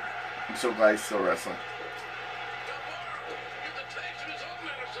 I'm so glad he's still wrestling.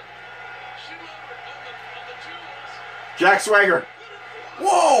 Jack Swagger.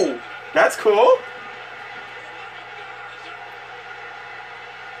 Whoa! That's cool.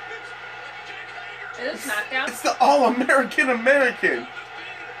 Is it SmackDown? It's the All-American American.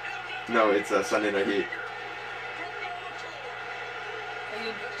 No, it's Sunday Night Heat. Are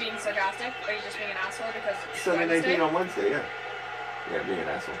you being sarcastic? Are you just being an asshole because it's Sunday Night Wednesday? Heat on Wednesday, yeah. Yeah, being an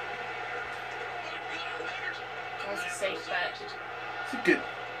asshole. That was a safe bet. It's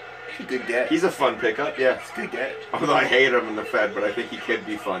a good get. He's a fun pickup, yeah. It's a good get. Although I hate him in the Fed, but I think he could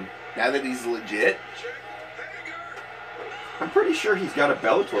be fun. Now that he's legit, I'm pretty sure he's got a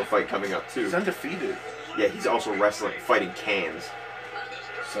Bellator fight coming up, too. he's undefeated. Yeah, he's also fighting cans.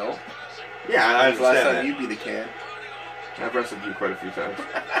 So? Yeah, I When's the last understand time that. you beat a can? I've wrestled you quite a few times.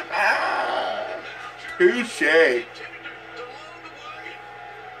 Touche.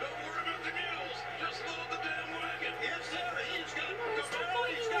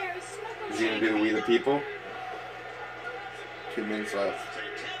 Is he going to do We the People? 2 minutes left.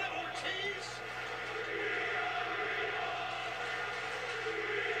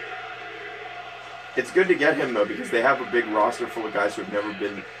 It's good to get him, though, because they have a big roster full of guys who have never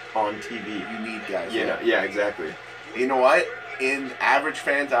been on TV. You need guys. Yeah, exactly. You know what? In average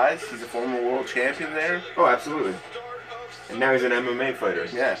fans' eyes, he's a former world champion there. Oh, absolutely. And now he's an MMA fighter.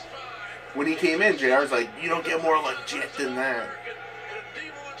 Yeah. When he came in, JR was like, you don't get more legit than that.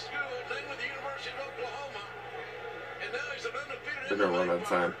 They're going to run out of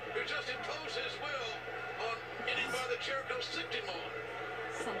time.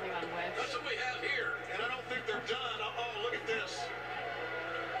 Something on Wish. That's what we have here. And I don't think they're done. Oh, look at this.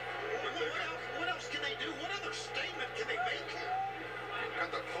 What else can they do? What other statement can they make here?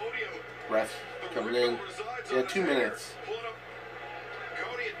 Got the podium. Ref coming in. Yeah, 2 minutes.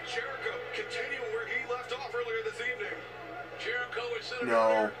 Cody and Jericho continuing where he left off earlier this evening. Jericho is sitting No.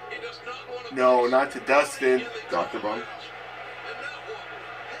 there. He does not want to No, not to Dustin. Dr. Bum. And now what?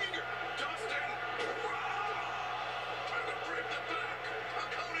 Hager, Dustin. Trying to break the back.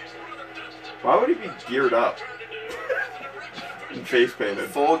 Cody's brother Dustin. Why would he be geared up? And face painted.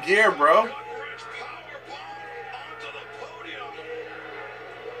 Full gear, bro. I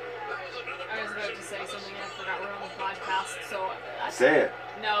was about to say something and I forgot we're on the podcast, so... Say it.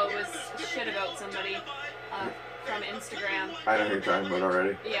 No, it was shit about somebody. from Instagram. I know who you're talking about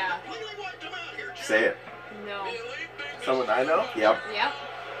already. Yeah. Say it. No. Someone I know? Yep. Yep.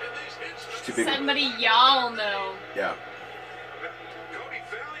 Too big. Somebody y'all know. Yeah.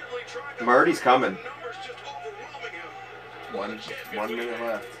 Marty's coming. 1 minute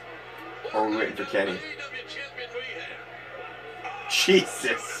left. Or we're waiting for Kenny.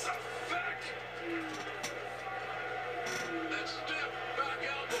 Jesus.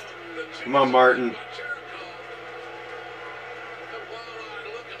 Come on, Martin.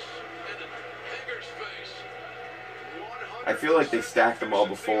 I feel like they stacked them all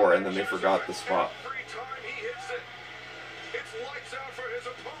before and then they forgot the spot.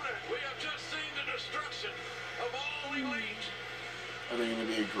 Are they going to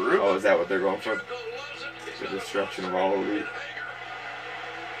be a group? Oh, is that what they're going for? The destruction of all elite.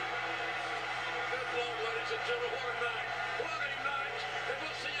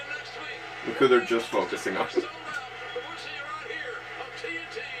 Look who they're just focusing on.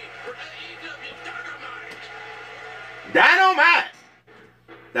 Dynamite!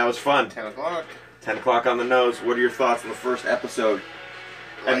 That was fun. 10 o'clock. 10 o'clock on the nose. What are your thoughts on the first episode?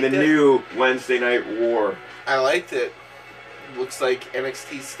 And the Liked it. new Wednesday Night War. I liked it. Looks like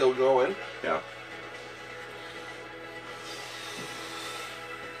NXT's still going. Yeah.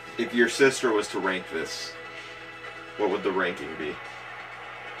 If your sister was to rank this, what would the ranking be?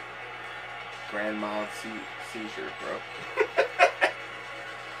 Grandma seizure, bro.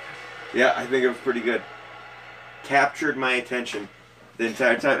 Yeah, I think it was pretty good. Captured my attention the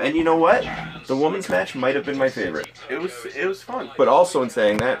entire time. And you know what? The women's match might have been my favorite. It was fun. But also in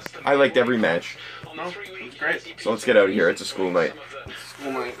saying that, I liked every match. No, it was great. So let's get out of here. It's a school night.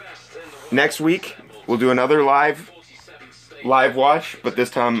 School night. Next week, we'll do another live watch, but this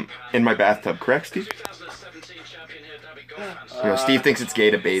time in my bathtub. Correct, Steve? You know, Steve thinks it's gay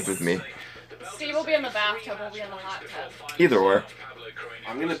to bathe with me. Steve will be in the bathtub, we'll be in the hot tub. Either or.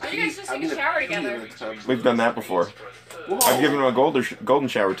 I'm gonna You pee. guys just I'm take a gonna shower pee together. in the tub. We've done that before. Whoa. I've given him a golden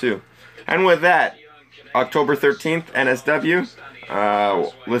shower too. And with that, October 13th, NSW.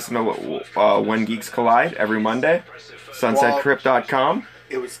 Listen to When Geeks Collide every Monday. SunsetCrypt.com.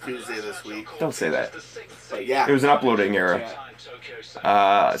 It was Tuesday this week. Don't say that. But yeah. It was an uploading error.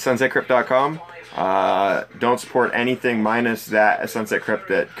 SunsetCrypt.com. Don't support anything minus that Sunset Crypt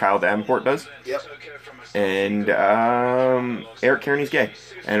that Kyle Davenport does. Yep. And Eric Kearney's gay.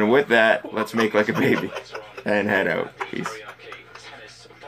 And with that, let's make like a baby and head out. Peace.